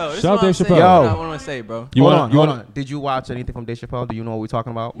Dave Chappelle. This Shout out is Dave what I'm Chappelle. saying. Yo. I want to say, bro. Hold on. Did you watch anything from Dave Chappelle? Do you know what we're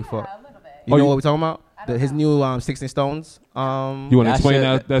talking about? Yeah, a little bit. You know what we're talking about? His new 16 Stones. You want to That explain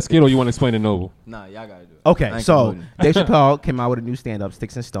shit- that skit, or you want to explain it, Noble? Nah, y'all gotta do it. Okay, I ain't so promoting. Dave Chappelle came out with a new stand-up,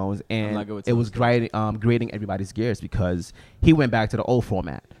 Sticks and Stones, not and good with it was Stones. grading everybody's gears because he went back to the old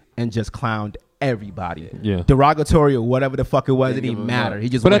format and just clowned everybody. Yeah. Derogatory or whatever the fuck it was, it Didn't didn't give even a matter. fuck. He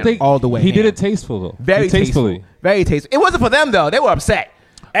just But I went think all the way. he did ham. it tasteful though. Very tastefully. Very tasteful. It wasn't for them though. They were upset.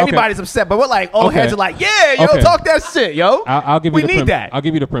 Everybody's upset, but we're like, all Okay. heads are like, yeah, yo, Okay. talk that shit, yo. I'll give We you the need that. I'll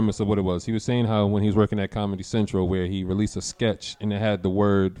give you the premise of what it was. He was saying how when he was working at Comedy Central, where he released a sketch and it had the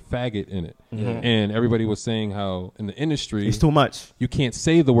word faggot in it, and everybody was saying how in the industry It's too much. you can't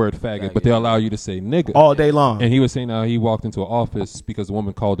say the word faggot, but they allow you to say nigga All day long. And he was saying how he walked into an office because the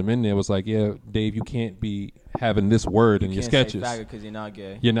woman called him in there, was like, yeah, Dave, you can't be having this word in your sketches. Because you're not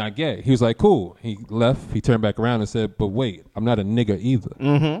gay. You're not gay. He was like, cool. He left. He turned back around and said, but wait, I'm not a nigga either.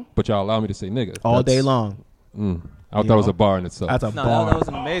 Mm-hmm. But y'all allow me to say nigga. All day That's- long. I thought it was a bar in itself. That's a No, bar. that was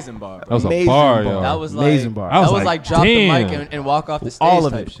an amazing bar. Bro. That was Amazing a bar, bar. yo. That was Amazing like, bar. I was That was like, like drop the damn. mic and walk off the stage All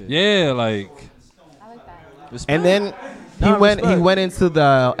of type it. shit. Yeah, like Respect. And then he Nah, went respect. into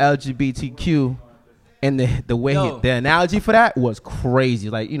the LGBTQ, and the way Yo. the analogy for that was crazy.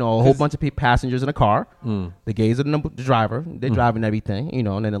 Like, you know, a whole bunch of passengers in a car. The gays are the driver. They're driving everything, you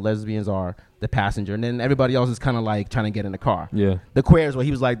know, and then the lesbians are the passenger, and then everybody else is kind of like trying to get in the car. Yeah. The queers, where he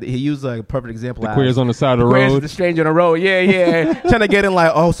was like, he used a perfect example. the queers on the side of the Queers is road. the stranger on the road. Yeah. Trying to get in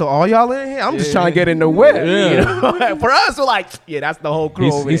like, oh, so all y'all in here? I'm just trying to get in the whip. Yeah. You know? For us, we're like, yeah, that's the whole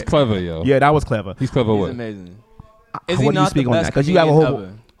crew over He's here. clever, yo. Yeah, that was clever. He's clever. He's What? amazing. What Is do he you not speak the on that? best Because you have a comedian whole.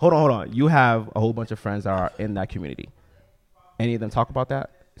 ever? Hold on. You have a whole bunch of friends that are in that community. Any of them talk about that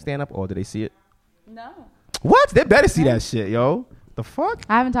stand up, or do they see it? No. What? They better see that shit, yo. The fuck?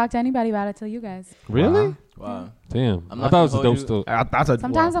 I haven't talked to anybody about it till you guys. Really? Wow. Damn. I'm I not thought it was a gonna dope hold you. story. That's a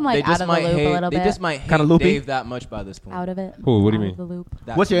Sometimes I'm like out of the loop a little They bit. just might hate Kinda loopy? Dave that much by this point. Out of it. Who? What do you Out mean? of the loop.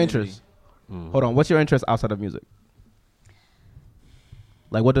 That What's your community. interest? Hold on. What's your interest outside of music?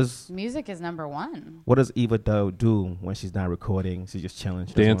 Like, what does Music is number one. Eva do when she's not recording? She's just chilling,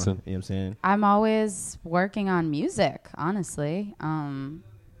 she just Dancing. wanna- you know what I'm saying? I'm always working on music, honestly.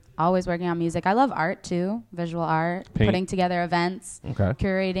 Always working on music. I love art too, visual art, Paint. putting together events, Okay.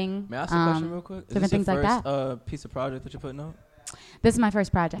 curating. May I ask a question real quick? Is different this your things like first, that. piece of project that you're putting out? This is my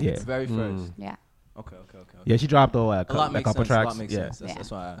first project. Yeah. Very first. Yeah. Okay. Yeah, she dropped a A lot couple makes sense. tracks. A lot makes Yeah. sense. That's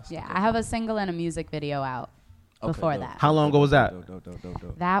why I asked. Yeah, Okay. I have a single and a music video out Okay, before dope. that. How long ago was that?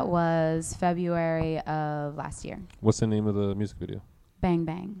 Dope. That was February of last year. What's the name of the music video? Bang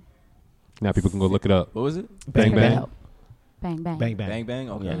Bang. Now people can go look it up. What was it? Bang Bang. Bang. Bang Bang. Bang Bang. Bang Bang.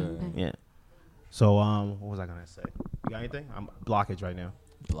 Okay. Yeah. Yeah. So what was I gonna say? You got anything? I'm blockage right now.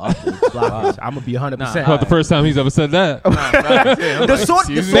 Blockage. I'm gonna be 100%. Not the first time he's ever said that.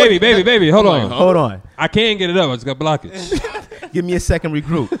 Baby, hold on. Hold on. I can't get it up. I just got blockage. Give me a second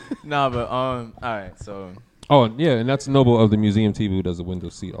regroup. Nah, but all right. So Oh, yeah, and that's Noble of the Museum TV who does a window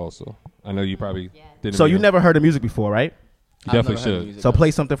seat also. I know you probably didn't. So you mean- never heard the music before, right? You definitely should. music. So play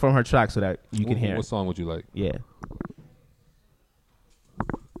something from her track so that you can What- hear What it. song would you like? Yeah.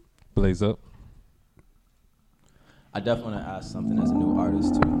 Blaze Up. I definitely want to ask something as a new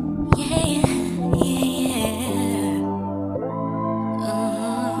artist too.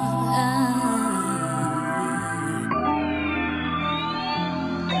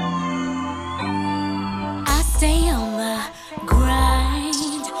 I stay on my grind,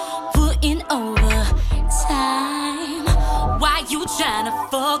 putting over time.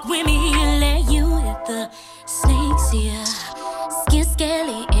 fuck with me and let you hit the snakes here. Skin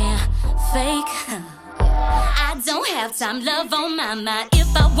scaly and fake. I don't have time, love on my mind.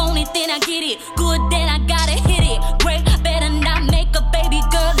 If I want it, then I get it. Good, then I gotta hit it. Great, better not make a baby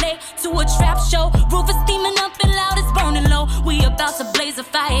girl late to a trap show. Roof is steaming up and loud, it's burning low. We about to blaze a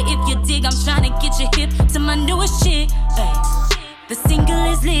fire. If you dig, I'm trying to get you hip to my newest shit. Ay. The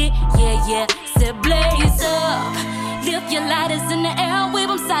single is lit, yeah. Say blaze up. Lift your lighters in the air, wave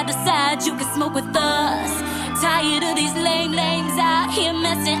them side to side. You can smoke with us. Tired of these lames out here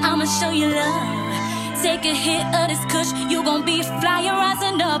messing. I'ma show you love. Take a hit of this kush, you gon' be flyer,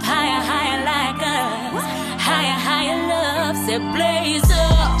 rising up higher like us. Higher love, say blaze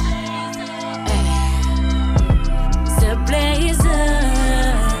up. Say blaze up.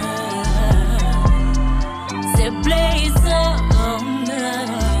 Say blaze up.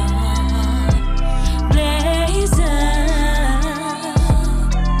 Blaze up.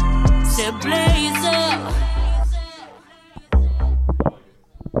 Say blaze up.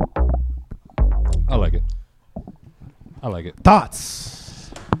 I like it.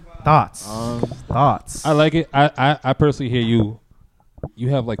 Thoughts. I like it. I personally hear you. You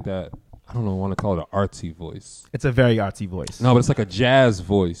have like that. I don't know. I want to call it an artsy voice. It's a very artsy voice. No, but it's like a jazz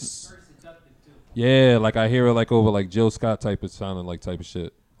voice. Yeah, like I hear it like over like Jill Scott type of sounding like type of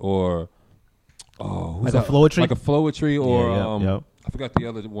shit, or who's like that? a Flowetry, like a Flowetry, or yep. I forgot the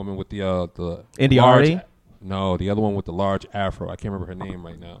other woman with the India. No, the other one with the large afro. I can't remember her name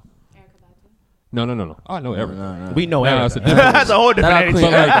right now. No. I know Erica. No. We know Erica. That's a whole different energy.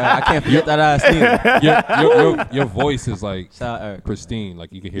 I can't forget that ass either. Your voice is like pristine.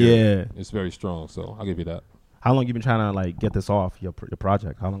 Like you can hear it. It's very strong. So I'll give you that. How long you been trying to like get this off your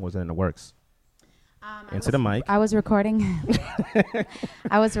project? How long was it in the works? Into the mic. I was recording.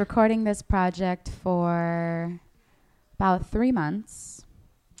 I was recording this project for about 3 months.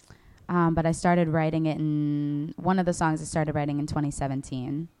 But I started writing it in one of the songs I started writing in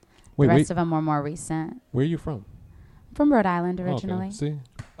 2017. The rest of them were more recent. Where are you from? From Rhode Island originally. Okay. See,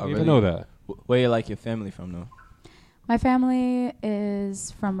 I didn't know that. Where you like your family from though? My family is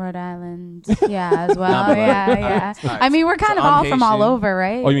from Rhode Island. Yeah, as well. Yeah. I mean, we're kind of all Haitian. From all over,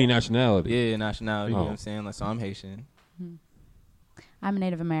 right? Oh, you mean nationality? Yeah, nationality. You know what I'm saying? Like, so I'm Haitian. I'm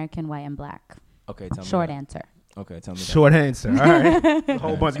Native American, white and black. Okay, tell me. Short answer. Okay, tell me. Short answer. All right. A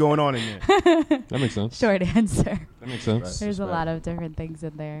whole bunch going on in there. That makes sense. Short answer. That makes sense. There's a lot of different things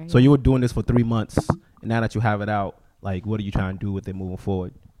in there. So you were doing this for 3 months, and now that you have it out, like, what are you trying to do with it moving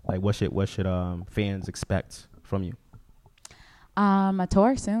forward? Like, what should fans expect from you? A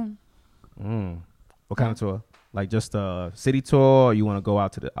tour soon. What kind of tour? Like just a city tour, or you want to go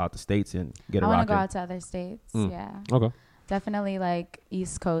out to the states and get a rocket? I want to go out to other states. Yeah. Okay. Definitely like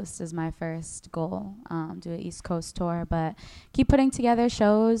East Coast is my first goal. Do an East Coast tour, but keep putting together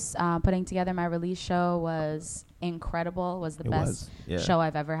shows. Putting together my release show was incredible. Was the best show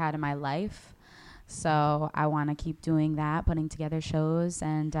I've ever had in my life. So I want to keep doing that, putting together shows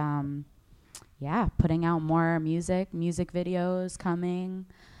and putting out more music videos coming.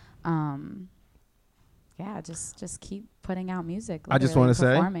 Just keep putting out music. I just want to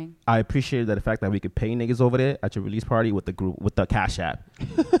say, I appreciate the fact that we could pay niggas over there at your release party with the group, with the Cash App.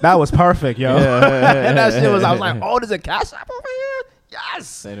 That was perfect, yo. And that shit was, I was like, oh, there's a Cash App over here?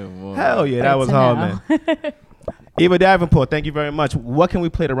 Yes. Hell yeah, that was hard, man. Eva Davenport, thank you very much. What can we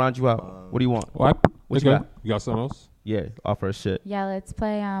play to round you out? What do you want? What you got? You got something else? Yeah, offer a shit. Yeah, let's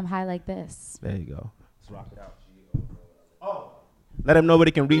play High Like This. There you go. Let's rock it out. Let them know where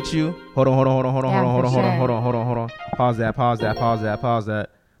they can reach you. Hold on. Pause that.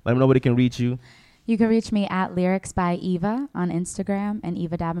 Let them know where they can reach you. You can reach me at Lyrics by Eva on Instagram and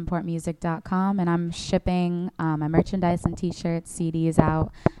evadavenportmusic.com. And I'm shipping my merchandise and T-shirts, CDs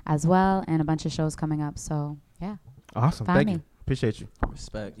out as well, and a bunch of shows coming up. So, yeah. Awesome. Thank you. Appreciate you.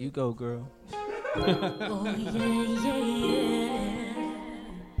 Respect. You go, girl. Oh,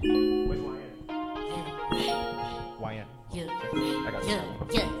 YN. Yeah.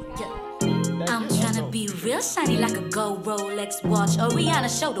 I'm tryna be real shiny like a gold Rolex watch. Oriana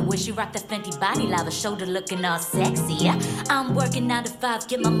shoulder where she rocked the Fenty body lava shoulder looking all sexy. I'm working 9 to 5,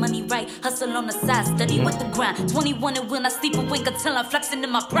 get my money right. Hustle on the side, study with the grind. 21 and will not sleep a wink until I'm flexing in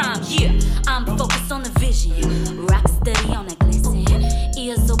my prime. Yeah, I'm focused on the vision. Rock steady on that glisten.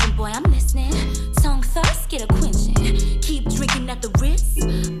 Ears open, boy, I'm listening. Tongue thirst, get a quenching. Keep drinking at the Ritz.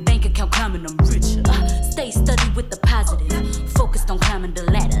 Bank account climbing, I'm richer. Stay steady with the positive. Focused on climbing the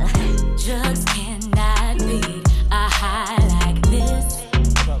ladder. Drugs cannot beat a high like this.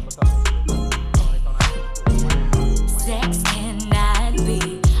 Sex cannot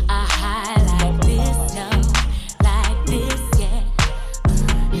beat a high like this. No, like this, yeah.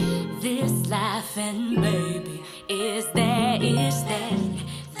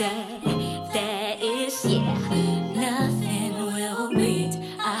 that is, yeah. Nothing will beat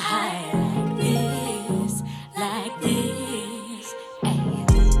a high like this. Ay.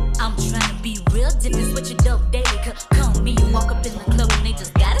 I'm trying to be real different, switch it up daily. Come me, you walk up in the club and they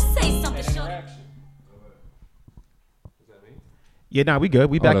just gotta say something short. Yeah, nah, we good.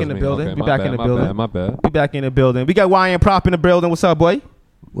 We back in the building. Okay, we back in the building. My bad. We back in the building. We got YN Prop in the building. What's up, boy?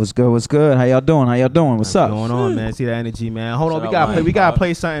 What's good? What's good? How y'all doing? What's up? What's going on, man? See that energy, man. Hold on, Shout we out gotta play. We gotta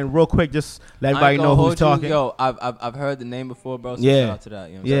play something real quick. Just let everybody know who's talking. Yo, I've heard the name before, bro. So Yeah, shout out to that.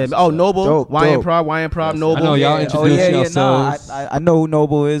 You know what yeah. I'm Oh, saying? Noble, Dope, YN dope. Prop, Noble. I know y'all introduced yourselves. No, I know who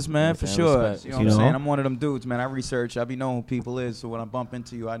Noble is, man, for Respect, sure. respect. You know what I'm saying? I'm one of them dudes, man. I research. I be knowing who people is. So when I bump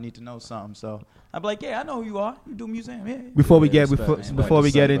into you, I need to know something. So I'm like, yeah, I know who you are. You do museum, yeah. Before we Yeah, get respect, before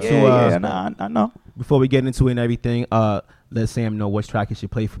we get into I know. before we get into it and everything, let Sam know which track he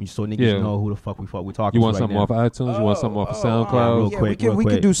should play from you, so niggas know who the fuck we talking. You want to something right off iTunes? You want something off of SoundCloud? real quick. We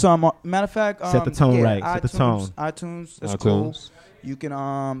can do some. Matter of fact, Set the tone right. iTunes, Set the tone. iTunes, that's cool. You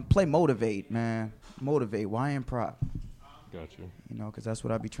can play Motivate, man. Motivate, YN Prop. Got you. You know, because that's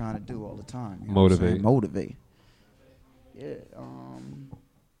what I be trying to do all the time. You know Motivate. Motivate. Yeah.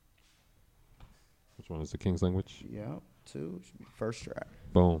 Which one is the King's Language? Yep. 2 should be first track.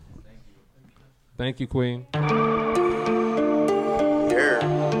 Boom. Thank you, Queen. Yeah.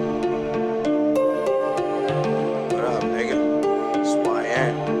 What up, nigga? It's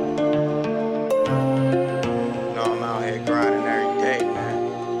YN. You know I'm out here grinding every day, man.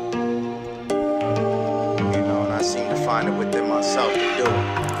 You know, and I seem to find it within myself to do it.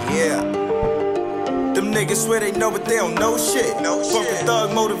 Yeah. Them niggas swear they know, but they don't know shit. Bumpin'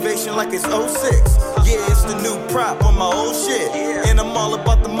 thug motivation like it's 06. Yeah, it's the new prop on my old shit. And I'm all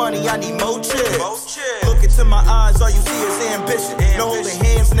about the money, I need more chips. Look into my eyes, all you see is ambition. No holding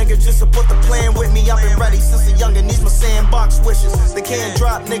hands, niggas, just support the plan with me. I've been ready since a youngin', these my sandbox wishes. They can't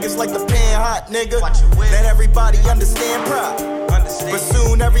drop niggas like the pan hot, nigga. Let everybody understand prop. But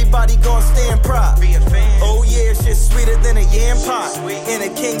soon everybody gon' stand prop. Oh yeah, shit sweeter than a yam pot. In a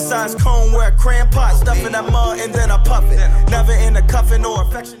king size cone where a cram pot. Stuffing that mud and then I puff it. Never in a cuffin' or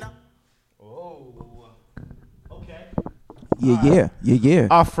affection. Yeah.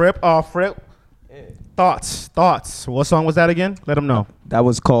 Off rip. Thoughts. What song was that again? Let them know. That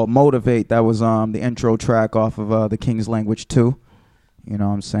was called Motivate. That was the intro track off of the King's Language 2. You know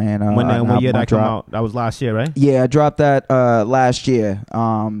what I'm saying? When year that came out? That was last year, right? Yeah, I dropped that last year.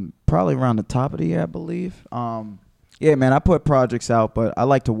 Probably around the top of the year, I believe. Yeah, man, I put projects out, but I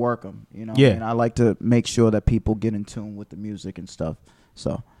like to work them. You know, Yeah. and I like to make sure that people get in tune with the music and stuff.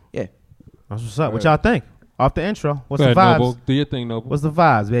 So, yeah. That's what's up. What y'all think? Off the intro. What's Go the ahead, vibes? Noble. Do your thing, Noble. What's the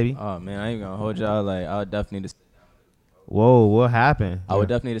vibes, baby? Oh man, I ain't gonna hold y'all. Like I would definitely need to. Whoa, what happened? I would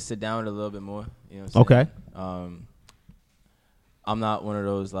definitely need to sit down with it a little bit more. You know what I'm saying? I'm not one of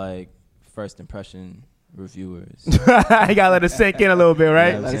those like first impression reviewers. You gotta let it sink in a little bit, right?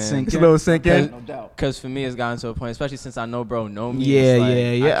 You know Let it what I'm sink saying? in. A little sink in. No doubt. Because for me, it's gotten to a point, especially since I know bro know me. Yeah, it's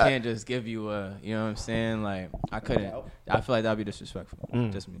like, yeah. I can't just give you a, you know what I'm saying? Like, I couldn't. I feel like that'd be disrespectful.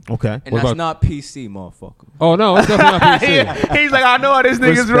 Just me. Okay. And that's not PC, motherfucker. Oh, no, it's definitely not PC. He's like, I know how this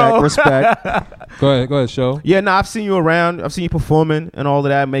nigga's roll. Respect. Go ahead, show. Yeah, no, I've seen you around. I've seen you performing and all of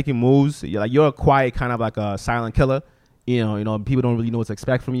that, making moves. You're a quiet kind of like a silent killer. You know, people don't really know what to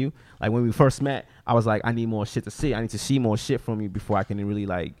expect from you. Like when we first met, I was like, I need more shit to see. I need to see more shit from you before I can really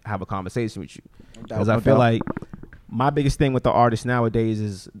like have a conversation with you. Because I feel like my biggest thing with the artists nowadays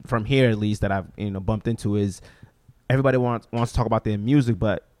is, from here at least, that I've bumped into, is everybody wants to talk about their music,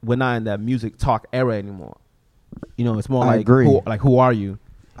 but we're not in that music talk era anymore. You know, it's more like who are you?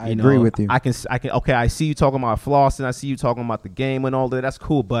 I agree with you. I can okay, I see you talking about flossing, I see you talking about the game and all that. That's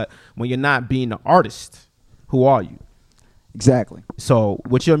cool, but when you're not being the artist, who are you? Exactly. So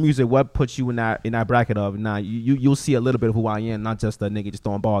with your music, what puts you in that bracket of you'll see a little bit of who I am, not just a nigga just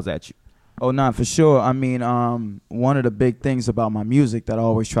throwing balls at you. Oh, nah, for sure. I mean, one of the big things about my music that I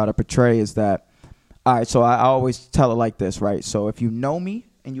always try to portray is that, all right, so I always tell it like this, right? So if you know me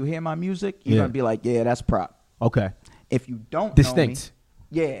and you hear my music, you're going to be like, yeah, that's prop. Okay. If you don't distinct.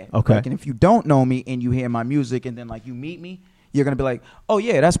 know me, yeah. Okay. Like, and if you don't know me and you hear my music and then like you meet me, you're going to be like, oh,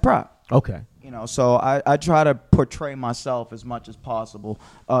 yeah, that's prop. Okay. You know, so I try to portray myself as much as possible,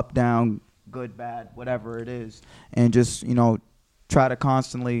 up, down, good, bad, whatever it is, and just, try to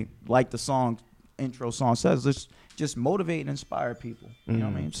constantly, like the song, intro song says, just motivate and inspire people. You know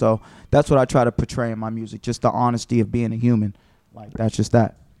what I mean? So that's what I try to portray in my music, just the honesty of being a human. Like, that's just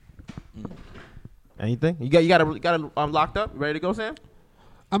that. Anything? You got it locked up? Ready to go, Sam?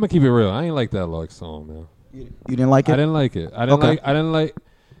 I'm gonna keep it real. I ain't like that like song, man. You didn't like it? I didn't like it. I didn't like.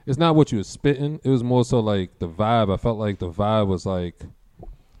 It's not what you were spitting. It was more so like the vibe. I felt like the vibe was like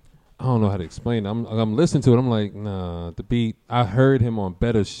I don't know how to explain it. I'm listening to it. I'm like, nah, the beat. I heard him on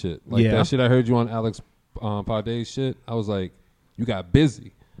better shit. Like that shit I heard you on Alex Pade's shit. I was like, you got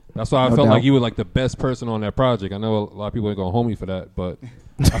busy. That's why I felt like you were like the best person on that project. I know a lot of people ain't gonna hold me for that, but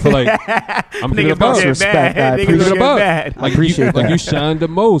I feel like I'm giving about respect. I appreciate it. Like you shined the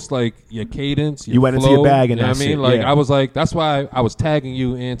most. Like your cadence, your you went flow, into your bag and you know that what I mean? shit. Like yeah. I was like, that's why I was tagging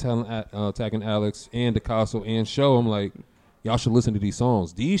you and tagging Alex and DeCasso and Show. I'm like, y'all should listen to these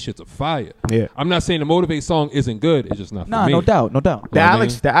songs. These shits are fire. Yeah. I'm not saying the Motivate song isn't good. It's just not for me. No doubt. The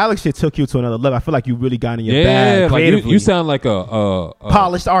Alex shit took you to another level. I feel like you really got in your bag Yeah, like creatively. you sound like a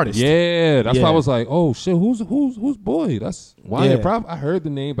polished artist. Yeah, that's Yeah. why I was like, oh shit, who's boy? That's why Yeah. Prop. I heard the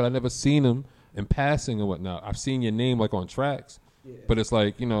name, but I never seen him in passing and whatnot. I've seen your name like on tracks, but it's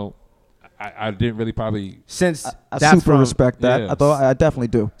like, you know, I didn't really probably Since I that's super from, respect that. yeah. I definitely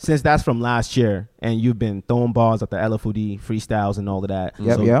do. Since that's from last year, and you've been throwing balls at the LFOD freestyles and all of that.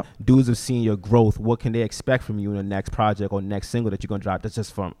 Yep. Dudes have seen your growth. What can they expect from you in the next project or next single that you're gonna drop? That's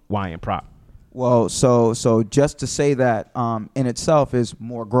just from YN Prop. Well, so just to say that in itself is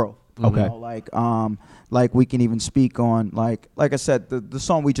more growth. Okay. You know, like we can even speak on like I said, the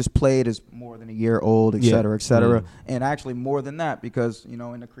song we just played is more than a year old, et cetera, et cetera. And actually more than that, because, you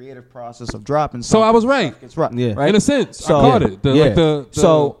know, in the creative process of dropping So I was right. it's right. Yeah. Right? In a sense, So- I caught it.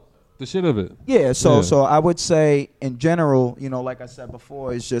 So The shit of it. Yeah, so I would say in general, you know, like I said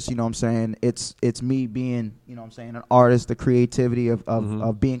before, it's just, you know what I'm saying, it's me being, you know what I'm saying, an artist, the creativity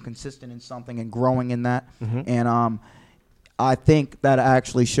of being consistent in something and growing in that. And I think that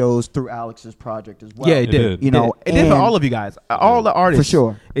actually shows through Alex's project as well. Yeah, it did. You know, it did for all of you guys, all the artists. For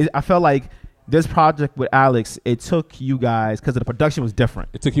sure. I felt like this project with Alex, it took you guys, because the production was different.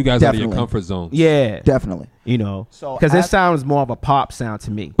 It took you guys out of your comfort zone. Yeah, definitely. You know, So because it sounds more of a pop sound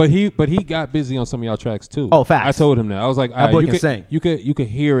to me. But he got busy on some of y'all tracks too. Oh, facts. I told him that. I was like, That boy can sing. you could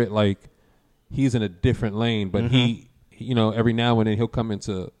hear it like he's in a different lane, but he, you know, every now and then he'll come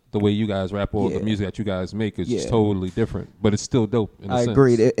into the way you guys rap or the music that you guys make is just totally different, but it's still dope. In a sense.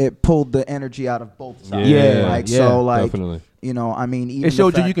 agreed. It pulled the energy out of both sides. Yeah. So like, definitely. you know, I mean, even It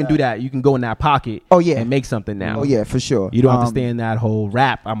showed the you fact can do that. You can go in that pocket. Oh, yeah. and make something now. Oh yeah, for sure. You don't have to stay in that whole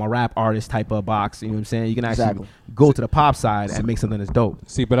rap. I'm a rap artist type of box. You know what I'm saying? You can actually Exactly. go to the pop side and make something that's dope.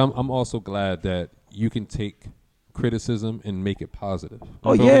 See, but I'm also glad that you can take criticism and make it positive.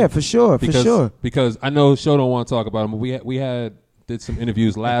 Oh, You feel yeah, me? for sure, for sure. Because I know Show don't want to talk about him, but we did some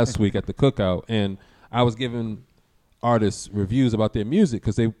interviews last week at the cookout, and I was giving artists reviews about their music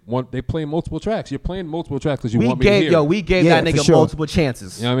because they play multiple tracks. You're playing multiple tracks because you want me to hear. We gave that nigga multiple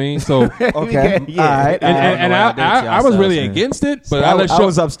chances. You know what I mean? So Okay. Yeah. All right. and I was really against it, but I let I Show.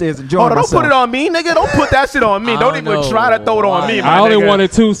 was upstairs enjoying Don't myself. put it on me, nigga. Don't put that shit on me. Don't even try to throw it on me. I only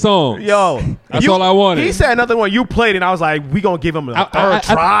wanted 2 songs. Yo, That's all I wanted. He said another one. You played it, and I was like, we gonna give him a third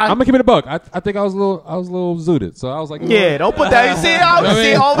try. I'm gonna keep it a buck. I think I was a little zooted, so I was like, you know Yeah, what? don't put that. You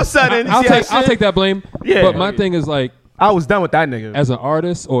see, all of a sudden, I'll take that blame. Yeah. But my thing is like, I was done with that nigga. as an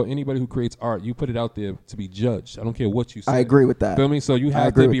artist or anybody who creates art, you put it out there to be judged. I don't care what you say. I agree with that. Feel me? So you I have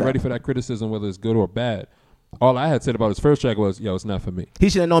agree to with be that. ready for that criticism, whether it's good or bad. All I had said about his first track was, yo, it's not for me. He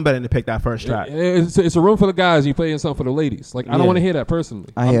should have known better than to pick that first track. It's a room full of guys. You playing something for the ladies. Like I Yeah. don't want to hear that personally.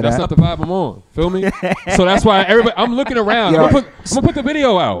 I hear That's that. not the vibe I'm on. Feel me? So that's why everybody. I'm looking around. Yo. I'm gonna put the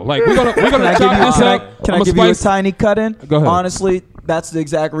video out. Like we're gonna Can I chop this up. Can I I'ma give you a spice- tiny cut in? Go ahead. Honestly, that's the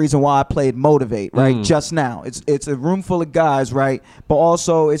exact reason why I played Motivate, right? Just now. It's a room full of guys, right? But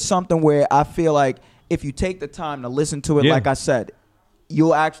also it's something where I feel like if you take the time to listen to it, Yeah. like I said,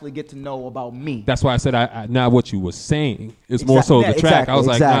 you'll actually get to know about me. That's why I said I not what you was saying. It's more so the Exactly, track. I was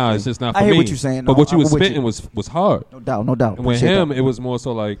like, nah, exactly. it's just not I for hear me. what you're saying. But No, what you I'm was with spitting you. was hard. No doubt, no doubt. And with Appreciate him, that. it was more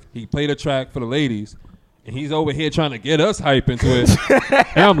so like he played a track for the ladies, and he's over here trying to get us hype into it.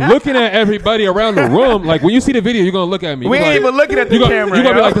 And I'm looking at everybody around the room. Like when you see the video, you're gonna look at me. We You're ain't like- even looking at the you're gonna- camera, You're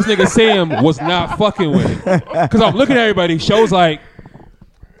gonna be yo. like, this nigga Sam was not fucking with it. Because I'm looking at everybody. Shows like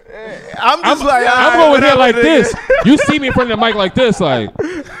I'm just like, I'm alright, over here whatever, like nigga. this. You see me in front of the mic like this, like.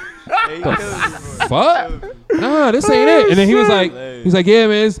 The fuck? Nah, this ain't it. And then he was like, yeah,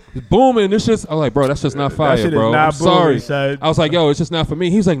 man, it's booming. This just, I was like, bro, that's just not fire, shit is bro. not I'm sorry. booming, son. I was like, yo, it's just not for me.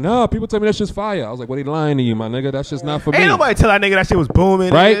 He was like, no, people tell me that's just fire. I was like, what, he lying to you, my nigga? That's just not for me. Ain't nobody tell that nigga that shit was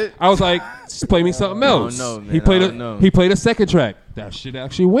booming. Right? nigga. I was like, just play me something else. know, man. He played I don't know. he played a second track. That shit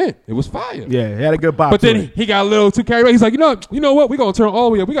actually went. It was fire. Yeah, he had a good bop. But to then it. he got a little too carried away. He's like, you know what? We're gonna turn all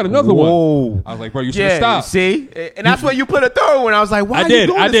the way up. We got another Whoa. one. I was like, bro, you should have Yeah, stopped. see, and that's where you put a third one. I was like, why? I you did.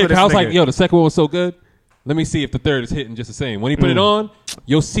 doing I this did. for this I was nigga? like, yo, the second one was so good. Let me see if the third is hitting just the same. When he put it on,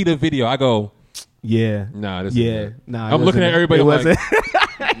 you'll see the video. I go, yeah, nah, this yeah, is nah. it I'm looking at wasn't- everybody it like,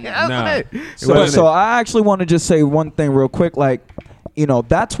 wasn't- nah. So I actually want to just say one thing real quick. Like, you know,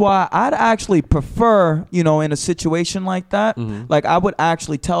 that's why I'd actually prefer, you know, in a situation like that, like I would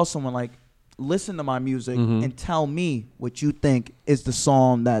actually tell someone like, listen to my music and tell me what you think is the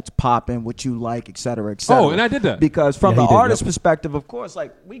song that's popping, what you like, et cetera, et cetera. Oh, and I did that. Because from the artist perspective, of course,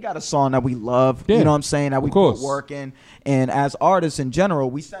 like we got a song that we love, you know what I'm saying, that we put work in. And as artists in general,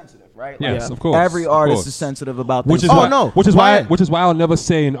 we sensitive, right? Yes, like, of course. Every artist is sensitive about which this. Which is why I'll never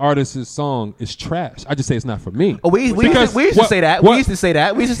say an artist's song is trash. I just say it's not for me. Oh, we used to say that. We used to say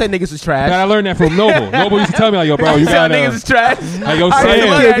that. We used to say niggas is trash. I learned that from Noble. Noble used to tell me like, yo, bro, you got niggas is trash. Like, yo,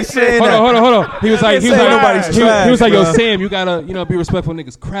 Sam. Hold on. He was like, yo, Sam, you gotta, you know, be respectful of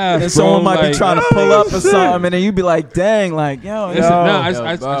niggas' craft. And someone might be trying to pull up or something, and then you be like, dang, like, yo, I just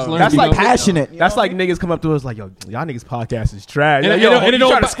learned. That's like passionate. That's like niggas come up to us like, yo, y'all niggas podcast is trash. And Yo, you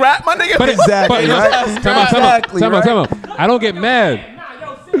trying to scrap my nigga? Exactly. Time out. I don't get mad.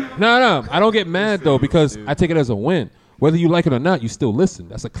 No, I don't get mad though because I take it as a win. Whether you like it or not, you still listen.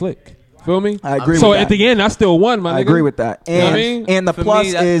 That's a click. Feel me? I agree. So with that. at the end, I still won, my nigga. I agree with that. And, you know what I mean? And the plus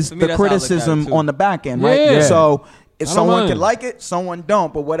is the criticism on the back end, right? Yeah. So if I don't someone mind. can like it, someone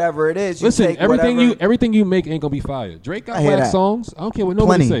don't. But whatever it is, you Listen, take everything you make ain't gonna be fire. Drake got I hear whack that. songs. I don't care what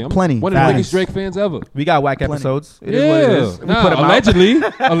nobody say. I'm Plenty. one of the biggest Drake fans ever. We got whack episodes. It is Yeah, what it is. We nah, put 'em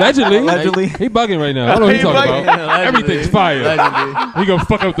out. allegedly, he bugging right now. I don't know what he's talking about. Everything's fire. He gonna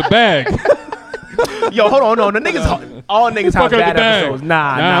fuck up the bag. Yo, hold on, no, the niggas, all niggas have Fuck up bad the bag. episodes.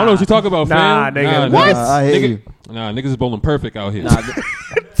 Nah, I don't know what you talking about, Nah, fam. nigga. Nah, What? I hear you. Nah, niggas is bowling perfect out here. Tens,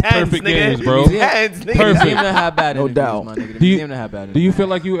 Perfect nigga. games, bro. Tens, nigga. Perfect. Museum to have bad No interviews, doubt. my nigga. The Do you- museum to have bad Do you interviews. feel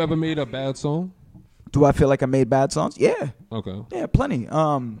like you ever made a bad song? Do I feel like I made bad songs? Yeah. Okay. Yeah, plenty.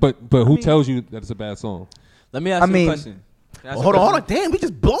 But who tells you that it's a bad song? Let me ask you a question. Can I ask you a Hold on. question? Damn, we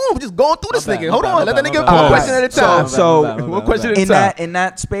just boom. We just going through this My bad, nigga. my Hold bad, on. my Let that bad, nigga my one bad. question at a time. So one question at a in time.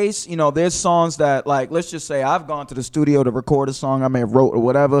 that space, you know, there's songs that like let's just say I've gone to the studio to record a song I may have wrote or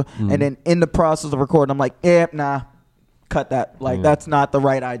whatever, and then in the process of recording, I'm like, nah, cut that. Like that's not the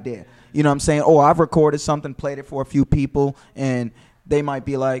right idea. You know what I'm saying? Or I've recorded something, played it for a few people, and they might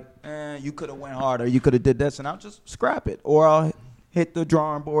be like, you could have went harder, you could have did this, and I'll just scrap it, or I'll hit the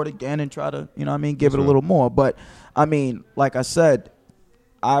drawing board again and try to, you know what I mean, give it a little more. But I mean, like I said,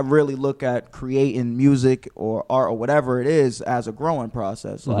 I really look at creating music or art or whatever it is as a growing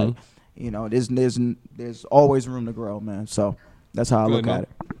process. Like, you know, there's always room to grow, man. So that's how I look at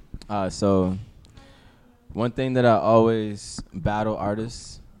it. So one thing that I always battle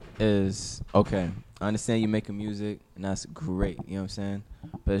artists is, okay, I understand you making music and that's great, you know what I'm saying?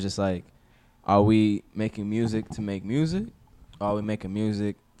 But it's just like, are we making music to make music? Or are we making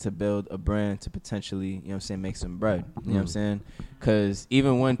music to build a brand to potentially, you know what I'm saying, make some bread? You know what I'm saying? Because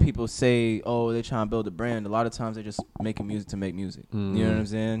even when people say, oh, they're trying to build a brand, a lot of times they're just making music to make music. You know what I'm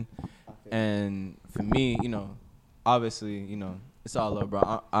saying? And for me, you know, obviously, you know, it's all love,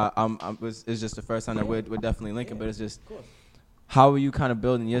 bro. It's just the first time that we're definitely linking, but it's just, how are you kind of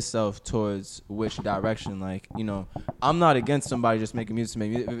building yourself towards which direction? Like, you know, I'm not against somebody just making music to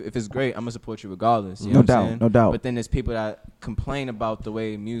make music. If it's great, I'm going to support you regardless. You know what I'm saying? No doubt. But then there's people that complain about the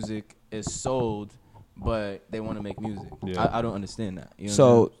way music is sold, but they want to make music. Yeah. I don't understand that. You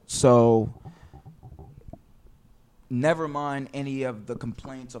know what I'm So never mind any of the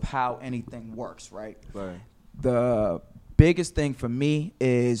complaints of how anything works, right? Right. The biggest thing for me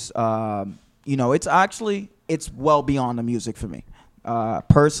is, you know, it's well beyond the music for me.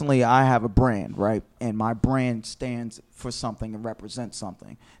 Personally, I have a brand, right? And my brand stands for something and represents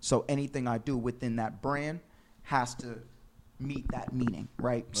something. So anything I do within that brand has to meet that meaning,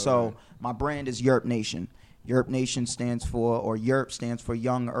 right? So my brand is Yerp Nation. Yerp Nation stands for, or Yerp stands for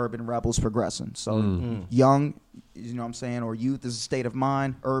Young Urban Rebels Progressing. So young, you know what I'm saying, or youth is a state of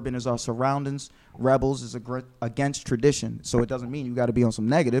mind. Urban is our surroundings. Rebels is against tradition. So it doesn't mean you got to be on some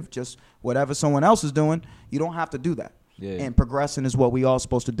negative. Just whatever someone else is doing, you don't have to do that. Yeah. And progressing is what we all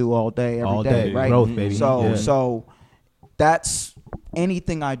supposed to do all day, All every day. day, right? Growth, baby. So that's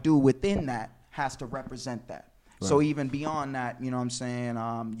anything I do within that has to represent that. So even beyond that, you know what I'm saying,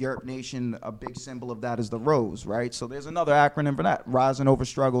 Yerp Nation, a big symbol of that is the rose, right? So there's another acronym for that, rising over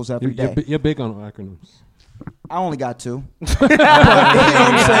struggles every day. You're big on acronyms. I only got two. But, you know what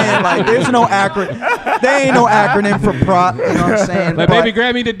I'm saying? Like, there's no acronym. There ain't no acronym for prop. You know what I'm saying? Like, baby,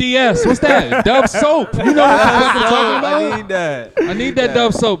 grab me the DS. What's that? Dove soap. You know what I'm talking about? I need that. I need that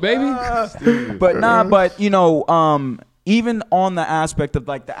Dove soap, baby. But you know, even on the aspect of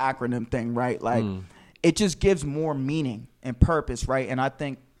like the acronym thing, right? Like, it just gives more meaning and purpose, right? And I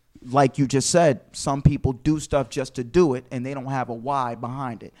think, like you just said, some people do stuff just to do it, and they don't have a why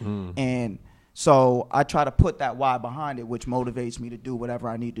behind it. And so I try to put that why behind it, which motivates me to do whatever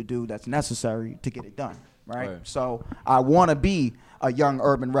I need to do that's necessary to get it done, right? So I want to be a young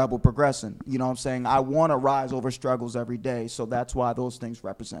urban rebel progressing. You know what I'm saying? I want to rise over struggles every day, so that's why those things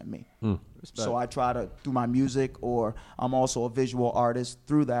represent me. So I try to, through my music, or I'm also a visual artist,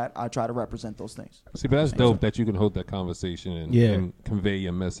 through that, I try to represent those things. See, but that's dope that you can hold that conversation and convey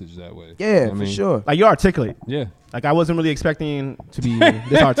your message that way. Yeah, for sure. Like, you're articulate. Yeah. Like, I wasn't really expecting to be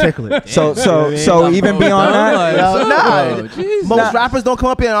this articulate. So even beyond that, most rappers don't come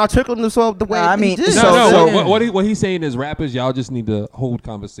up here and articulate themselves the way I mean, what he's saying is rappers, y'all just need to hold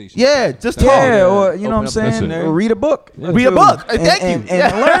conversation. Yeah, just talk. Yeah, or you know what I'm saying? Read a book. Yeah. Read a book. Thank you.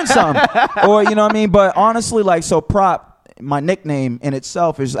 And learn something. Or, you know what I mean? But honestly, like, so Prop, my nickname in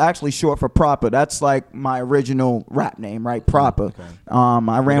itself is actually short for Proper. That's like my original rap name, right? Proper. Okay.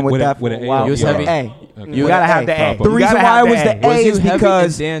 I ran with that for a while. You was heavy. A. Okay. You gotta have the A. The reason why it was the A is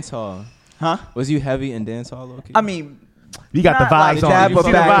because dance hall. Huh? Was you heavy in dance hall, low-key? I mean, you got the vibes like on. That, you but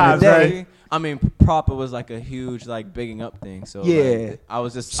see back the vibes, in the day. right? I mean, Proper was like a huge like bigging up thing. So yeah, like, I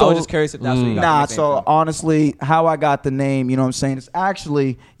was just curious if that's what you got. Nah, so from. Honestly, how I got the name, you know what I'm saying? It's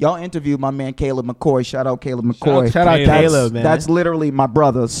actually y'all interviewed my man Caleb McCoy. Shout out Caleb McCoy. Shout out Caleb, man. That's literally my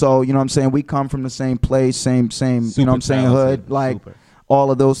brother. So you know what I'm saying? We come from the same place, same. Super, you know what I'm saying? Hood, like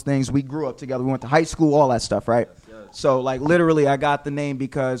all of those things. We grew up together. We went to high school, all that stuff, right? Yes. So like literally, I got the name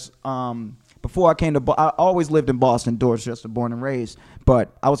because before I came to, I always lived in Boston, Dorchester, born and raised,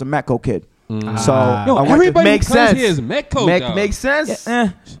 but I was a Metco kid. So everybody makes sense. Here is Metco. Makes sense.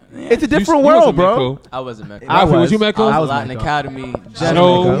 Yeah. It's a different world, bro. I wasn't Metco. Was you Metco? I was Latin Academy.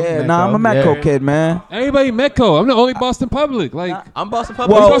 I'm a Metco kid, man. Everybody Metco. I'm the only Boston public. Like I'm Boston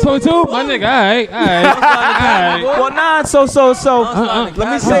public. You Boston public too? My nigga, all right. Well, nah. So.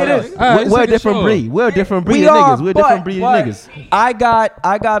 Let me say this. We're a different breed. We're a different breed of niggas. We're a different breed of niggas. I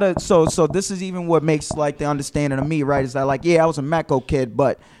gotta. So this is even what makes like the understanding of me, right? Is that like, yeah, I was a Metco kid,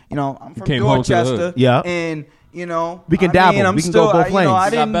 but you know, I'm from Dorchester. Yeah. And you know, we can dabble. We can go both lanes. I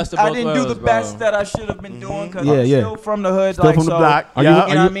didn't do the best that I should have been doing because I'm still from the hood. Still from the block. You know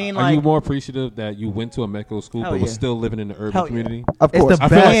what I mean? Are you more appreciative that you went to a Metco school but was still living in the urban community? Of course. It's the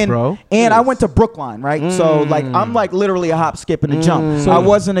best, bro. And I went to Brookline, right? So like I'm like literally a hop, skip, and a jump. I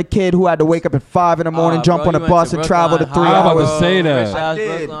wasn't a kid who had to wake up at 5 in the morning, jump on a bus, and travel to 3 hours. I was about to say that. I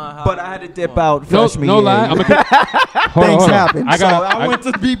did, but I had to dip out freshman year. No lie. Things happen. I went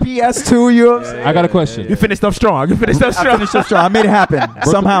to BPS too. You know what I'm saying? I got a question. You finished up strong. I finished up strong. I made it happen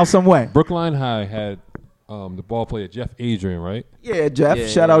somehow, some way. Brookline High had the ball player Jeff Adrian, right? Yeah, Jeff.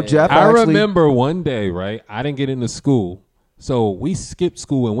 Shout out Jeff. I remember one day, right? I didn't get into school, so we skipped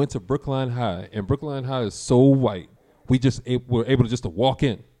school and went to Brookline High. And Brookline High is so white. We just were able to just walk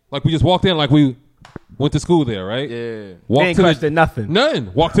in, like we just walked in, like we went to school there, right? Yeah. Walked to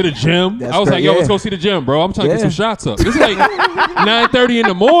nothing. Walked to the gym. That's I was like, yo, let's go see the gym, bro. I'm trying to get some shots up. This is like 9:30 in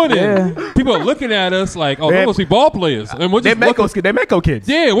the morning. Yeah. People are looking at us like, oh, they're supposed to be ball players. And we're just they're Metco kids.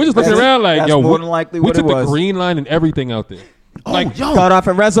 Yeah, we're just looking around like, yo, more than likely we what took it was. the green line and everything out there. Like, cut off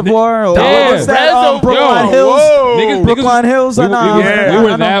at Reservoir or Yeah. what was that? Brookline Hills. Niggas, Brookline Hills. We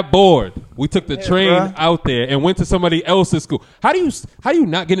were that bored. We took the train out there and went to somebody else's school. How do you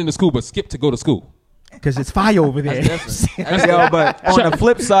not get into school but skip to go to school? Because it's fire over there. Yo, but on the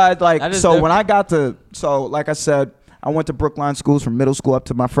flip side, like, so when I got to, so like I said, I went to Brookline schools from middle school up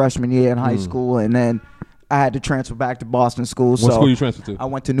to my freshman year in high school, and then I had to transfer back to Boston school. What school you transferred to? I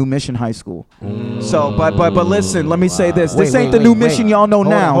went to New Mission High School. So, but listen, let me say this. This ain't the New Mission y'all know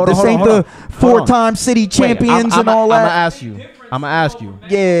now. This ain't the 4-time city champions and all that. I'm going to ask you.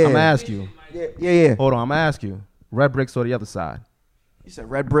 Yeah. I'm going to ask you. Yeah. Hold on, I'm going to ask you. Red bricks or the other side? You said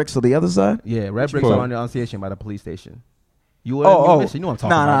red bricks on the other side? Yeah, red bricks are on the Annunciation by the police station. You were in Mission? You know what I'm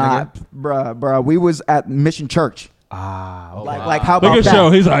talking about, nigga. Bruh. We was at Mission Church. Ah, okay. Like how about Look at that?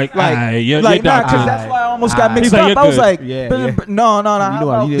 Show. He's like, nah, because that's why I almost got mixed up. I was like,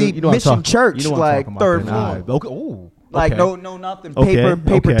 no. You know Mission Church, like third floor. Okay. Like no nothing.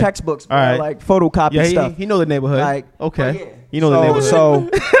 Paper textbooks, like photocopy stuff. He know the neighborhood. Like okay, you know the neighborhood. So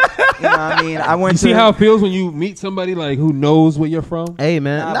you know what I mean? I went. You see how it feels when you meet somebody like who knows where you're from? Hey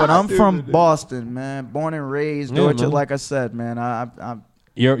man, but I'm from Boston, man. Born and raised, Georgia. Like I said, man, I'm.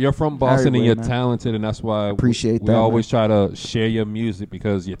 You're from Boston and you're talented, and that's why we always try to share your music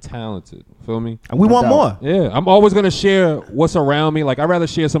because you're talented. Feel me? And we want more. Yeah, I'm always gonna share what's around me. Like I'd rather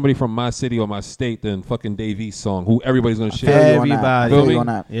share somebody from my city or my state than fucking Dave East song, who everybody's gonna share. Everybody. Feel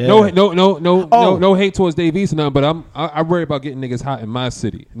me? Yeah. No hate towards Dave East or nothing, but I worry about getting niggas hot in my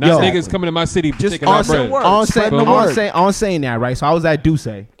city. Not niggas coming to my city just taking my bread. On saying that, right? So I was at Duce,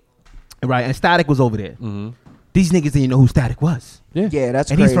 right, and Static was over there. Mm-hmm. These niggas didn't know who Static was. Yeah,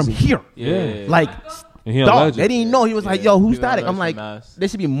 that's and crazy. He's from here. Yeah. Like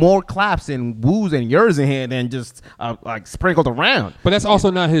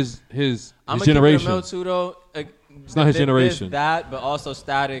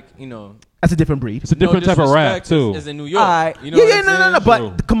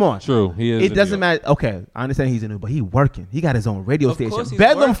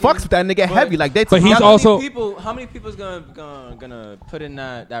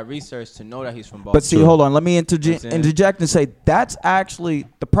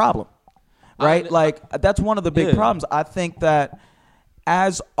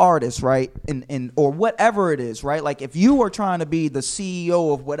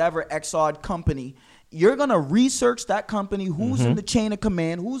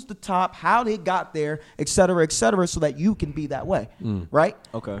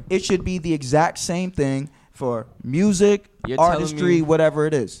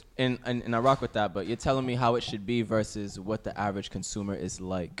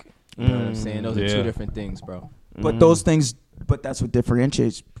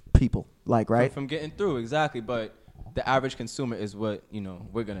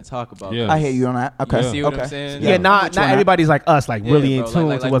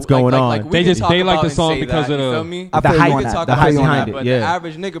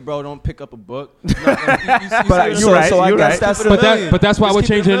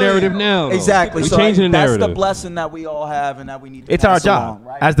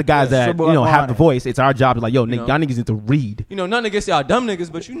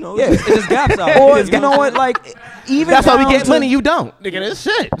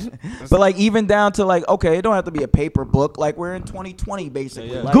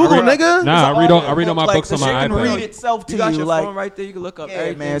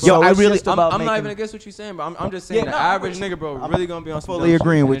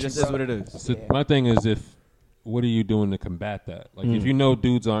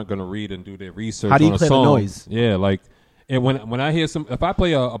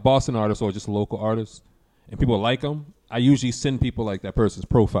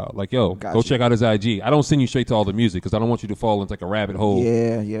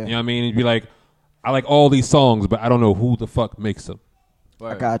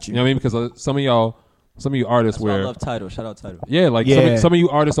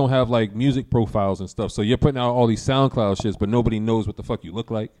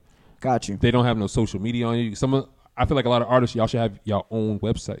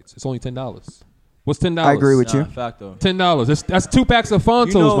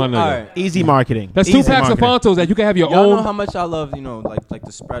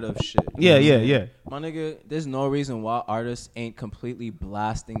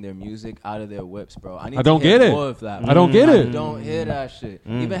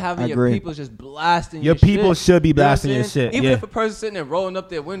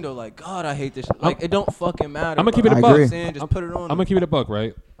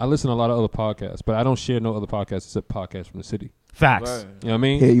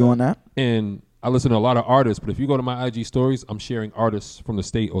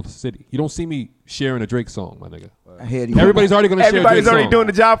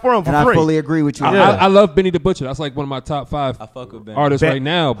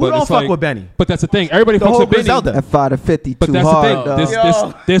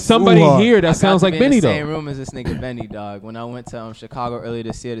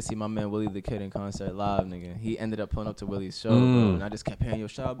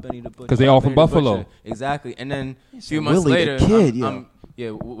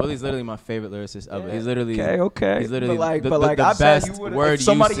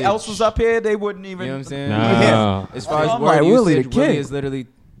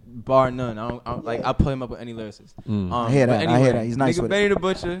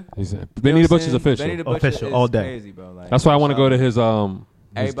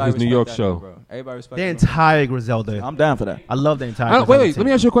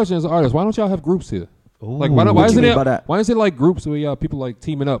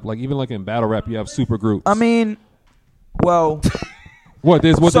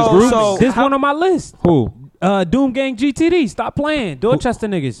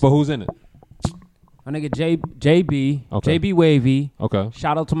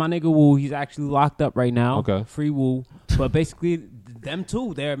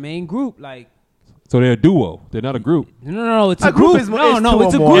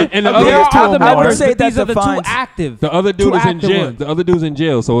active. The other dude Two is in active jail. ones. The other dude's in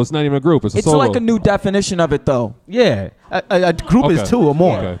jail, so it's not even a group. It's a It's solo. like a new definition of it, though. Yeah, a group is Okay. two or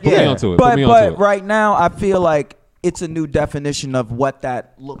more. Okay. Put me onto it. Put But me onto it. right now, I feel like it's a new definition of what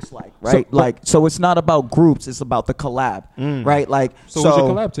that looks like, right? So it's not about groups, it's about the collab, right? Like So what's your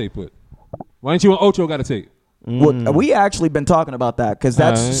collab tape with? Why didn't you and Ocho got a tape? Well, we actually been talking about that because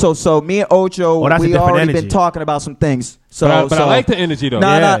that's Alright. so me and Ocho, that's a we different already energy. been talking about some things. So But I like the energy though.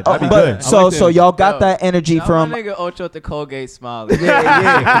 Nah, Yeah, nah, that'd be but good. so I like the energy. y'all got that energy from My nigga Ocho at the Colgate smiling.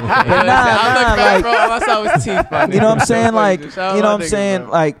 But like, bro, I saw his teeth, my you know what I'm nigga. saying? Like, Shout out you know my what I'm nigga, saying?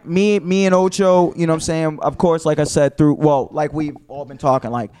 bro. Like me and Ocho, you know what I'm saying? Of course, like I said, like we've all been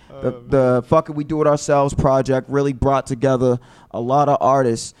talking, like the Fuck It We Do It Ourselves project really brought together a lot of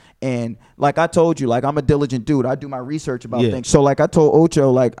artists. And like I told you, like I'm a diligent dude. I do my research about things. So like I told Ocho,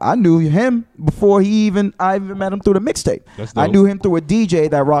 like I knew him before I even met him through the mixtape. I knew him through a DJ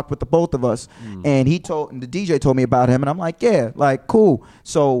that rocked with the both of us. And the DJ told me about him, and I'm like, yeah, like cool.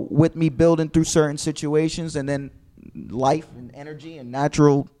 So with me building through certain situations, and then life and energy and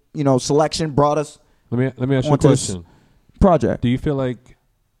natural, selection brought us. Let me ask you a onto this question. Project. Do you feel like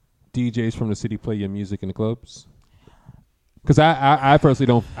DJs from the city play your music in the clubs? Because I personally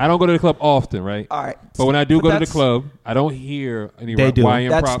don't. I don't go to the club often, right? All right. But when I do But go to the that's- club, I don't hear any They do. YN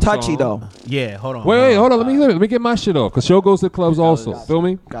That's prop touchy song. though. Yeah, hold on. Wait, hold on. Let me get my shit off. Because show goes to the clubs also. Feel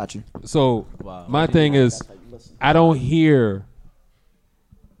me? Got you. So my thing is, I don't hear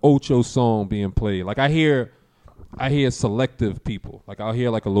Ocho's song being played. Like I hear selective people. Like I'll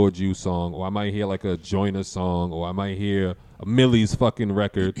hear like a Lord Juice song, or I might hear like a Joyner song, or I might hear a Millie's fucking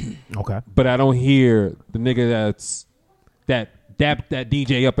record. Okay. But I don't hear the nigga that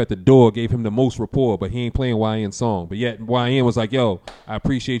DJ up at the door gave him the most rapport, but he ain't playing YN song. But yet YN was like, yo, I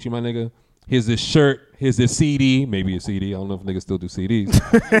appreciate you, my nigga. Here's this shirt. Here's this CD. Maybe a CD. I don't know if niggas still do CDs.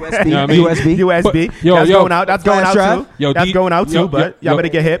 USB. You know what I mean? USB. But, yo, That's going out. That's going Flash out drive? too. Yo, That's going out too. But y'all better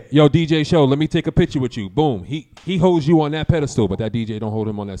get hip. Yo, DJ Show, let me take a picture with you. Boom. He holds you on that pedestal, but that DJ don't hold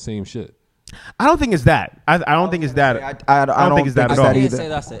him on that same shit. I don't think it's that. I don't think it's that. I don't think it's that at all. I can't say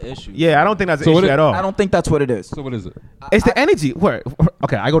that's the issue. Yeah, I don't think that's So an what issue it- at all. I don't think that's what it is. So what is it? It's the energy. Where?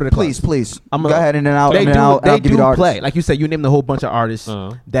 Okay, I go to the club. Please. Go ahead and then I'll, They and then do. I'll They give you do the artist. play. Like you said, you named a whole bunch of artists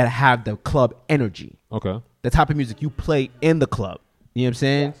Uh-huh. that have the club energy. Okay. The type of music you play in the club. You know what I'm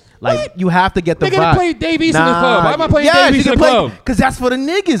saying? Like you have to get the Nigga, vibe. they play Dave East in the club. Why am I playing Dave East in the club? Because that's for the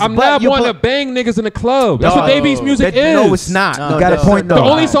niggas. I'm but not you wanting play- to bang niggas in the club. That's what Dave East music is. No, it's not. You got a point The though.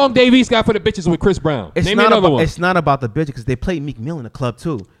 only song Dave East got for the bitches with Chris Brown. It's Name me not another about. one. It's not about the bitch because they play Meek Mill in the club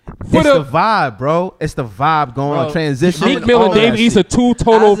too. For It's the- the vibe, bro. It's the vibe going on transition. Meek Mill and all Dave that East shit. are two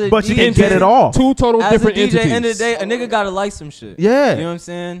total. As a But you can DJ get it all. Two total As different a DJ, entities. end of the day, a nigga gotta like some shit. Yeah. You know what I'm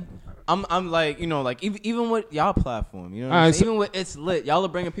saying? I'm like, like even with y'all platform, you know what All I'm right, saying? so- Even with It's Lit, y'all are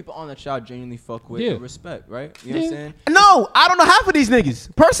bringing people on that y'all genuinely fuck with Yeah. and respect, right? You know what I'm saying? No, I don't know half of these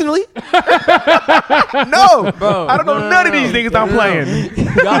niggas personally. No, Bro, I don't know none of these niggas I'm playing.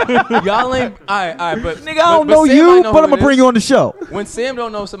 Y'all ain't all right, but Nigga, I don't but know Sam you, might but who I'm gonna it bring is. you on the show. When Sam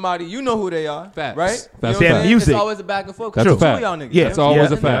don't know somebody, you know who they are, Facts. right? That's you know what Sam I'm saying? music. It's always a back and forth. That's True. a fact. Y'all niggas, Yeah, That's you know what I'm always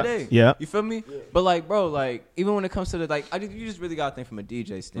saying? a fact. At the end of the day, Yeah. You feel me? But like, bro, like even when it comes to the you just really gotta think from a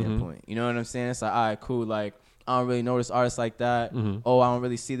DJ standpoint. You know what I'm saying? It's like, all right, cool, like. I don't really notice artists like that. Oh, I don't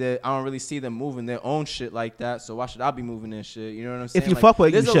really see them moving their own shit like that. So why should I be moving their shit? You know what I'm saying? If you fuck with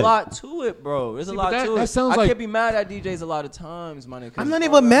it, you there's a should. lot to it, bro. There's a lot that- to that it. sounds I like- can't be mad at DJs a lot of times, man. I'm not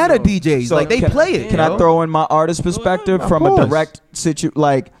even mad at DJs. So like they can- play it. Can yo. I throw in my artist perspective Of from a course. direct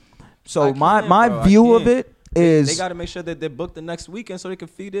like? So I my can't, my bro. I view of can't. it is They got to make sure that they're booked the next weekend so they can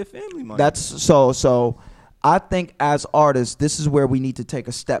feed their family, man. that's so. I think as artists, this is where we need to take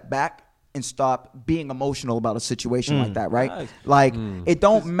a step back and stop being emotional about a situation like that, right? Nice. Like it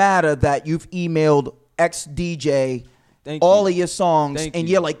don't matter that you've emailed X DJ Thank all you. of your songs Thank and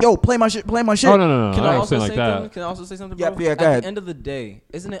you. you're like, yo, play my shit, play my shit. Oh no. Can I I ain't also saying say like that. something? Can I also say something, Yeah, bro? yeah, go At ahead. the end of the day,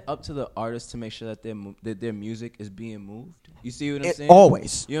 isn't it up to the artist to make sure that their music is being moved? You see what I'm saying?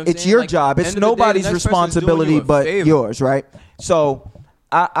 Always. You know what I'm It's saying? your Like, job. It's end of the day, the nobody's next person is doing responsibility you a but favor. yours, right? So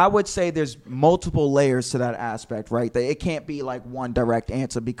I would say there's multiple layers to that aspect, right? That it can't be like one direct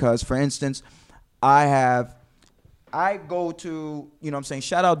answer because, for instance, I go to, you know what I'm saying,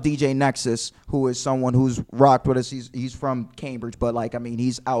 shout out DJ Nexus, who is someone who's rocked with us. He's from Cambridge, but like, I mean,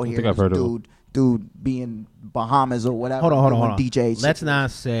 he's out here. think I've He's a heard of him. dude being Bahamas or whatever. Hold on. doing DJ. Let's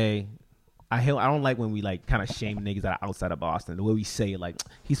not say. I don't like when we like kind of shame niggas that are outside of Boston. The way we say it, like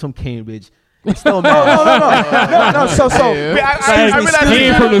he's from Cambridge. It's still mad. No. So He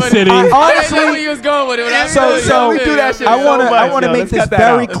ain't from the city. honestly, where you was going with it. When I So we do that shit I so want much, to yo. make Let's this cut that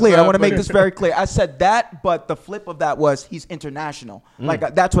very out. clear. I want to make this very clear. I said that, but the flip of that was he's international.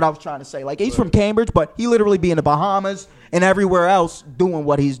 Like that's what I was trying to say. Like he's from Cambridge, but he literally be in the Bahamas and everywhere else doing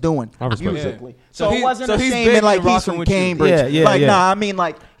what he's doing I respect that. musically. So So he- it wasn't so a he's shame big and like and he's rocking from with you. Cambridge. Yeah, like yeah. nah, I mean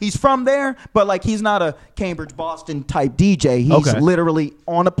like He's from there, but like he's not a Cambridge, Boston type DJ. He's literally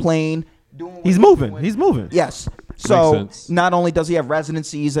on a plane doing. He's moving. He's moving. Yes. So not only does he have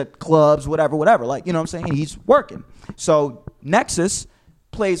residencies at clubs, whatever, like, you know what I'm saying? He's working. So Nexus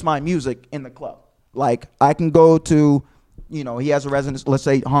plays my music in the club. Like I can go to, you know, he has a residence, let's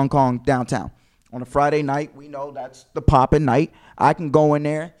say Hong Kong downtown. On a Friday night, we know that's the poppin' night. I can go in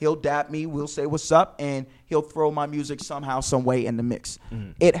there, he'll dap me, we'll say what's up, and he'll throw my music somehow, some way in the mix.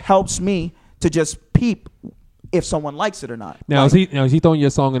 It helps me to just peep if someone likes it or not. Now, is he throwing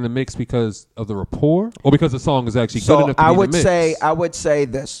your song in the mix because of the rapport, or because the song is actually good enough to be in the mix? I would say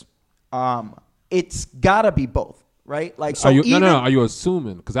this. It's gotta be both, right? Like, so are you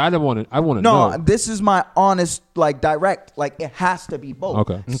assuming? Because I want to know. No, this is my honest, like, direct. Like, it has to be both.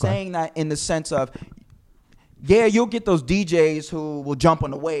 Okay. Saying that in the sense of, yeah, you'll get those DJs who will jump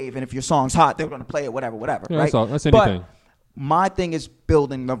on the wave, and if your song's hot, they're gonna play it, whatever, Yeah, right? that's anything. But my thing is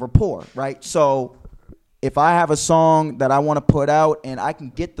building the rapport, right? So if I have a song that I want to put out and I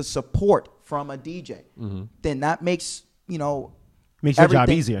can get the support from a DJ, then that makes, you know, makes your job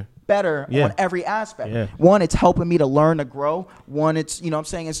easier. Better on every aspect. One, it's helping me to learn to grow. One, it's, you know what I'm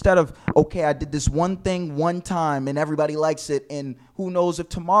saying, instead of, okay, I did this one thing one time and everybody likes it, and who knows if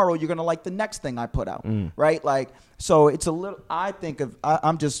tomorrow you're going to like the next thing I put out, right? Like, so it's a little, I think of,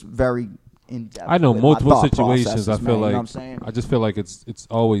 I'm just very in depth. I know with multiple my thought situations. I processes, feel man, like, you know what I'm saying? I just feel like it's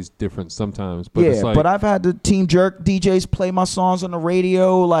always different sometimes. But yeah, it's like, but I've had the Team Jerk DJs play my songs on the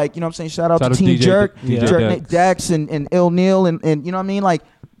radio, like, you know what I'm saying? Shout out to Team DJ Jerk, DJ Jerk Dex and Ill Neil, and you know what I mean? Like,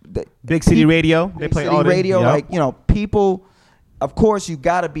 Big City Radio. They play all the radio. Like, you know, people, of course, you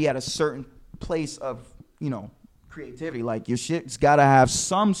got to be at a certain place of, you know, creativity. Like, your shit's got to have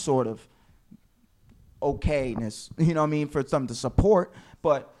some sort of okayness, you know what I mean, for something to support.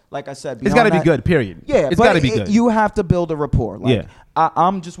 But like I said, it's got to be good, period. Yeah, it's got to be good. You have to build a rapport. Like,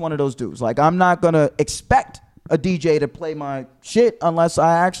 I'm just one of those dudes. Like, I'm not going to expect a DJ to play my shit unless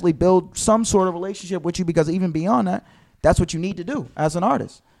I actually build some sort of relationship with you, because even beyond that, that's what you need to do as an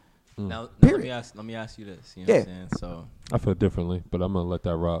artist. Now let me ask you this. You know what I'm saying? So I feel differently, but I'm gonna let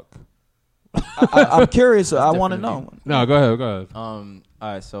that rock. I'm curious. I want to know. No, go ahead. All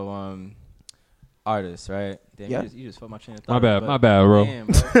right. So artists, right? Damn, you just fucked my train of thought. My bad, bro. Damn,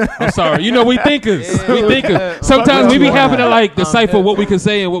 bro. I'm sorry. You know, we thinkers. Sometimes we be having to like decipher what we can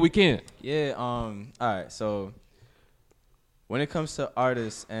say and what we can't. Yeah. All right. So when it comes to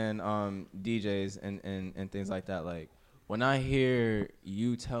artists and DJs and things like that, like, when I hear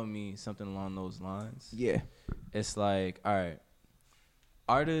you tell me something along those lines, it's like, all right,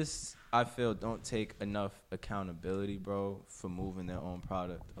 artists, I feel, don't take enough accountability, bro, for moving their own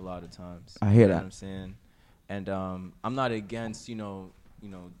product a lot of times. I hear you know that. what I'm saying? And I'm not against, you know,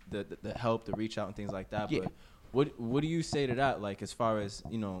 the help, the reach out and things like that, but what do you say to that, like, as far as,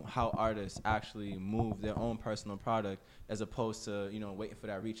 you know, how artists actually move their own personal product as opposed to, you know, waiting for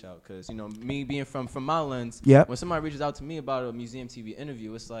that reach out? Because, you know, me being from my lens, when somebody reaches out to me about a Museum TV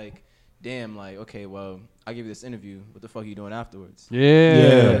interview, it's like, damn, like, okay, well, I give you this interview. What the fuck are you doing afterwards? Yeah. You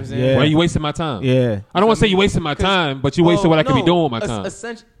know what I'm saying? Why are you wasting my time? Yeah. I don't want to say you wasting my time, but you wasting what I could be doing with my time.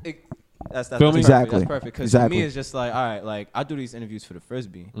 That's Feel me? exactly. That's perfect. Because to me, it's just like, all right, like, I do these interviews for the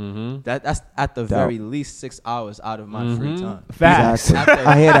Frisbee. That's at the very least 6 hours out of my free time. Facts.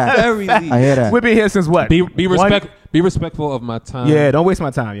 I hear that. Very least. I hear that. We've been here since what? Be respectful of my time. Yeah, don't waste my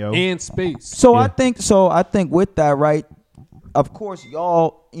time, yo. And space. So I think with that, right, of course,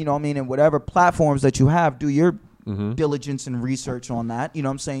 y'all, you know what I mean, and whatever platforms that you have, do your diligence and research on that, you know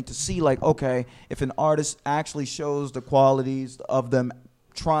what I'm saying, to see, like, okay, if an artist actually shows the qualities of them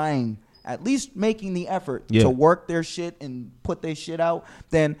trying, at least making the effort to work their shit and put their shit out,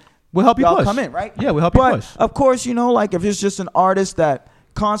 then we'll help you y'all push. come in, right? Yeah, we'll help you push. Of course, you know, like, if it's just an artist that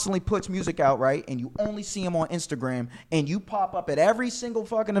constantly puts music out, right, and you only see him on Instagram, and you pop up at every single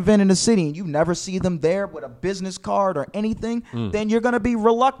fucking event in the city, and you never see them there with a business card or anything, then you're going to be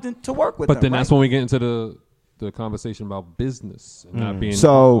reluctant to work with them. But then right? that's when we get into the conversation about business and not being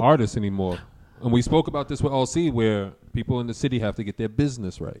artists anymore. And we spoke about this with LC, where people in the city have to get their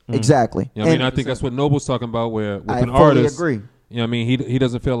business right. Exactly. You know what I mean? I think that's what Noble's talking about, where with an fully artist, agree. you know what I mean? He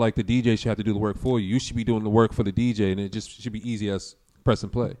doesn't feel like the DJ should have to do the work for you. You should be doing the work for the DJ, and it just should be easy as press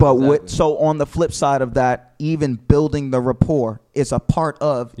and play. But so on the flip side of that, even building the rapport is a part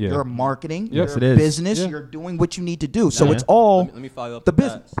of your marketing, your business. You're doing what you need to do. So it's all let me follow up the with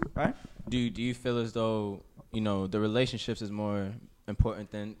business, that. right? Do you feel as though, you know, the relationships is more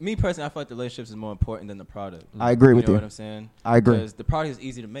important than me personally? I feel like the relationships is more important than the product. I agree with you. You know what I'm saying? I agree. Because the product is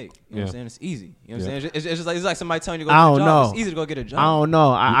easy to make. You know what I'm saying? It's easy. You know what I'm saying? It's just like, it's like somebody telling you to go I get don't a job. know. It's easy to go get a job. I don't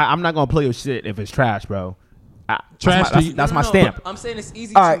know. I'm not gonna play your shit if it's trash, bro. That's my stamp. I'm saying it's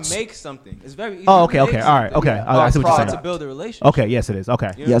easy All right. to make something. It's very easy. Oh, to okay. make All right. something. Okay. I see what you're saying. To build a relationship. Okay. Yes, it is.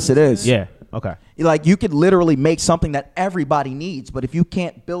 Okay. You know Yes, what it I'm is. saying? Yeah. Okay. Like you could literally make something that everybody needs, but if you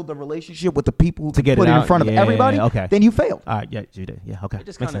can't build a relationship with the people who To get put it it in out, front of yeah, everybody, okay. then you failed. All right. Yeah. You did. Yeah. Okay. It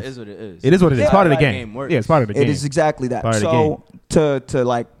just Makes kind of sense. is what it is. It is what it is. That's Part of how the that game. works. Yeah, it's part of the game. It is exactly that. Part of the So to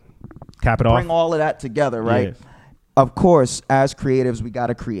like cap it bring off. all of that together, right? Yeah. Of course, as creatives, we got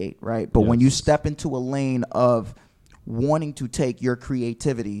to create, right? But when you Yes. step into a lane of wanting to take your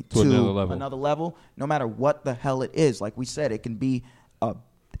creativity To another level. no matter what the hell it is, like we said, it can be a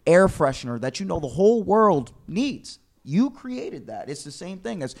air freshener that you know the whole world needs. You created that. It's the same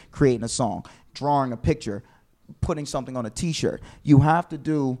thing as creating a song, drawing a picture, putting something on a T-shirt. You have to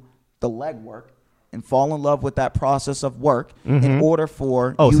do the legwork and fall in love with that process of work in order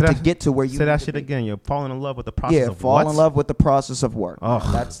for you to get to where you say that need to shit be. again. You're falling in love with the process. Yeah, of fall what? in love with the process of work.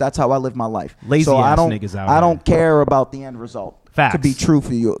 Ugh. That's how I live my life. Lazy so ass I don't, niggas out I here. don't care about the end result. Facts. To be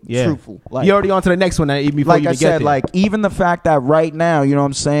truthful, Yeah. truthful. Like, you already on to the next one even before like you I even get said, there. like even the fact that right now, you know what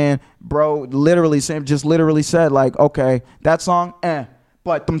I'm saying, bro, literally Sam just literally said like, okay, that song,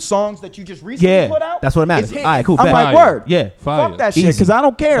 but them songs that you just recently Yeah, put out, that's what matters. it's hitting. All right, cool, I'm bet. like, Fire. word, Yeah. Fire. fuck that shit, Easy. because I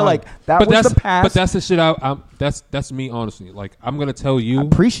don't care. Fire. Like that but was that's, the past. But that's the shit. That's me honestly. Like I'm gonna tell you. I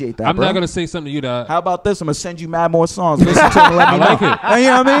appreciate that. I'm bro. not gonna say something to you that. How about this? I'm gonna send you mad more songs. Listen to them and let me I know. like it. You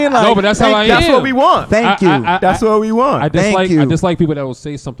know what I mean? Like, No, but that's how I am. That's what we want. Thank you. That's what we want. I Thank dislike. you. I dislike people that will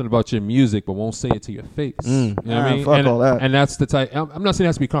say something about your music but won't say it to your face. You know what I mean? fuck and, all that. and that's the type. I'm not saying it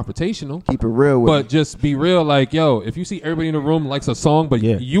has to be confrontational. Keep it real with But just be real. Like, yo, if you see everybody in the room likes a song, but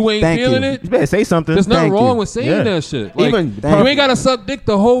you ain't Thank feeling you. it, You better say something. there's nothing Thank wrong you. with saying Yeah. that shit. Like, Even you ain't gotta suck dick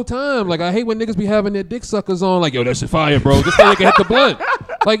the whole time. Like, I hate when niggas be having their dick suckers on. Like, yo, that shit fire, bro. Just so they can hit the blunt.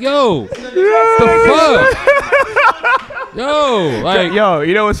 Like, yo, the fuck, yo,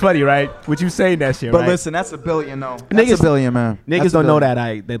 you know what's funny, right? What you saying that shit, But right? listen, that's a billion, though. That's a billion, man. Niggas That's a don't know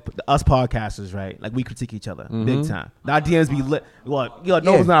billion. that us podcasters, right? Like we critique each other Mm-hmm. big time. Our DMs be lit. Well,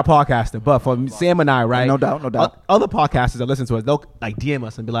 Noah's not a podcaster, but for Sam and I, right? No doubt, no doubt. Other podcasters that listen to us, they'll like DM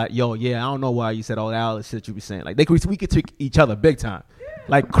us and be like, "Yo, yeah, I don't know why you said all that other shit you be saying." Like we critique each other big time,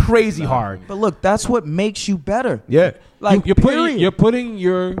 like crazy hard. But look, that's what makes you better. Yeah. Like you're putting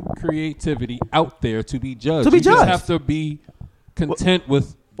your creativity out there to be judged. To be you just judged. have to be content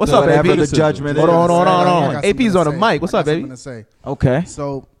with What's up, whatever baby? the judgment Hold is. on. I got AP's something on to the say. mic. What's up, I got baby? something to say. Okay.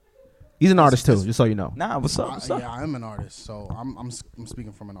 So He's an artist too, just so you know. Nah, what's up? What's up? yeah, I am an artist. So I'm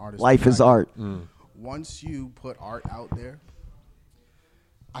speaking from an artist. Life is art. Once you put art out there,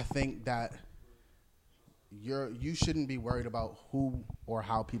 I think that you shouldn't be worried about who or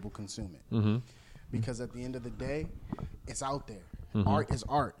how people consume it. Because at the end of the day, it's out there. Art is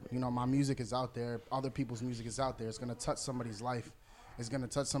art. You know, my music is out there. Other people's music is out there. It's going to touch somebody's life. It's going to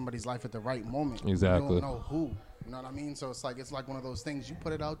touch somebody's life at the right moment. Exactly. You don't know who. You know what I mean? So it's like one of those things. You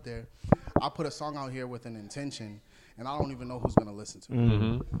put it out there. I put a song out here with an intention, and I don't even know who's going to listen to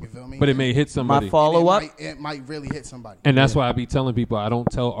it. You feel me? But it may hit somebody. My follow-up? It might really hit somebody. And that's why I be telling people I don't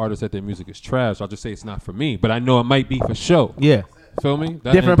tell artists that their music is trash. I'll just say it's not for me. But I know it might be for show. Yeah. Feel me?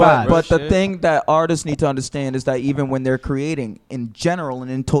 Different and- vibe. But the thing that artists need to understand is that even when they're creating in general and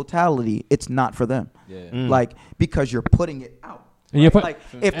in totality, it's not for them. Like, because you're putting it out. And you're put- Like,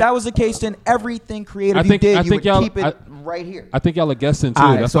 if that was the case, then everything creative you would keep it right here. I think y'all are guessing too. All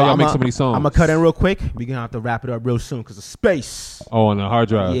right, That's so why y'all I'ma- make so many songs. I'm gonna cut in real quick. We're gonna have to wrap it up real soon because of space. Oh, on the hard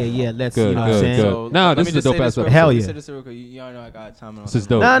drive. Yeah. Let's Good, you know what I'm good, saying. good. So, Nah, let this me is a just say dope ass real episode. Hell quick. Let me yeah. say this real quick. You already know I got time. This is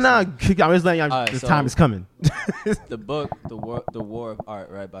dope. Nah. I'm just letting y'all. All right, the so- time is coming. The book, the War of Art,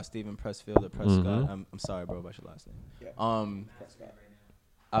 right, by Stephen Pressfield or Prescott. I'm sorry, bro, about your last name.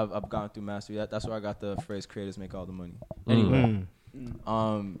 I've gone through mastery. That's where I got the phrase "creators make all the money." Anyway,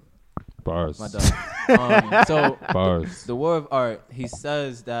 Bars. my dog. So Bars. the War of Art. He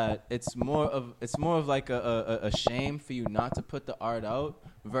says that it's more of like a shame for you not to put the art out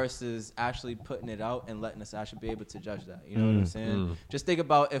versus actually putting it out and letting us actually be able to judge that. You know what I'm saying? Just think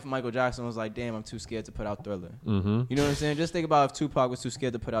about if Michael Jackson was like, "Damn, I'm too scared to put out Thriller." You know what I'm saying? Just think about if Tupac was too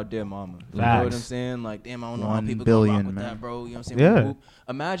scared to put out Dear Mama. You know what I'm saying? Like, damn, I don't know how 1 people billion, gonna rock with man. that, bro. You know what I'm saying? Yeah. Whoop.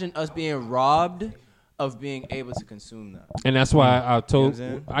 Imagine us being robbed of being able to consume that. And that's why I told. You know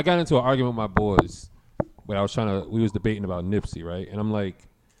what I'm saying? I got into an argument with my boys, where I was we was debating about Nipsey, right? And I'm like,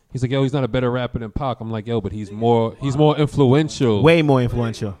 he's like, yo, he's not a better rapper than Pac. I'm like, yo, but he's more influential. Way more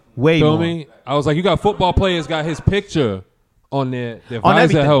influential. Way Feel more. me? I was like, you got football players got his picture on their On visor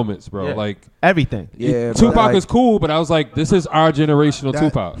everything. helmets, bro. Yeah. Like Everything. Yeah, Tupac but, like, is cool, but I was like, this is our generational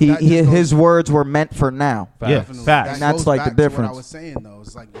Tupac. His words were meant for now. Yeah, Definitely. facts. And that's goes like back the to what I difference. was saying though,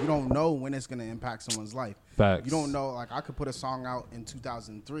 it's like you don't know when it's gonna impact someone's life. Facts. You don't know. Like I could put a song out in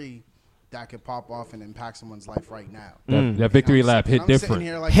 2003, that could pop off and impact someone's life right now. That victory lap hit I'm different. sitting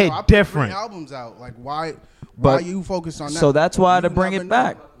here like, Hit yo, I put different. 3 albums out. Like, why But you focus on that? So that's why to You bring never it know.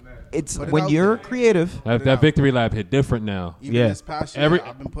 back. It's Put it when out you're there. creative. That victory lap hit different now. Even this past year,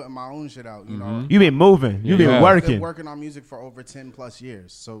 I've been putting my own shit out. You know, You been moving. You been I've working. been working on music for over 10+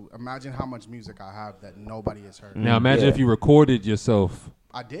 years. So imagine how much music I have that nobody has heard. Now imagine if you recorded yourself.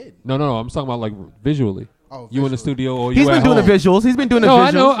 I did. No. I'm talking about like visually. Oh, you in the studio or you He's been at doing home. the visuals. He's been doing the No, visuals.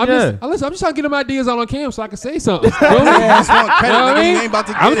 I know. I'm yeah. just trying to get them ideas out on cam so I can say something. You know what Yeah, it's not credit, I nigga, mean? you ain't about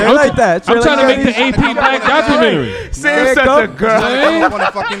to get I'm, it. I'm, like that. I'm trying to make the Trying AP to come Black up with a documentary. Sam's such a girl. Trying to come up on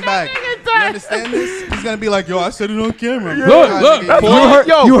a fucking bag. You understand this? He's gonna be like, yo, I said it on camera. Look,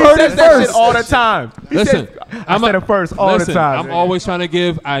 You heard it it first first. all the time. He Listen, said, I said it first all the time. I'm always trying to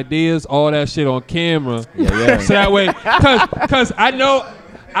give ideas, all that shit on camera. Yeah. So that way, cause I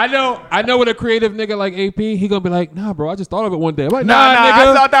know with a creative nigga like AP, he gonna be like, nah, bro, I just thought of it one day. I'm like, Nah, nigga.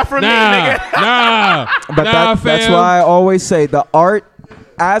 I thought that from me, nigga. But Nah, that's fam. why I always say the art,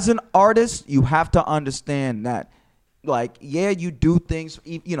 as an artist, you have to understand that, like, yeah, you do things,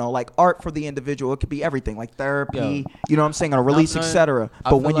 you know, like art for the individual. It could be everything, like therapy, Yo. you know what I'm saying, a release, done. etc. I But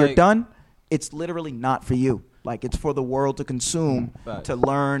feel when you're like- done, it's literally not for you. Like, it's for the world to consume, Facts. to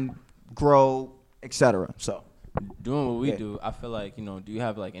learn, grow, etc. So. Doing what we Yeah. do, I feel like, you know, do you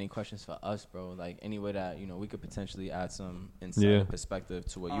have like any questions for us, bro? Like any way that, you know, we could potentially add some insight Yeah. and perspective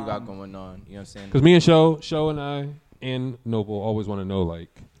to what you got going on. You know what I'm saying? Because me and Show and I and Noble always want to know,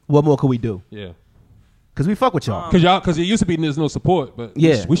 like, What more could we do? yeah. Because we fuck with y'all. Because it used to be there's no support, but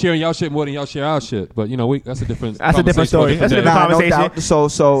Yeah. we sharing y'all shit more than y'all share our shit. But you know, that's a different. That's a different story. That's a different Nah, no conversation.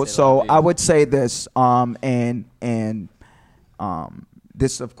 doubt. So I would say this,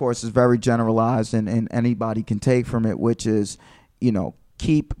 this of course is very generalized, and anybody can take from it, which is, you know,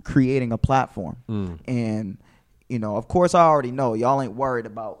 keep creating a platform, and you know, of course, I already know y'all ain't worried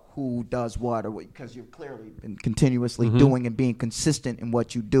about who does what or because you've clearly been continuously doing and being consistent in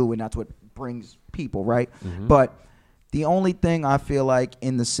what you do, and that's what brings people, right? But the only thing I feel like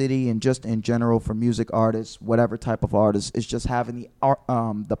in the city and just in general for music artists, whatever type of artists, is just having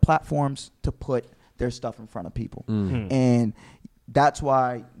the platforms to put their stuff in front of people. And that's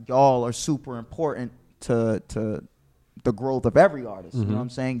why y'all are super important to the growth of every artist. You know what I'm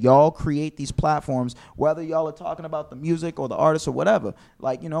saying? Y'all create these platforms, whether y'all are talking about the music or the artist or whatever.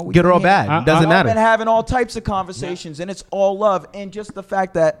 Like, you know, Good or bad, doesn't matter. I've been having all types of conversations, and it's all love. And just the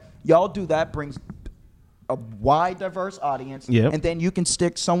fact that y'all do that brings a wide, diverse audience. Yep. And then you can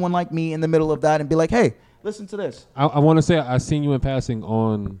stick someone like me in the middle of that and be like, hey, listen to this. I want to say I seen you in passing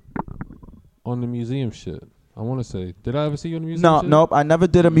on the museum shit. I want to say, did I ever see you in the museum? shit? Nope. I never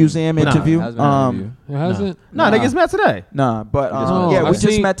did a museum interview. it hasn't been an interview. It hasn't. No, they just met today. Nah, but met. yeah, we I've just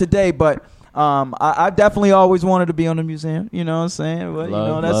seen- met today. But I definitely always wanted to be on the museum. You know what I'm saying? But, you know,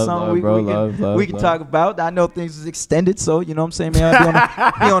 Love, that's love, something love, we, bro, we can, love, we can love. talk about. I know things is extended, so you know what I'm saying, man.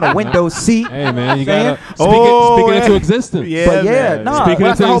 Be on a window seat. Hey man, you Saying? gotta speak it into existence. Yeah, But yeah, man. nah, Speak it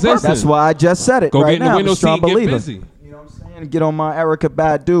that's into the whole purpose. existence. That's why I just said it. Go right get in the now. window I'm a strong seat and get believer. busy. You know what I'm saying? Get on my Erica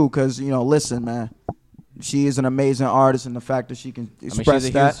Badu because, you know, listen, man. She is an amazing artist, and the fact that she can I mean, express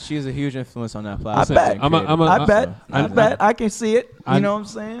that. she's a huge influence on that I platform. bet. I bet. I can see it. I- You know what I'm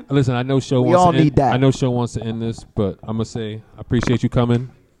saying? Listen, I know Show We wants all to end, need that. I know Show wants to end this, but I'm gonna say I appreciate you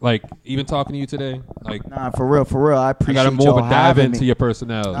coming. Like even talking to you today, like Nah, for real. I I appreciate got more of y'all a dive having into me. your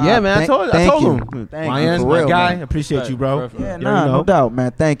personality. Yeah, man. I told thank you. him. Thank you, Ryan, for my real, guy. man. Appreciate you, bro. Yeah, You nah, already no know. doubt,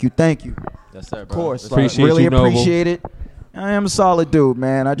 man. Thank you. Yes, sir, bro. Of course. Appreciate really you, Noble. appreciate it. I am a solid dude,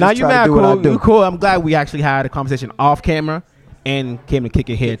 man. I just Now you try to mad do what I cool. do. You cool. I'm glad we actually had a conversation off camera and came to kick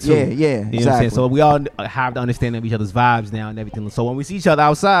it here too. Yeah, yeah, You know what I'm saying? exactly. So we all have the understanding of each other's vibes now and everything. So when we see each other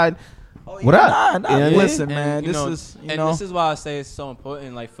outside, what up? Nah, You know what I mean? listen, And, man. you This know, is, you and know. this is why I say it's so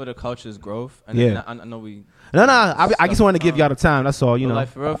important, like for the culture's growth. And Yeah. I know we. No. I just wanted to give y'all the time. That's all. You But know.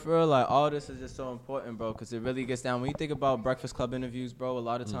 like for real, like all this is just so important, bro, because it really gets down. When you think about Breakfast Club interviews, bro, a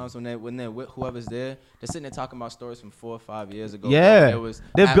lot of times when they're with whoever's there, they're sitting there talking about stories from 4 or 5 years ago. Yeah. It was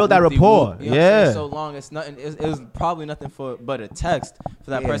They've at built that Whoop-de-Whoop, rapport. you know what I'm saying? Yeah. So long, it's nothing. It was probably nothing but a text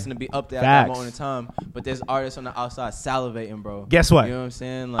for that Yeah. person to be up there at Facts. that moment in time. But there's artists on the outside salivating, bro. Guess what? You know what I'm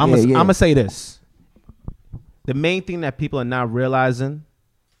saying? I'm Like, gonna say this. The main thing that people are not realizing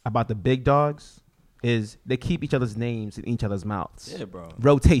about the big dogs is they keep each other's names in each other's mouths. Yeah, bro.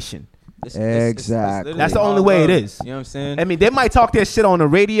 Rotation. Exactly. That's the only way it is. You know what I'm saying? I mean, they might talk their shit on the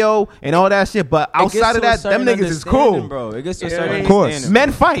radio and all that shit, but It gets outside to of a that, them certain niggas is understanding, cool. bro. It gets to a You know certain what I mean? Of course. understanding, Men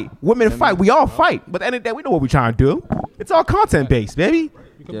bro. fight, women fight, we all fight. But at the end of the day, we know what we're trying to do. It's all content based, baby.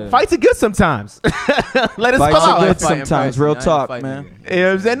 Fights are good sometimes. Let us Fights go are out. good sometimes. Real talk, man. You know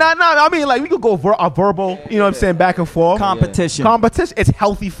what I'm saying? No, I mean, like, we could go verbal, you know what I'm saying, back and forth. Competition. Competition. It's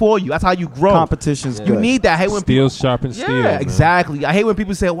healthy for you. That's how you grow. Competition's You good. need that. I hate when Steel people, sharpens steel. Yeah, man. exactly. I hate when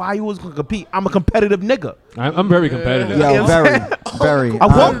people say, why you always going to compete? I'm a competitive nigga. I'm very competitive. You know Yo, what I'm very, saying? very. I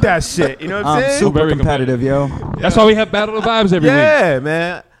want that shit. You know what I'm saying? super very competitive, yo. That's why we have Battle of the Vibes every week. Yeah,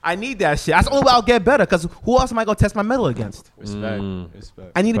 man. I need that shit. That's the only way I'll get better. Because who else am I gonna test my metal against? Respect.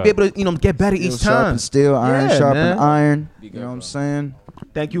 I need to be able to, get better Steel each time. sharpen steel, iron Yeah, sharpen man. iron. You know what I'm saying?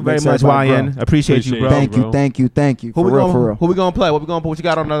 Thank you very Makes much, everybody YN. grow. Appreciate you, bro. Thank you. Who we gonna, for real. Who we gonna play? What we gonna put? What you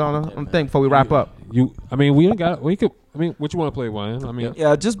got on the thing before we wrap up? What you want to play, YN? I mean,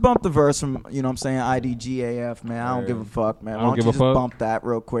 Yeah, just bump the verse from, you know what I'm saying, IDGAF, man. I don't give a fuck, man. I Why don't don't give you a just fuck. bump that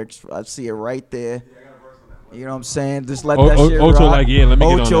real quick? I see it right there. You know what I'm saying? Just let O- that O- shit Ocho rock. like, yeah, let me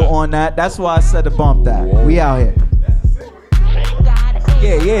get on Ocho that. on that. That's why I said to bump that. We out here.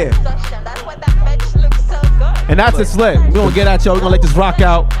 Yeah. And that's it, Slick. We gonna get at y'all. We gonna let this rock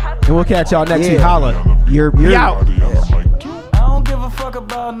out, and we'll catch y'all next week. Holla. You're out. I don't give a fuck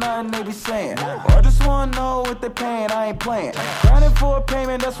about nothing they be saying. I just wanna know what they paying, I ain't playing. Grinding for a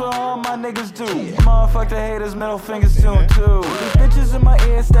payment, that's what all my niggas do. Motherfuck the haters, middle fingers to them too. These bitches in my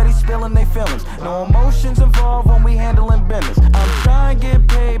ear steady spilling they feelings. No emotions involved when we handling business. I'm trying to get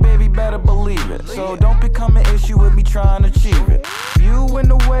paid, baby, better believe it. So don't become an issue with me trying to achieve it. You in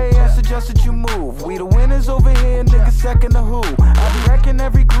the way, I suggest that you move. We the winners over here, niggas second to who? I be wrecking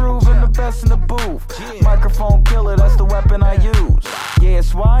every groove and the best in the booth. Microphone killer, that's the weapon I use. Yeah,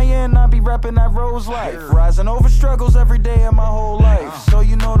 it's YN, I be reppin' that Rose life. Rising over struggles every day of my whole life. So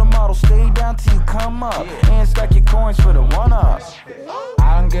you know the model, stay down till you come up. And stack your coins for the one-up.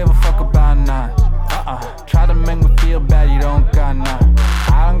 I don't give a fuck about none. Try to make me feel bad, you don't got none.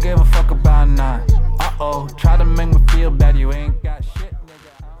 I don't give a fuck about none. Try to make me feel bad, you ain't got shit.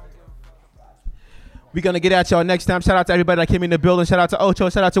 We're going to get at y'all next time. Shout out to everybody that came in the building. Shout out to Ocho.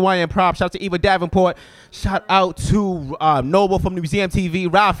 Shout out to YN Prop. Shout out to Eva Davenport. Shout out to Noble from Museum TV.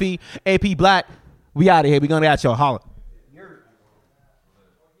 Rafi, AP Black. We out of here. We're going to get at y'all. Holla.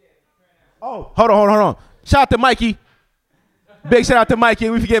 Oh, hold on. Shout out to Mikey. Big shout out to Mikey.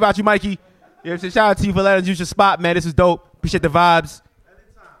 We forget about you, Mikey. You know what I'm saying? Shout out to you for letting us use your spot, man. This is dope. Appreciate the vibes.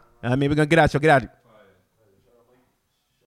 I mean, we're going to get at y'all. Get out of here.